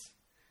Suns,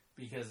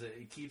 because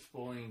it keeps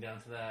boiling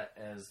down to that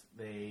as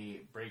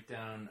they break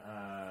down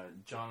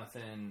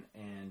Jonathan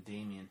and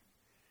Damian.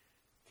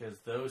 Because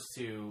those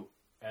two,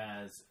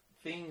 as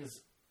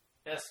things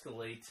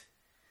escalate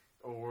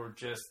or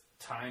just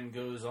time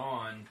goes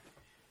on,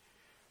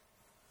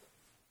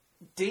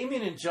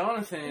 Damian and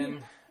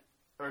Jonathan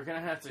are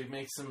going to have to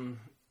make some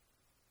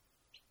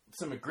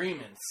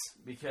agreements,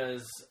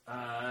 because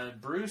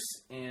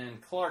Bruce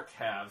and Clark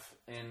have,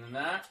 and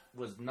that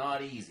was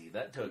not easy.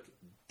 That took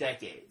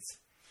decades.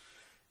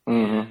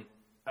 Mm-hmm.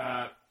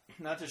 And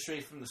not to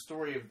stray from the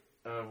story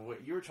of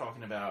what you were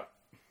talking about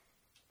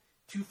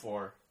too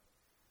far,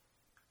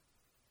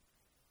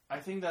 I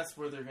think that's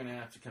where they're going to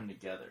have to come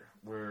together,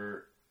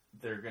 where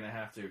they're going to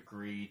have to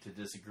agree to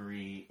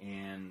disagree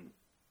and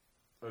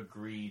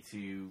agree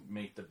to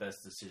make the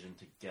best decision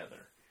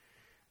together.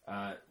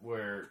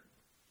 Where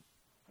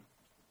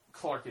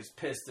Clark is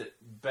pissed at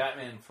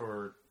Batman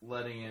for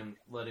letting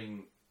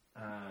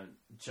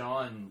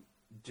John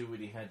do what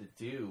he had to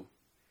do.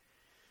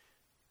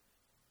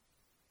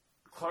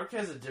 Clark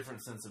has a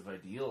different sense of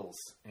ideals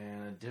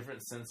and a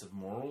different sense of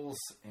morals,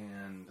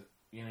 and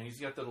he's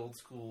got that old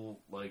school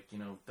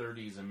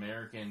 30s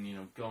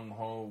American gung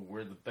ho,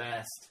 we're the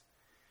best.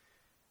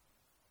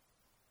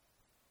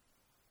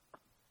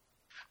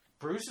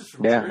 Bruce is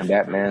from Jersey,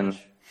 Batman.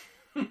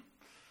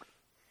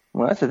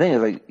 Well, that's the thing,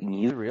 is like,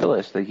 he's a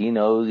realist. Like, he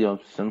knows,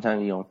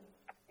 sometimes,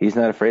 he's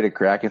not afraid of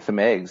cracking some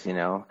eggs,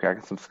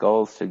 cracking some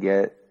skulls to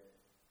get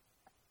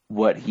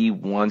what he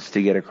wants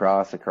to get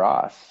across.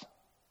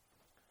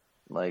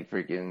 Like,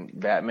 freaking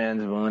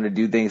Batman's willing to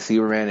do things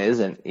Superman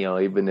isn't,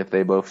 even if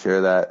they both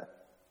share that,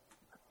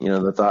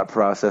 the thought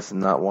process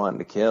and not wanting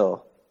to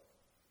kill.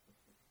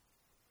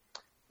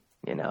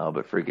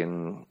 But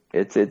freaking,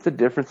 it's a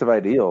difference of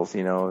ideals,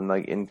 and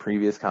like in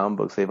previous comic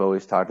books, they've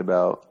always talked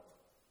about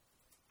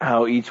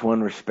how each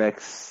one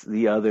respects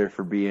the other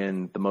for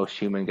being the most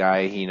human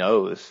guy he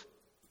knows.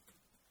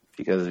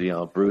 Because,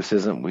 Bruce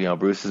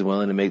is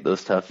willing to make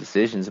those tough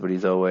decisions, but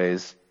he's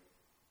always,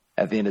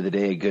 at the end of the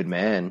day, a good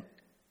man.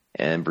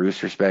 And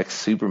Bruce respects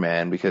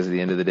Superman because at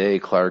the end of the day,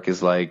 Clark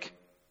is like,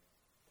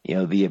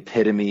 the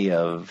epitome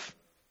of,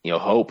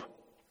 hope.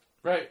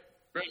 Right.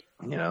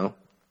 And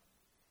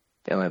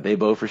like, they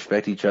both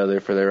respect each other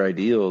for their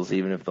ideals,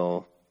 even if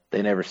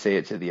they never say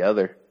it to the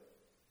other.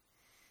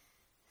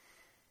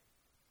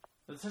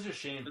 That's such a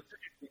shame.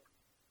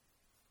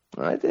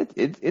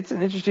 It's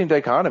an interesting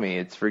dichotomy.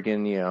 It's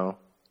freaking,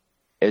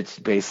 it's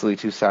basically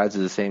two sides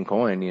of the same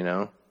coin,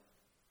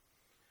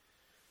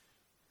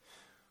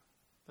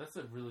 That's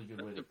a really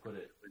good way to put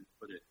it.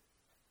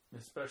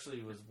 Especially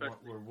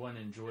where one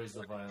enjoys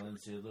the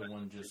violence, the other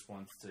one just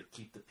wants to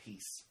keep the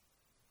peace.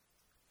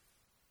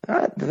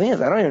 The thing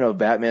is, I don't even know if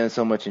Batman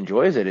so much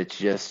enjoys it. It's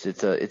just,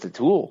 it's a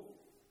tool.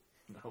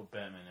 No,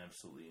 Batman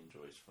absolutely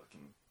enjoys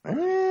fucking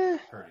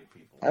hurting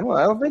people. I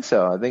don't think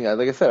so. I think,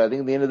 like I said, I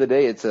think at the end of the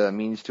day, it's a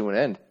means to an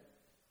end.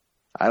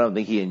 I don't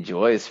think he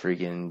enjoys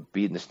freaking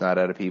beating the snot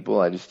out of people.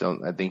 I just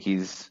don't. I think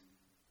he's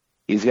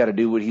got to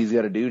do what he's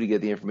got to do to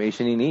get the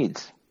information he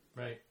needs.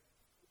 Right.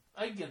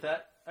 I can get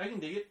that. I can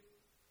dig it.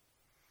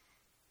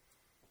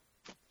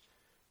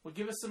 Well,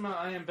 give us some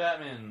I Am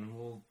Batman.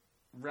 We'll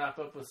wrap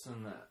up with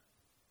some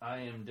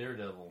I Am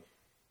Daredevil.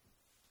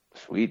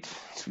 Sweet.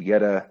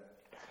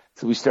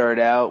 So we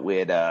started out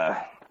with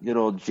good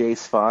old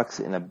Jace Fox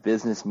in a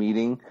business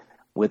meeting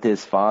with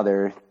his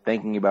father,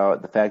 thinking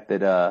about the fact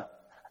that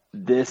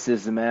this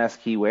is the mask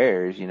he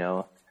wears.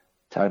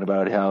 Talking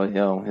about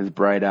how his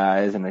bright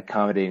eyes and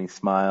accommodating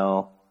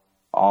smile,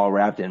 all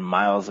wrapped in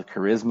miles of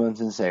charisma and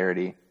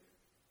sincerity.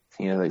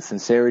 Like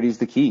sincerity is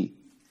the key.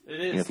 It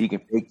is. If you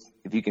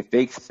can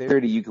fake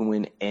sincerity, you can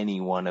win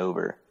anyone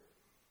over.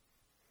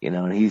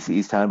 And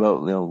he's talking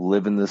about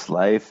living this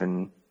life,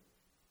 and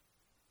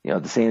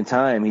at the same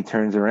time he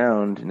turns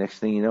around. And next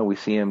thing you know, we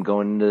see him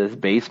going into this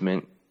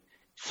basement,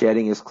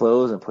 shedding his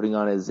clothes and putting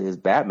on his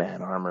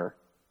Batman armor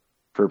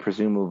for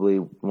presumably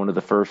one of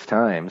the first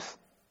times.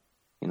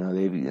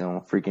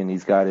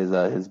 He's got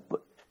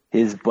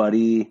his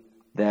buddy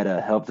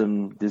that helped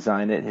him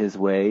design it his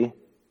way,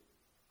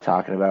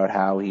 talking about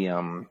how he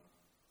all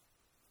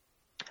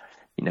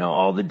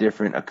the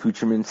different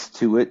accoutrements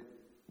to it.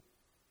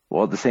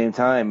 Well, at the same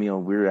time,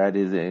 we're at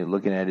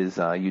looking at his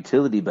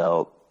utility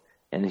belt,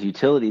 and his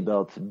utility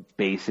belt's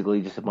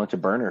basically just a bunch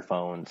of burner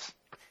phones,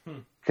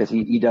 because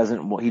he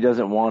doesn't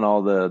want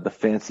all the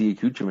fancy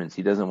accoutrements.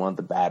 He doesn't want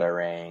the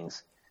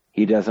batarangs.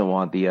 He doesn't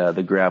want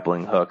the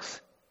grappling hooks.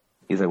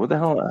 He's like, what the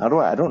hell?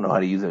 I don't know how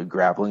to use a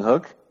grappling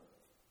hook.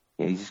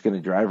 He's just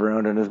gonna drive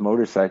around on his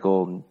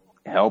motorcycle and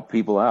help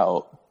people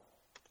out.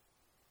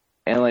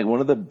 And like one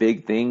of the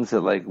big things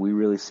that like we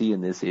really see in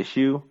this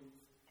issue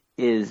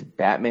is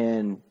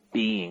Batman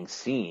being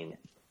seen.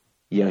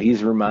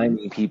 He's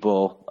reminding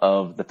people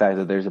of the fact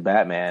that there's a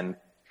Batman.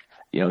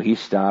 He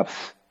stops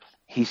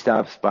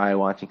by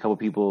watching a couple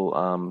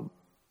people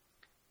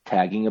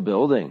tagging a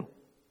building,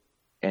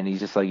 and he's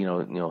just like,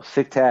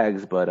 sick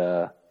tags, but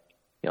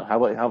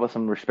how about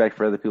some respect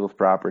for other people's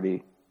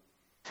property?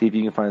 See if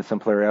you can find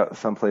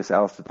someplace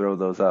else to throw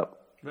those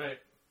up. Right.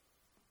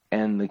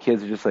 And the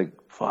kids are just like,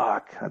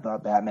 fuck, I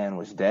thought Batman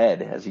was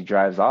dead, as he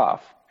drives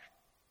off.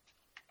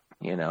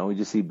 We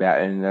just see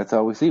Batman, and that's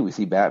all we see. We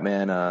see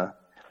Batman,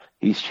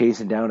 he's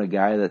chasing down a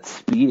guy that's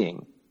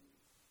speeding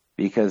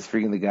because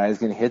freaking the guy's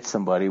going to hit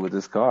somebody with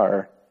his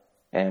car.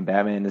 And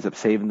Batman ends up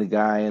saving the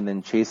guy and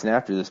then chasing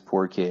after this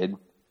poor kid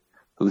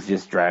who's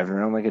just driving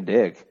around like a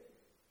dick.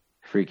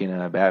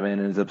 Freaking Batman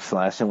ends up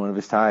slashing one of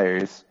his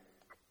tires.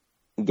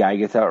 The guy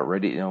gets out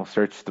ready,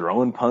 starts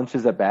throwing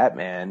punches at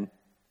Batman.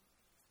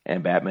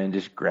 And Batman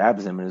just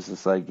grabs him and is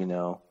just like,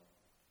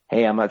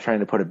 hey, I'm not trying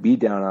to put a beat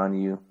down on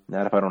you.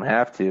 Not if I don't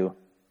have to.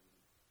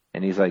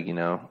 And he's like,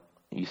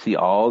 you see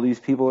all these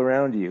people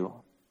around you.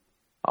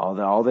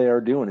 All they are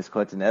doing is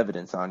collecting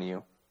evidence on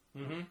you.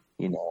 Mm-hmm.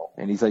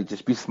 And he's like,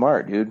 just be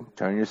smart, dude.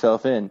 Turn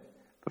yourself in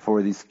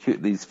before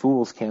these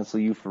fools cancel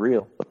you for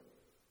real.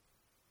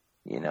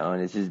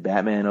 And it's just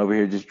Batman over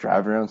here just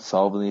driving around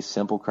solving these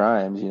simple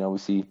crimes. We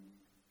see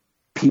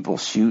people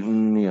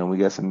shooting. We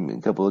got a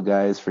couple of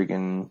guys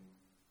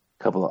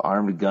couple of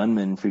armed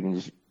gunmen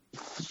just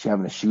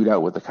having a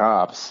shootout with the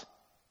cops,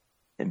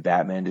 and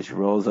Batman just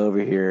rolls over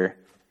here,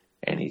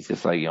 and he's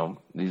just like,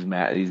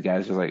 these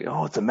guys are like,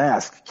 oh, it's a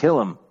mask, kill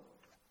him,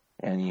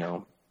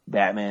 and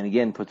Batman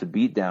again puts a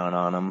beat down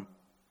on him,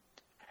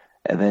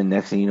 and then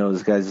next thing you know,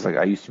 this guy's just like,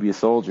 I used to be a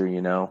soldier,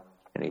 and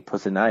he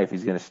puts a knife,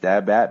 he's gonna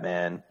stab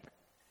Batman.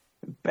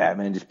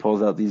 Batman just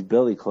pulls out these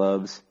billy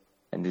clubs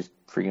and just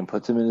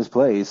puts him in his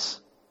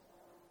place,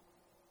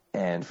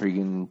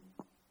 and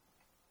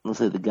let's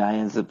say the guy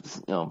ends up,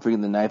 the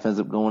knife ends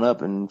up going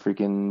up and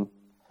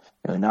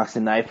knocks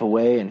the knife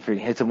away and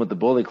hits him with the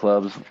bully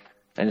clubs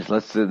and just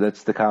lets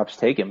the cops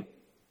take him.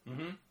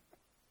 Mm-hmm.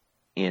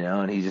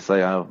 And he's just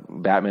like,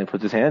 Batman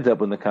puts his hands up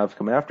when the cops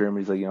come after him.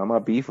 He's like, I'm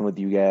not beefing with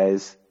you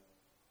guys,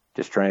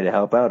 just trying to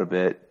help out a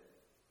bit.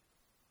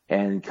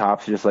 And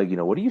cops are just like,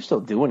 what are you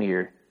still doing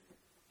here?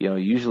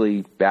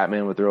 Usually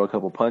Batman would throw a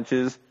couple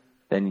punches,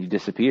 then you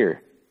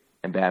disappear.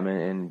 And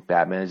Batman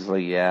is just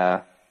like,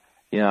 yeah.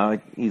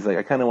 He's like,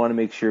 I kind of want to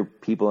make sure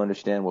people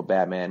understand what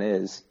Batman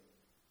is,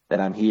 that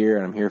I'm here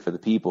and I'm here for the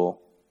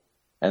people.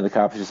 And the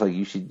cops are just like,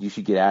 you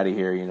should get out of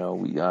here.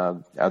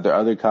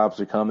 Other cops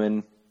are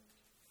coming,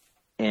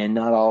 and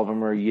not all of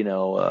them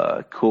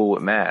are, cool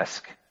with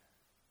mask.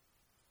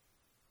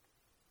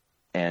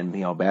 And,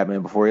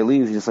 Batman, before he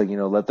leaves, he's just like,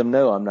 let them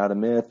know I'm not a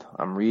myth.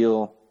 I'm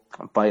real.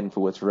 I'm fighting for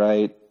what's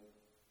right.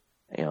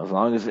 As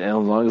long as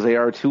they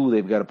are too,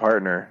 they've got a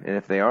partner. And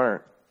if they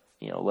aren't,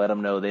 let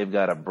them know they've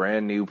got a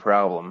brand new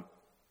problem.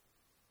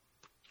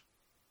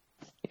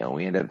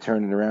 We end up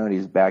turning around.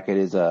 He's back at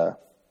his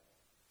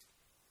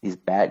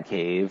Bat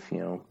Cave,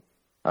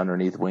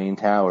 underneath Wayne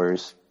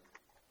Towers,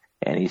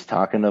 and he's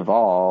talking to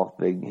Vol,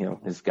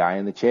 his guy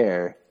in the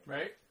chair.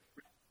 Right.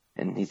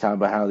 And he's talking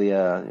about how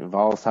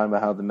Vol's talking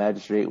about how the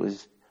magistrate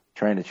was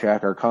trying to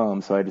track our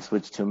comms, so I had to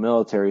switch to a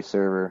military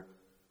server.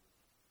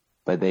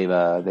 But they've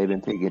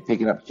been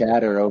picking up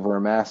chatter over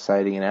a mass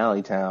sighting in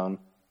Alleytown.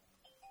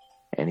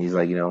 And he's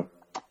like,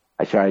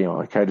 I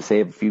tried to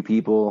save a few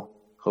people,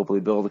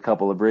 hopefully build a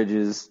couple of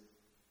bridges.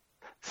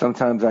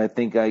 Sometimes I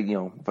think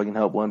if I can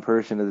help one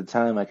person at a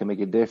time, I can make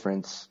a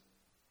difference.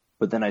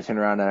 But then I turn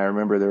around and I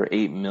remember there are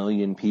 8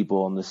 million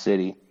people in the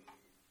city.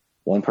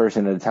 one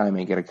person at a time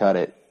ain't gonna cut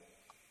it.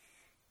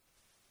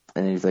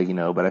 And he's like,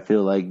 but I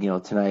feel like,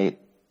 tonight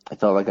I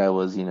felt like I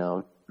was,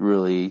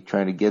 really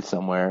trying to get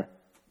somewhere.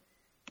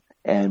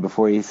 And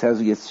before he says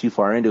he gets too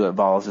far into it,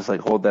 Vol's just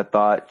like, hold that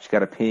thought. Just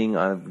got a ping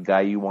on the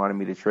guy you wanted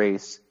me to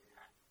trace.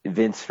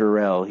 Vince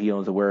Farrell. He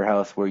owns a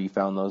warehouse where you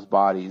found those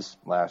bodies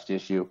last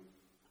issue.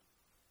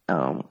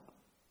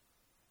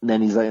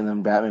 Then he's like, and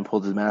then Batman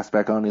pulls his mask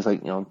back on. He's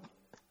like,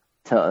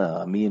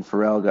 tell me and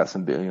Farrell got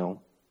some,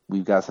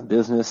 we've got some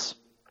business,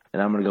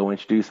 and I'm gonna go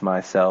introduce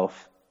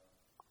myself.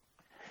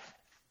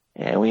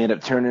 And we end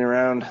up turning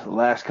around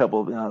last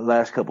couple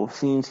of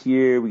scenes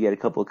here. We get a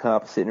couple of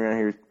cops sitting around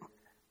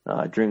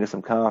here, drinking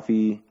some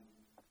coffee,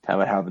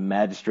 talking about how the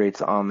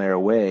magistrate's on their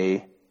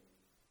way,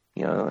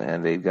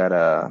 and they've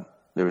got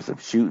there was some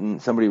shooting.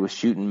 Somebody was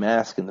shooting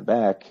masks in the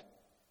back,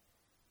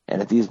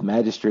 and if these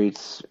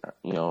magistrates,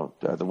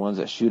 are the ones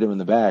that shoot him in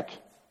the back,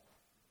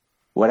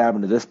 what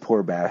happened to this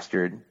poor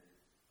bastard?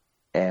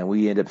 And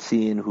we end up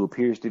seeing who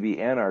appears to be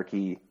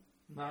Anarchy.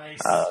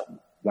 Nice.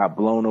 Got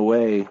blown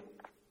away.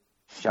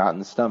 Shot in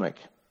the stomach.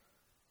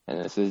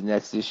 And this is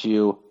next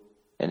issue,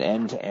 An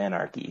End to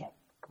Anarchy.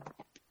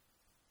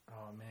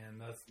 Oh, man,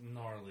 that's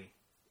gnarly.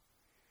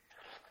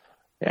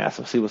 Yeah,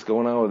 so see what's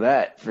going on with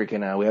that.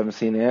 Freaking, we haven't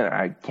seen it.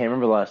 I can't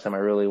remember the last time I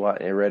really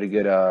read a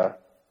good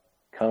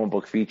comic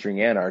book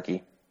featuring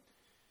Anarchy.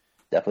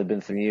 Definitely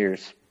been some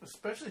years.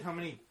 Especially how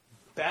many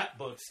Bat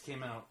books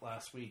came out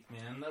last week,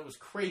 man. That was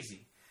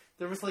crazy.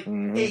 There was like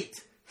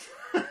 8.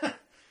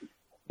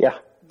 Yeah,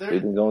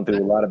 we've been going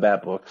through a lot of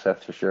Bat books,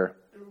 that's for sure.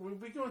 We've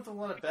been going through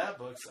a lot of Bat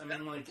books. I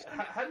mean, like,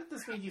 how did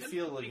this make you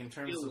feel, like, in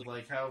terms of,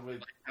 like,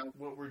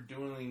 what we're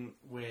dealing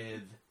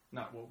with,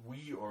 not what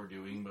we are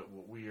doing, but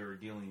what we are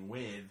dealing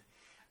with,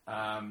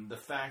 the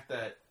fact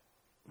that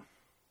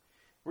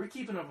we're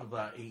keeping up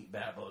about 8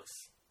 Bat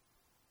books.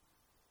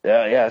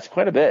 Yeah, it's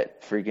quite a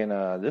bit.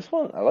 Freaking, this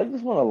one, I like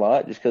this one a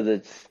lot just because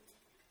it's,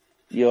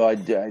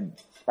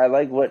 I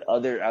like I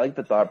like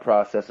the thought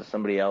process of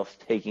somebody else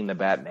taking the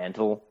Bat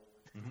mantle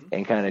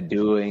and kind of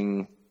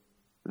doing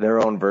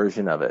their own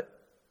version of it.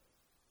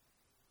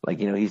 Like,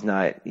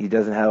 he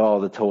doesn't have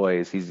all the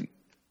toys.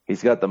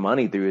 He's got the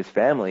money through his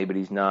family, but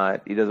he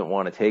doesn't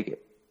want to take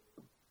it.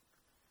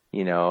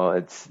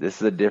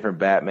 This is a different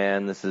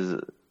Batman.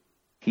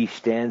 He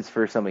stands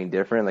for something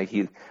different. Like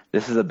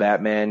this is a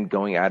Batman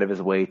going out of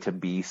his way to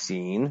be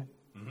seen.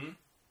 Mm-hmm.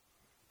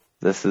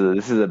 This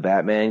is a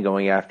Batman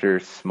going after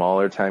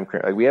smaller time.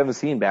 Like, we haven't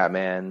seen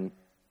Batman,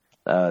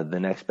 the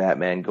next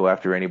Batman, go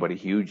after anybody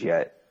huge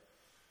yet.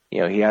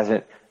 He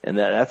hasn't, and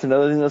that's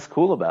another thing that's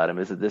cool about him,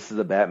 is that this is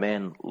a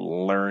Batman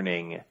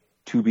learning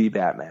to be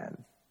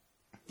Batman.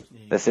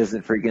 Yeah. This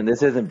isn't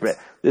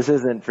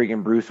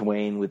freaking Bruce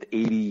Wayne with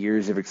 80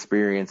 years of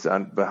experience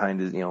behind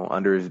his,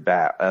 under his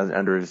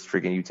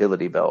freaking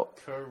utility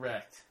belt.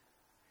 Correct.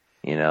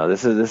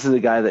 This is a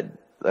guy that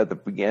at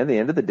the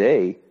end of the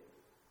day,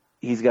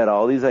 he's got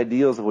all these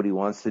ideals of what he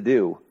wants to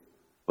do,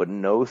 but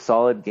no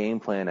solid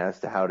game plan as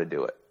to how to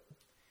do it.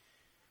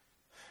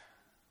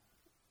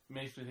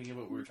 Makes me think of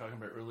what we were talking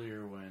about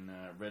earlier when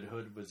Red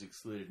Hood was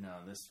excluded. No,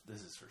 this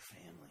is for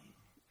family.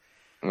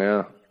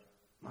 Yeah.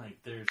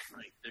 Like there's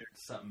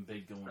something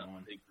big going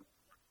on.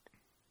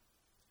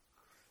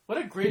 What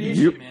a great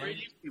issue, man!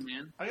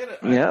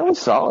 Yeah, it was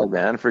solid,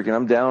 man. Freaking,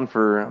 I'm down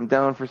for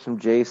some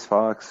Jace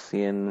Fox,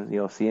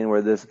 seeing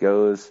where this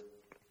goes.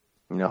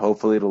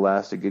 Hopefully it'll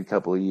last a good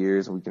couple of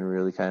years, and we can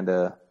really kind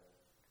of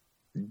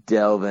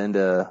delve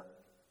into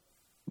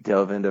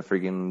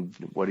freaking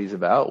what he's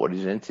about, what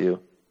he's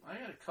into. I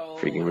gotta call.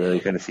 Freaking really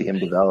kind of see him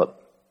develop.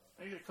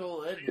 I gotta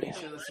call Ed and make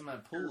sure that's in my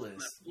pull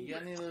list. You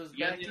got any of those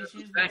back issues?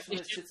 Make sure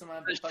that shit's in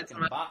my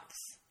fucking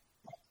box.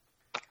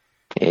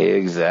 Yeah,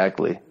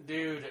 exactly.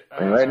 Dude.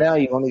 Right now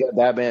you only got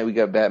Batman. We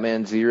got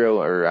Batman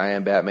 0, or I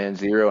Am Batman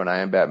 0, and I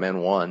Am Batman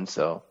 1.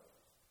 So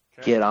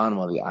get on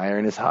while the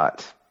iron is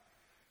hot.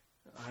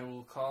 I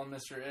will call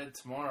Mr. Ed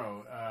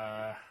tomorrow.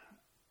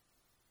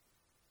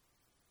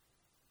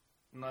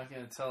 I'm not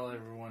gonna tell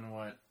everyone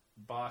what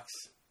box.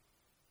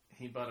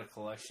 He bought a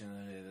collection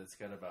today that's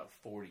got about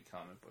 40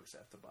 comic books I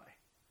have to buy.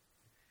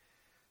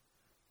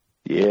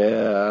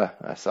 Yeah,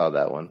 I saw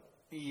that one.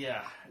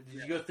 Yeah.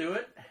 Did you go through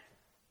it?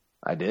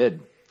 I did.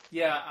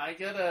 Yeah, I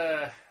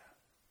got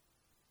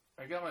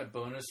my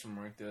bonus from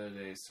work the other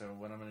day, so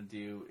what I'm going to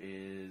do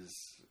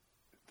is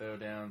throw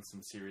down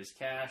some serious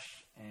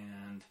cash,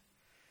 and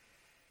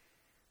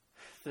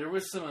there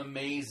was some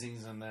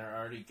amazings in there I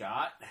already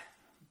got,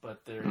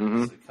 but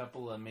there's a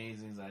couple of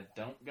amazings I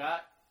don't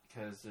got,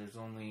 because there's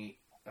only...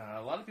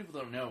 a lot of people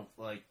don't know,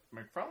 like,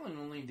 McFarlane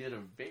only did a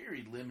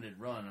very limited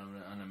run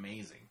on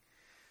Amazing.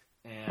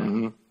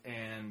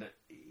 And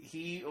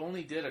he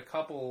only did a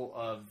couple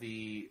of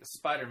the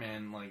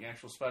Spider-Man, like,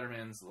 actual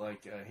Spider-Mans,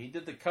 like, he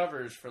did the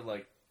covers for,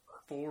 like,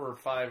 4 or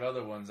 5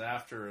 other ones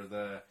after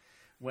the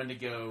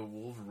Wendigo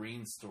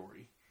Wolverine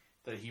story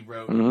that he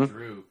wrote and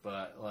drew,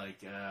 but,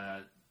 like,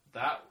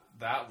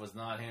 that was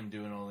not him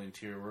doing all the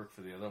interior work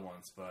for the other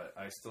ones, but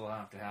I still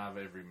have to have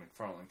every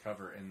McFarlane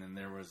cover, and then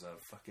there was a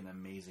fucking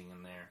Amazing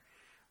in there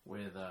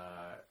with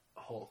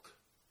Hulk.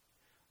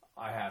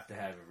 I have to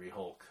have every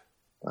Hulk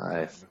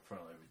Nice.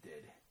 McFarlane ever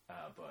did.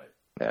 But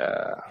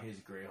Yeah. his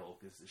Gray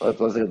Hulk is the Let's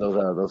shit. look at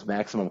those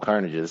Maximum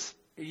Carnages.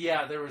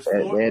 Yeah, there was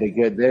They, four. they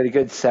had a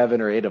good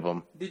 7 or 8 of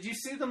them. Did you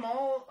see them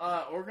all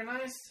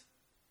organized?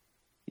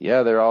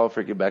 Yeah, they're all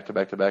freaking back to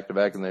back to back to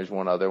back, and there's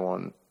one other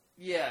one.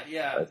 Yeah.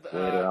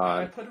 Later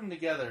on. I put them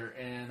together,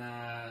 and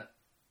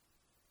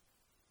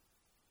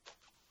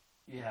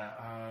we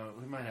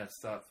might have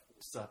to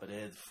stop at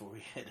Ed's before we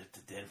head up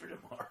to Denver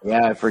tomorrow.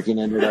 Yeah, I freaking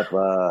ended up.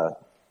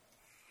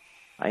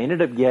 I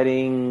ended up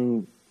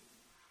getting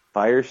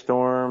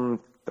Firestorm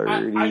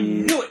 33, I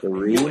knew it.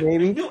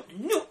 maybe.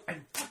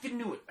 I fucking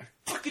knew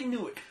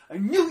it. I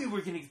knew you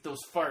were gonna get those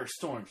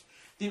Firestorms.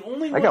 The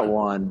only one I got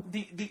one.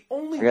 The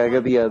only I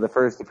got one, the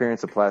first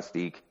appearance of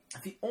Plastique.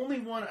 the only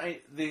one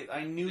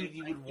I knew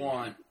you would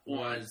want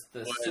was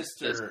the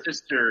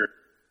sister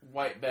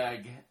white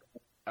bag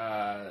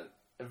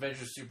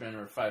Avengers Superman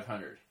number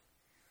 500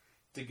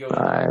 to go.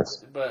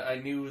 Nice. But I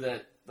knew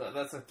that's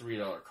a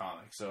 $3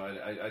 comic, so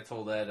I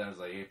told Ed, I was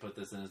like, "Hey, put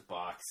this in his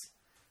box.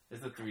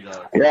 It's a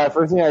 $3." Yeah,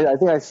 first thing I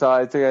think I saw.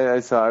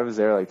 I was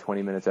there like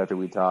 20 minutes after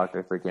we talked.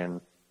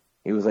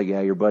 He was like,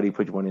 "Yeah, your buddy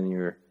put one in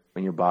your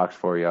box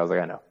for you." I was like,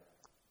 "I know."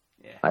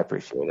 Yeah. I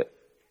appreciate it.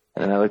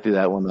 And then I looked through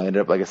that one. I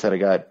ended up, like I said,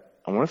 I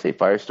want to say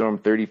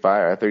Firestorm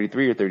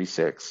 33 or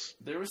 36.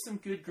 There were some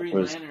good Green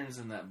Lanterns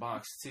in that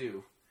box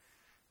too.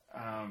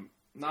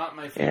 Not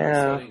my favorite,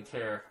 so I didn't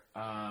care,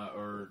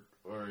 or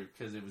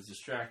because it was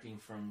distracting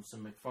from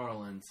some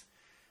McFarlanes.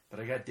 But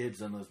I got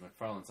dibs on those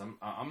McFarlanes.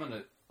 I'm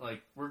gonna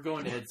we're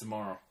going to Ed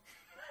tomorrow.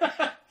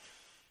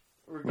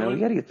 Man, we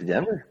gotta get to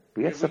Denver.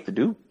 We got stuff to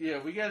do. Yeah,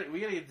 we got to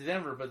get to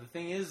Denver. But the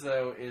thing is,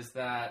 though, is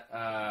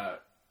that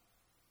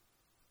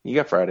You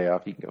got Friday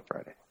off. You can go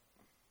Friday.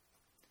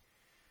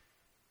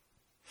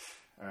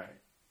 all right,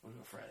 we'll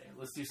go Friday.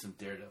 Let's do some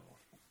Daredevil.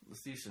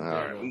 All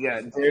right, we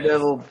got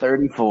Daredevil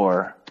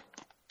 34.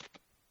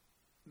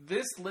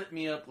 This lit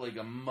me up like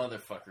a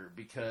motherfucker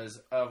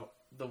because of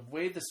the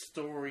way the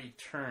story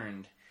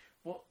turned.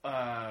 Well,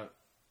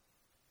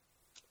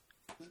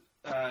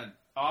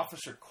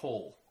 Officer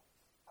Cole.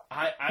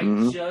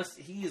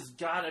 He has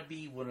got to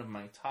be one of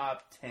my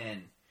top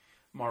 10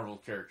 Marvel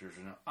characters.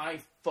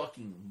 I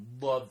fucking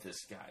love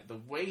this guy. The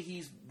way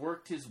he's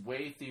worked his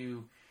way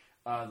through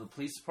the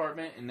police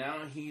department, and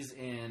now he's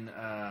in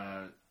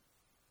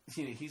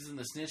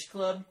the Snitch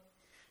Club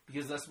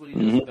because that's what he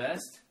does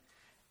best.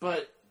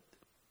 But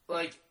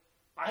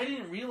I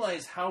didn't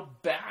realize how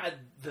bad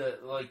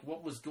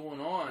what was going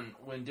on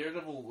when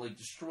Daredevil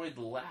destroyed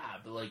the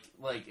lab.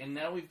 And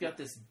now we've got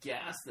this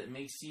gas that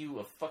makes you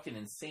a fucking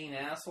insane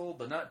asshole,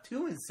 but not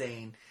too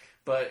insane.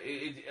 But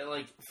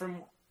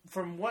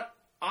from what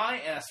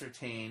I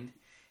ascertained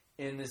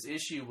in this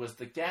issue was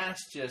the gas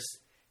just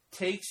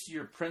takes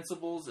your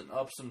principles and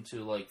ups them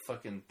to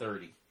fucking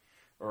 30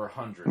 or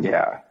 100.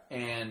 Yeah.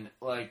 And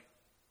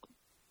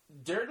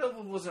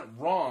Daredevil wasn't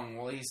wrong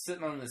while he's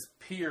sitting on this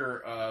pier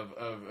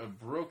of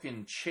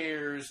broken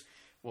chairs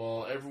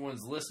while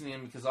everyone's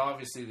listening because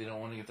obviously they don't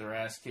want to get their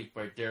ass kicked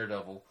by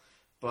Daredevil.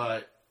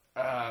 But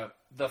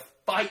the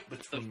fight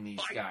between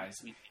these guys,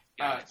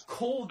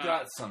 Cole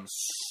got some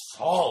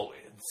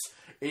solids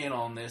in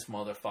on this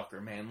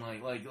motherfucker, man.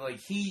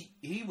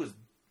 He was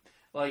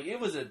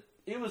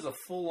it was a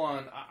full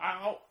on.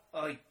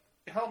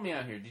 Help me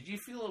out here. Did you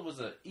feel it was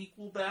an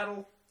equal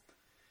battle?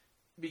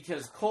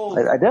 Because Cole...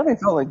 I definitely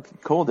felt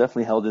like Cole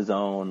definitely held his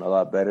own a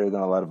lot better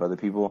than a lot of other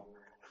people.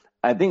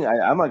 I think,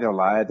 I'm not going to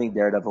lie, I think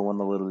Daredevil went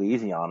a little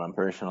easy on him,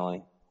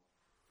 personally.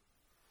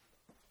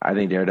 I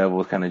think Daredevil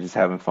was kind of just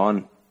having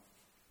fun.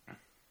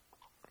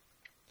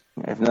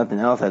 If nothing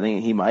else, I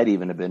think he might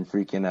even have been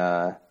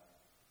freaking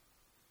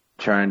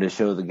trying to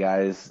show the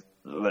guys,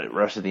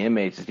 rush of the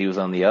inmates, that he was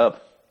on the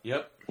up.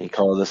 Yep. He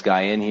called this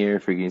guy in here,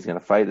 freaking he's going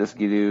to fight this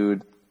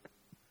dude.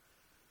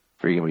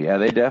 Freaking, yeah,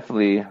 they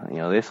definitely,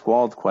 they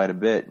squalled quite a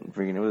bit.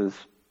 Freaking, it was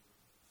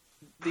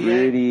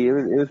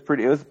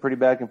pretty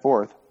back and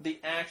forth.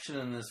 The action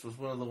in this was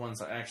one of the ones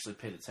I actually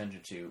paid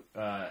attention to,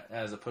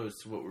 as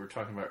opposed to what we were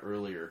talking about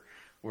earlier,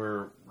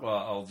 where,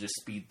 I'll just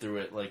speed through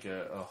it like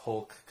a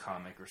Hulk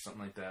comic or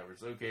something like that, where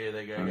it's, okay,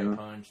 that guy got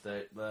punched,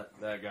 that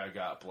guy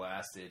got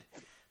blasted.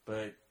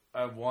 But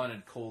I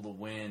wanted Cole to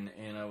win,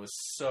 and I was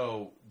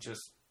so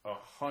just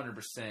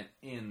 100%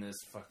 in this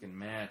fucking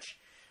match.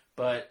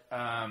 But,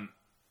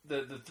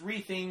 The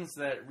three things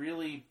that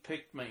really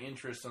piqued my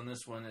interest on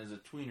this one is a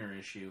tweener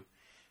issue.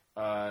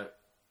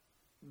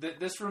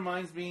 This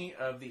reminds me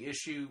of the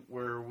issue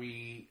where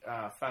we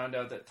found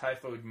out that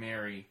Typhoid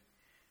Mary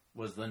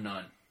was the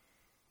nun.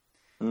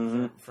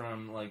 Mm-hmm.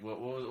 From what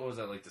was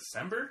that,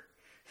 December?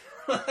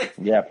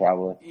 Yeah,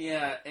 probably.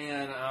 Yeah,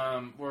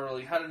 and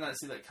we're how did I not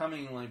see that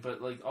coming? But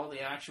all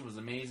the action was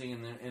amazing,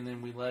 and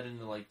then we led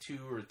into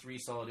 2 or 3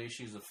 solid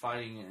issues of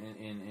fighting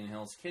in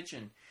Hell's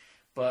Kitchen.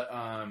 But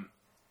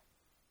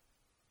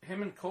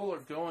him and Cole are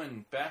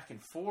going back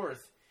and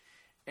forth,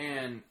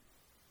 and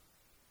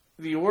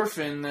the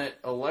orphan that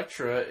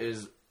Elektra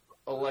is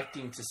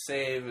electing to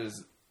save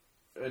is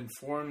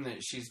informed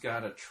that she's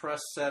got a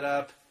trust set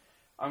up.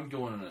 I'm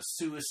going on a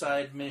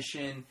suicide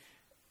mission.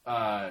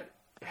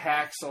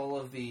 Hacks all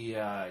of the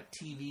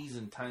TVs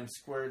in Times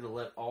Square to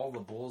let all the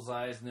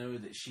bullseyes know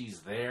that she's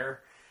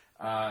there.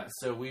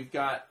 So we've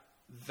got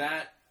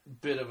that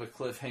bit of a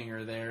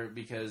cliffhanger there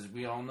because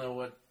we all know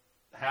what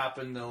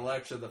happened to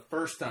Alexa the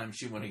first time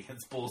she went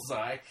against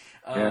Bullseye.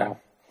 Yeah.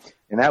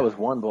 And that was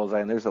one bullseye,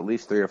 and there's at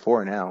least 3 or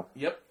 4 now.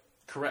 Yep,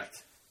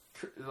 correct.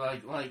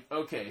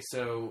 Okay,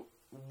 so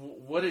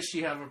what does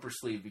she have up her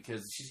sleeve?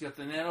 Because she's got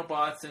the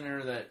nanobots in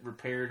her that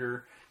repaired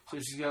her, so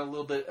she's got a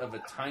little bit of a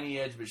tiny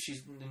edge, but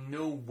she's in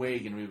no way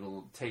going to be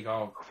able to take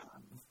all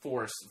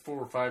 4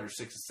 or 5 or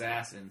 6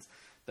 assassins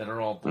that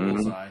are all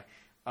Bullseye.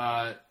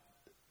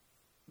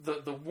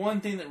 The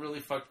one thing that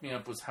really fucked me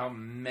up was how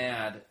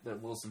mad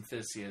that Wilson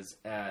Fisk is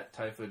at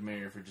Typhoid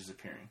Mary for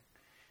disappearing.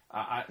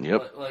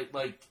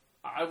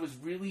 I was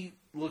really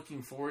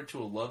looking forward to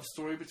a love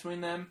story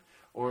between them,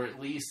 or at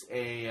least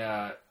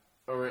a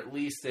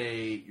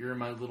you're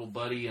my little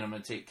buddy and I'm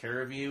going to take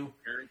care of you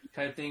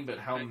type thing. But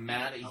how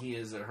mad he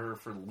is at her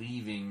for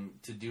leaving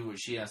to do what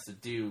she has to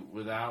do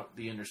without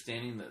the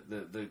understanding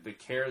that the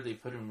care they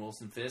put in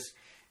Wilson Fisk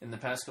in the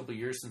past couple of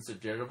years since the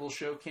Daredevil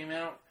show came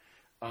out.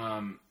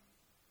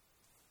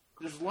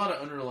 There's a lot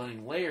of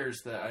underlying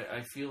layers that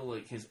I feel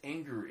like his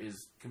anger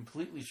is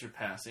completely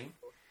surpassing.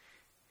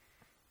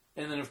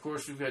 And then, of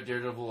course, we've got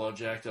Daredevil all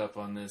jacked up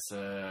on this,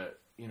 on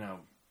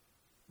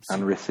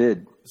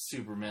Recid.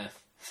 Super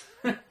meth.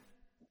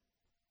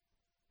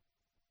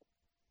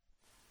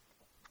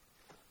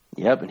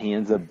 Yep, and he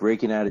ends up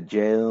breaking out of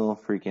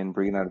jail,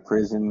 breaking out of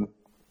prison,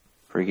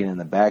 in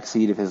the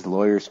backseat of his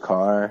lawyer's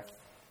car.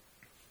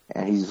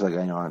 And he's just like,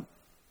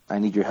 I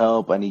need your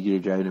help. I need you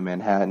to drive to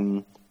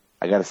Manhattan.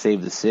 I got to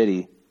save the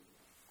city.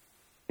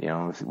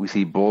 We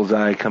see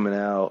Bullseye coming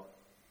out.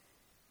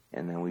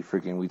 And then we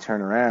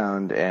turn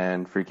around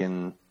and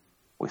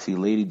we see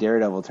Lady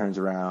Daredevil turns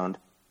around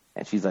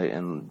and she's like,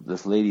 and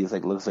this lady is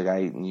like, looks like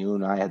you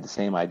and I had the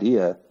same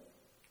idea.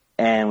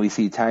 And we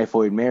see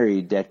Typhoid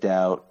Mary decked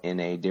out in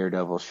a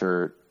Daredevil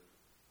shirt.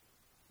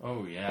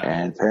 Oh yeah.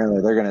 And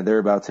apparently they're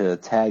about to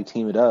tag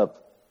team it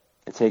up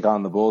and take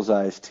on the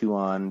Bullseyes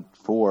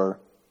 2-on-4.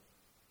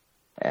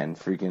 And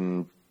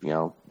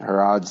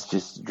her odds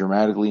just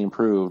dramatically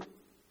improved.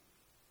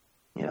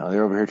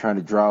 They're over here trying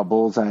to draw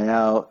Bullseye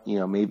out,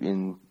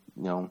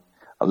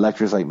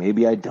 Elektra's like,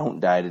 maybe I don't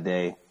die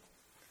today.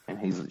 And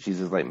she's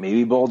just like,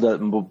 maybe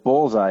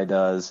Bullseye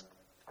does.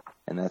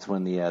 And that's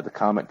when the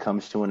comic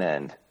comes to an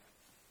end.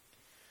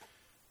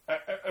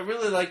 I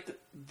really like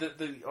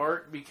the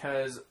art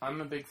because I'm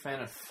a big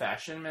fan of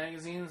fashion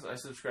magazines. I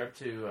subscribe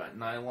to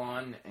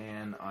Nylon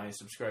and I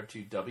subscribe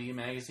to W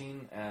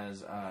Magazine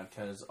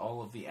because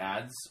all of the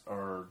ads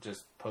are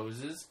just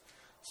poses.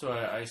 So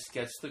I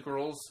sketch the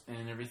girls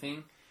and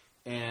everything,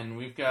 and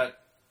we've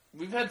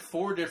had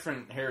 4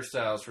 different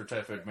hairstyles for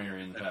Typhoid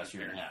Mary in the past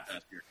year and a half,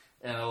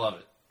 and I love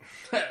it.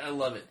 I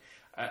love it.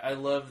 I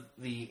love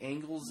the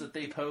angles that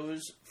they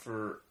pose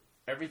for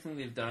everything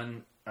they've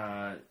done.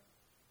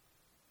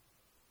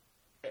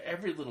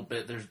 Every little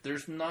bit,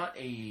 there's not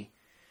a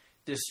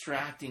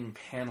distracting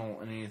panel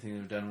in anything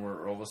they've done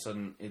where all of a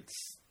sudden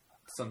it's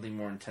something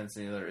more intense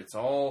than the other. It's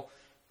all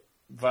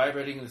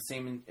vibrating the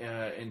same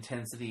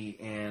intensity,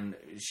 and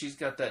she's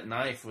got that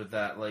knife with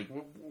that. Like,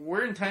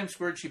 where in Times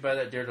Square did she buy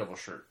that Daredevil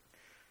shirt?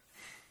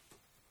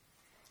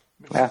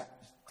 Yeah.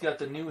 She's got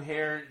the new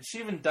hair. She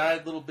even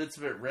dyed little bits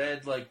of it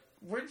red. Like,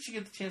 where did she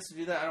get the chance to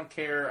do that? I don't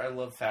care. I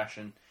love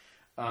fashion.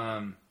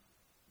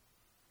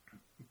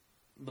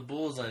 The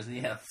Bullseyes,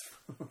 yeah,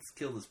 let's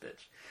kill this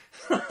bitch.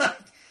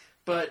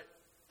 But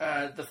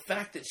the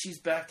fact that she's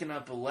backing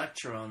up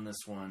Elektra on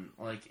this one,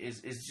 like,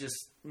 is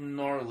just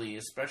gnarly,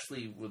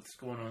 especially with what's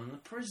going on in the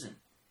prison.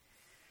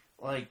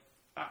 Like,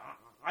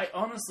 I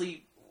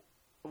honestly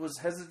was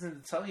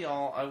hesitant to tell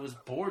y'all I was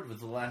bored with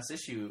the last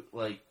issue,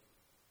 like,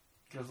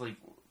 because, like,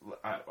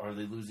 are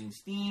they losing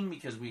steam?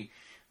 Because we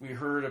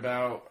heard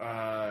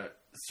about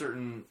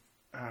certain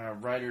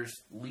writers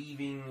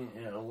leaving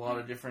a lot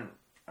of different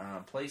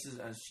places.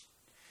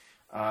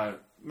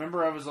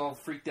 Remember I was all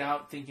freaked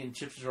out thinking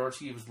Chip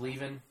Zdarsky was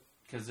leaving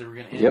because they were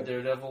going to end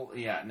Daredevil?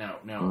 Yeah, no.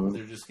 Mm-hmm.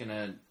 They're just going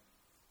to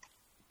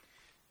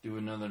do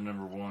another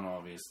 #1,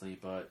 obviously,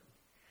 but...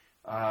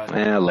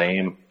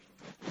 lame.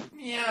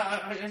 Yeah,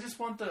 I just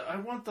want I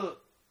want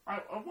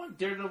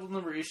Daredevil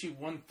number issue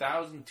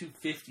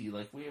 1,250,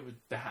 like we have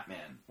with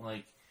Batman.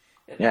 Like,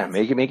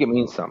 make it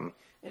mean something.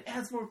 It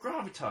adds more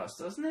gravitas,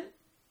 doesn't it?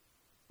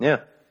 Yeah.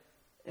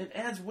 It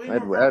adds way more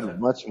gravitas. I'd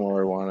much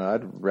more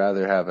I'd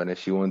rather have an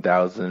issue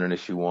 1,000 than an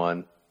issue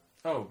 1.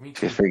 Oh, me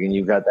too. Because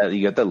you got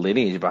that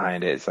lineage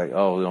behind it. It's like,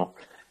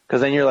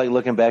 because then you're like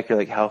looking back, you're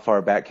like, how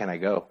far back can I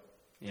go?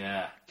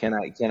 Yeah. Can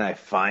I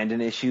find an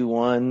issue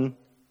 1?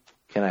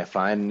 Can I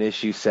find an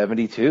issue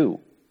 72?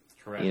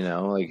 Correct.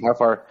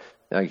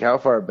 How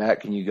far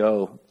back can you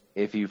go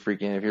if you're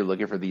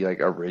looking for the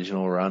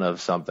original run of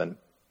something?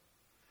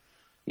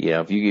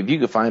 If you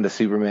could find a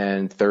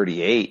Superman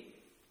 38,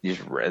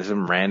 just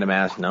some random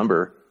ass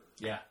number.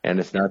 Yeah.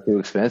 And it's not too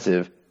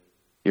expensive.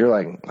 You're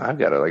like, I've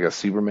got a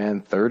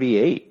Superman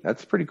 38.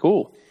 That's pretty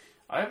cool.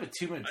 I have a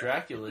Tomb of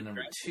Dracula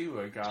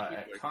 #2 I got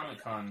at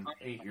Comic-Con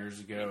 8 years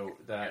ago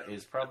that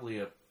is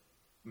probably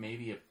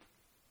maybe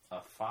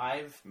a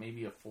 5,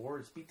 maybe a 4.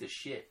 It's beat the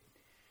shit.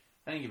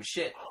 I didn't give a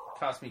shit. It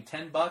cost me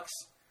 $10,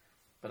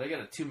 but I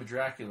got a Tomb of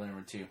Dracula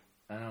 #2.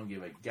 I don't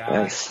give a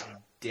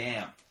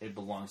damn. It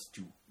belongs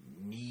to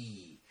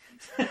me.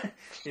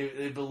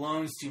 It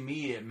belongs to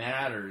me. It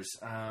matters.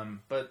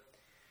 But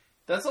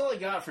that's all I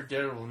got for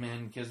Daredevil,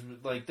 man, because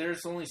like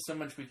there's only so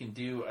much we can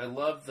do. I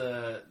love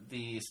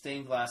the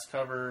stained glass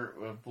cover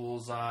of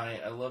Bullseye.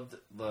 I love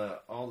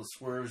all the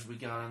swerves we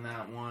got on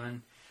that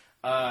one.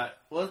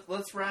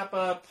 Let's wrap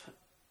up.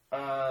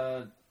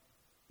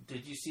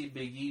 Did you see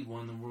Big E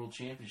won the World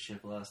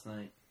Championship last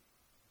night?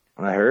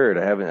 I heard.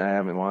 I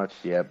haven't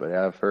watched yet, but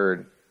I've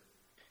heard.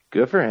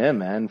 Good for him,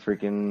 man.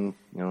 Freaking,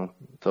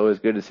 it's always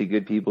good to see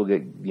good people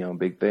get,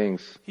 big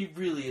things. He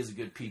really is a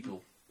good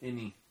people, isn't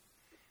he?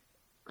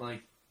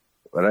 Like,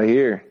 what I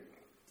hear.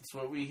 That's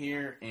what we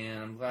hear, and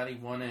I'm glad he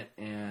won it.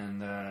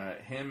 And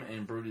him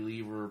and Brody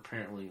Lee were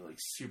apparently like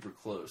super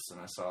close, and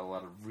I saw a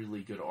lot of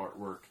really good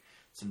artwork,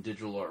 some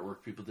digital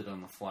artwork people did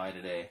on the fly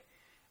today.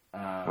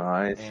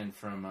 Nice. And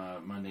from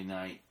Monday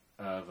night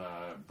of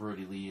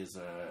Brody Lee as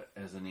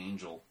an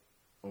angel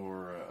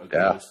or a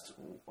ghost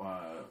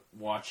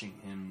watching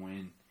him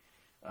win.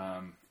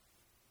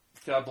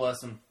 God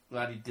bless him.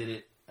 Glad he did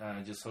it. I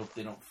just hope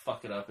they don't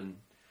fuck it up and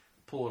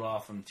pull it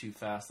off him too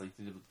fast like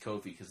they did with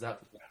Kofi, because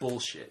that was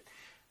bullshit.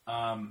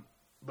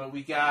 But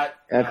we got...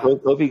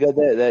 Kofi got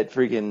that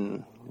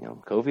freaking...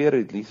 Kofi had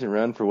a decent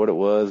run for what it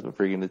was, but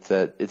freaking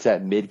it's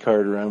that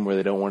mid-card run where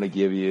they don't want to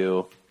give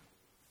you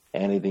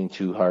anything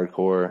too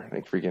hardcore.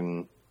 Like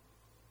freaking...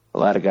 A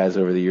lot of guys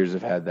over the years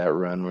have had that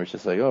run where it's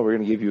just like, oh, we're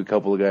going to give you a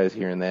couple of guys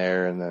here and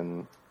there, and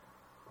then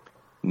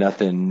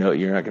nothing. No,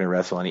 you're not going to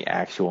wrestle any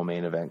actual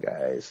main event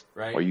guys,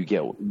 right? Or you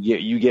get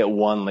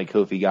one like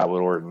Kofi got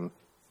with Orton,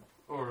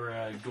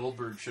 or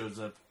Goldberg shows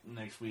up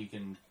next week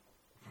and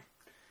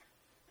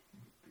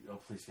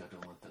please God,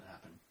 don't let that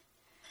happen.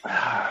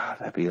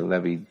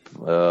 that'd be.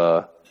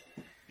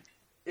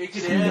 It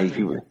could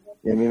happen.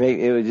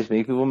 It would just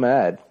make people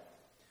mad.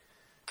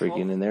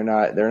 Freaking, and they're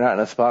not in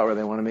a spot where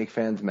they want to make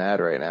fans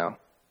mad right now.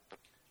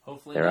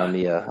 Hopefully they're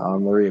not.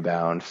 on the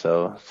rebound,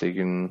 so you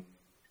can.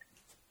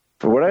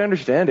 For what I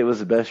understand, it was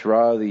the best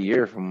Raw of the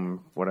year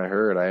from what I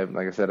heard.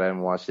 Like I said, I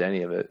haven't watched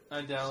any of it.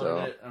 I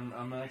downloaded it.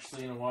 I'm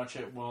actually going to watch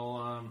it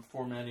while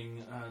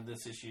formatting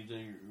this issue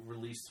to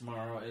release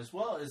tomorrow, as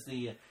well as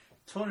the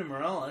Tony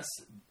Morales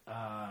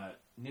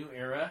New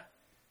Era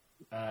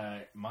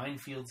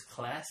Mindfields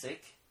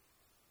Classic.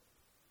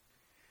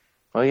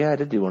 Oh yeah, I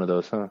did do one of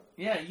those, huh?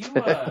 Yeah,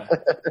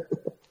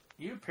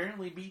 you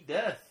apparently beat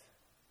death.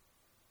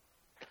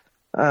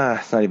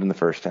 It's not even the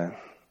first time.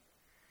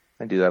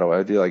 I do that.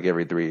 I do like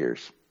every 3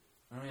 years.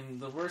 I mean,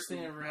 the worst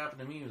thing that ever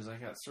happened to me was I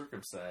got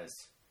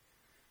circumcised.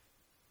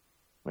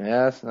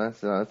 Yeah,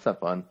 that's not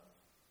fun.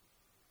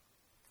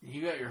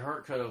 You got your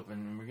heart cut open,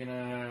 and we're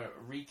gonna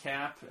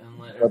recap and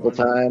let a couple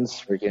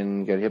times.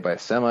 Freaking got hit by a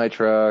semi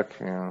truck.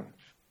 Yeah,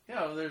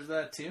 well, there's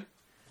that too.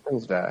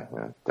 Things die.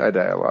 Yeah, I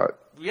die a lot.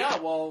 Yeah,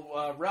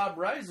 well, Rob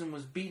Risen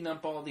was beating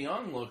up all the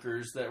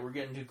onlookers that were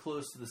getting too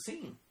close to the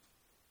scene.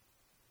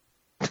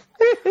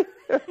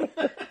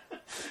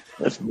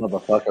 This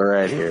motherfucker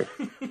right here.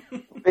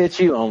 Bitch,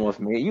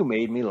 you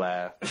made me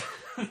laugh.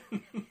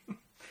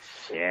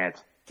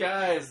 Shit.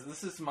 Guys,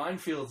 this is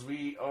Mindfields.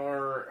 We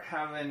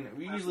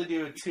usually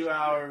do a 2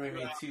 hour,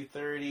 maybe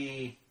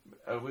 2:30.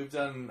 We've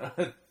done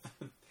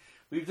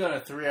a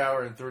 3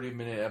 hour and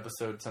 30-minute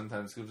episode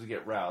sometimes because we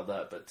get riled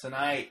up. But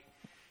tonight,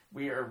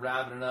 we are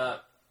wrapping it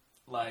up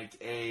like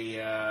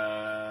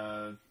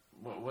a,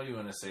 what do you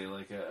want to say?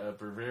 Like a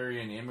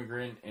Bavarian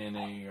immigrant in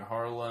a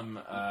Harlem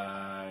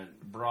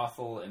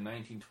brothel in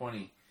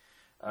 1920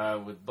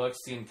 with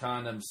Buckskin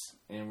condoms,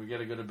 and we got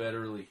to go to bed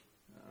early.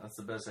 That's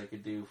the best I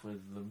could do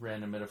with the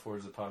random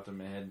metaphors that popped in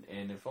my head.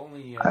 And if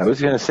only... I was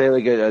going to say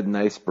like a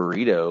nice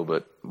burrito,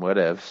 but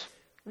whatevs.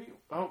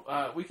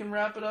 We can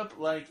wrap it up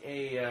like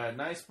a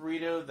nice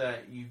burrito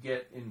that you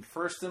get in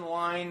first in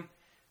line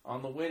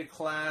on the way to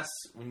class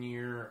when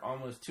you're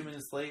almost 2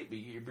 minutes late, but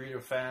you get your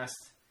burrito fast.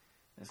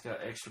 It's got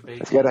extra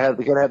bacon. It's gotta have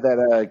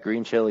that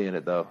green chili in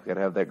it, though. Gotta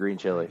have that green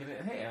chili.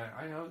 Hey,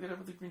 I'll get up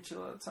with the green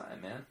chili all the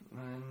time, man.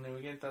 And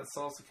we get that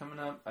salsa coming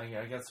up. I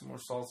got some more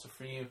salsa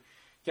for you.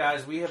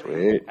 Guys, we have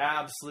an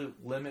absolute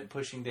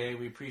limit-pushing day.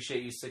 We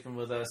appreciate you sticking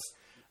with us.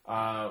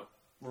 We're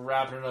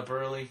wrapping it up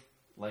early,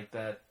 like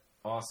that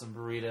awesome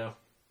burrito.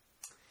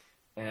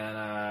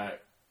 And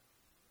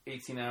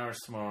 18 hours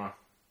tomorrow.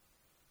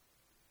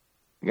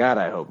 God,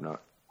 I hope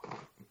not.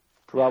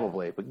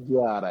 Probably, but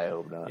God, I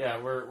hope not.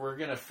 Yeah, we're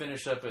gonna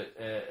finish up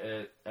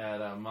at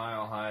a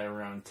Mile High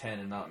around 10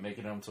 and not make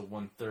it home till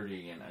 1:30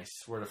 again. I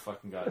swear to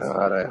fucking God.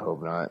 God, I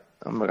hope not.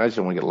 I just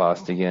don't want to get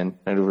lost again.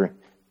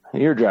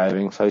 You're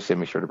driving, so I should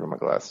make sure to bring my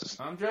glasses.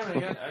 I'm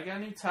driving. I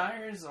got new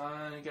tires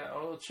on. I got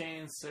oil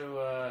change, so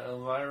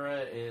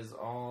Elvira is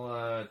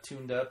all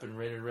tuned up and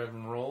ready to rev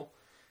and roll.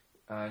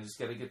 Just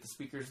got to get the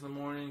speakers in the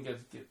morning.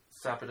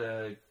 Stop at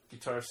a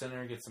Guitar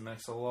Center, get some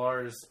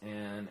XLRs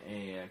and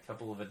a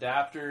couple of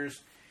adapters,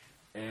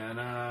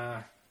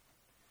 and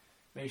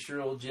make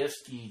sure old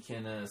Jeffsky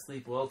can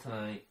sleep well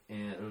tonight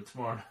and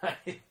tomorrow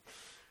night.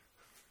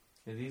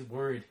 And he's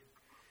worried.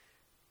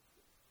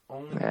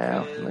 Only Yeah,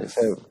 because... like I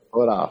said,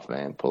 pull it off,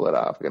 man. Pull it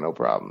off. Got no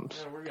problems.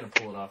 Yeah, we're gonna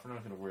pull it off. We're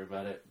not gonna worry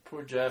about it.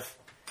 Poor Jeff.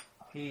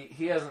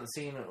 He hasn't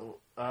seen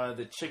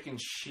the chicken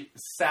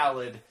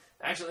salad.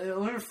 Actually,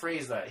 let me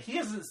rephrase that. He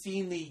hasn't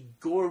seen the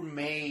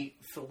gourmet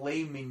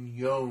filet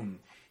mignon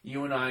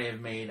you and I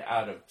have made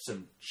out of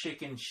some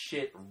chicken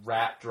shit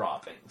rat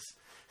droppings.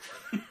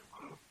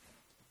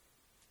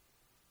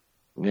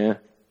 Yeah,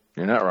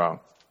 you're not wrong.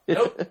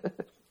 Nope.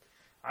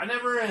 I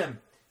never am.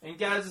 And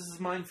guys, this is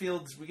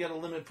Mindfields. We got a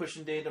limit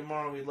pushing day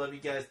tomorrow. We love you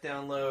guys.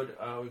 Download.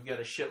 We've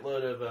got a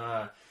shitload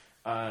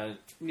of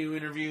new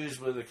interviews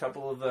with a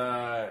couple of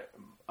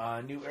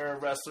new era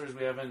wrestlers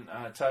we haven't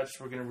touched.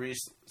 We're going to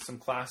release some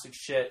classic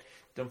shit.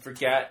 Don't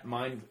forget,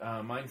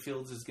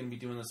 Mindfields is going to be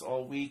doing this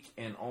all week.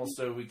 And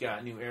also, we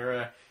got new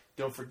era.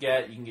 Don't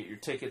forget, you can get your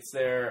tickets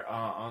there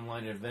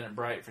online at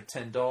Eventbrite for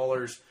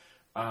 $10.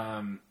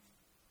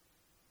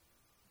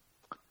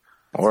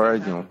 Or,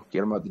 get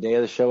them out the day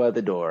of the show at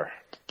the door.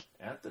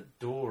 At the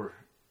door.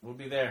 We'll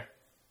be there.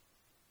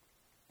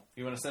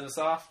 You want to send us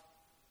off?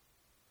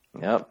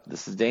 Yep,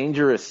 this is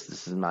dangerous.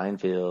 This is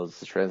Mindfields.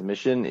 The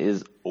transmission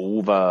is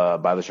over.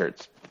 Buy the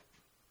shirts.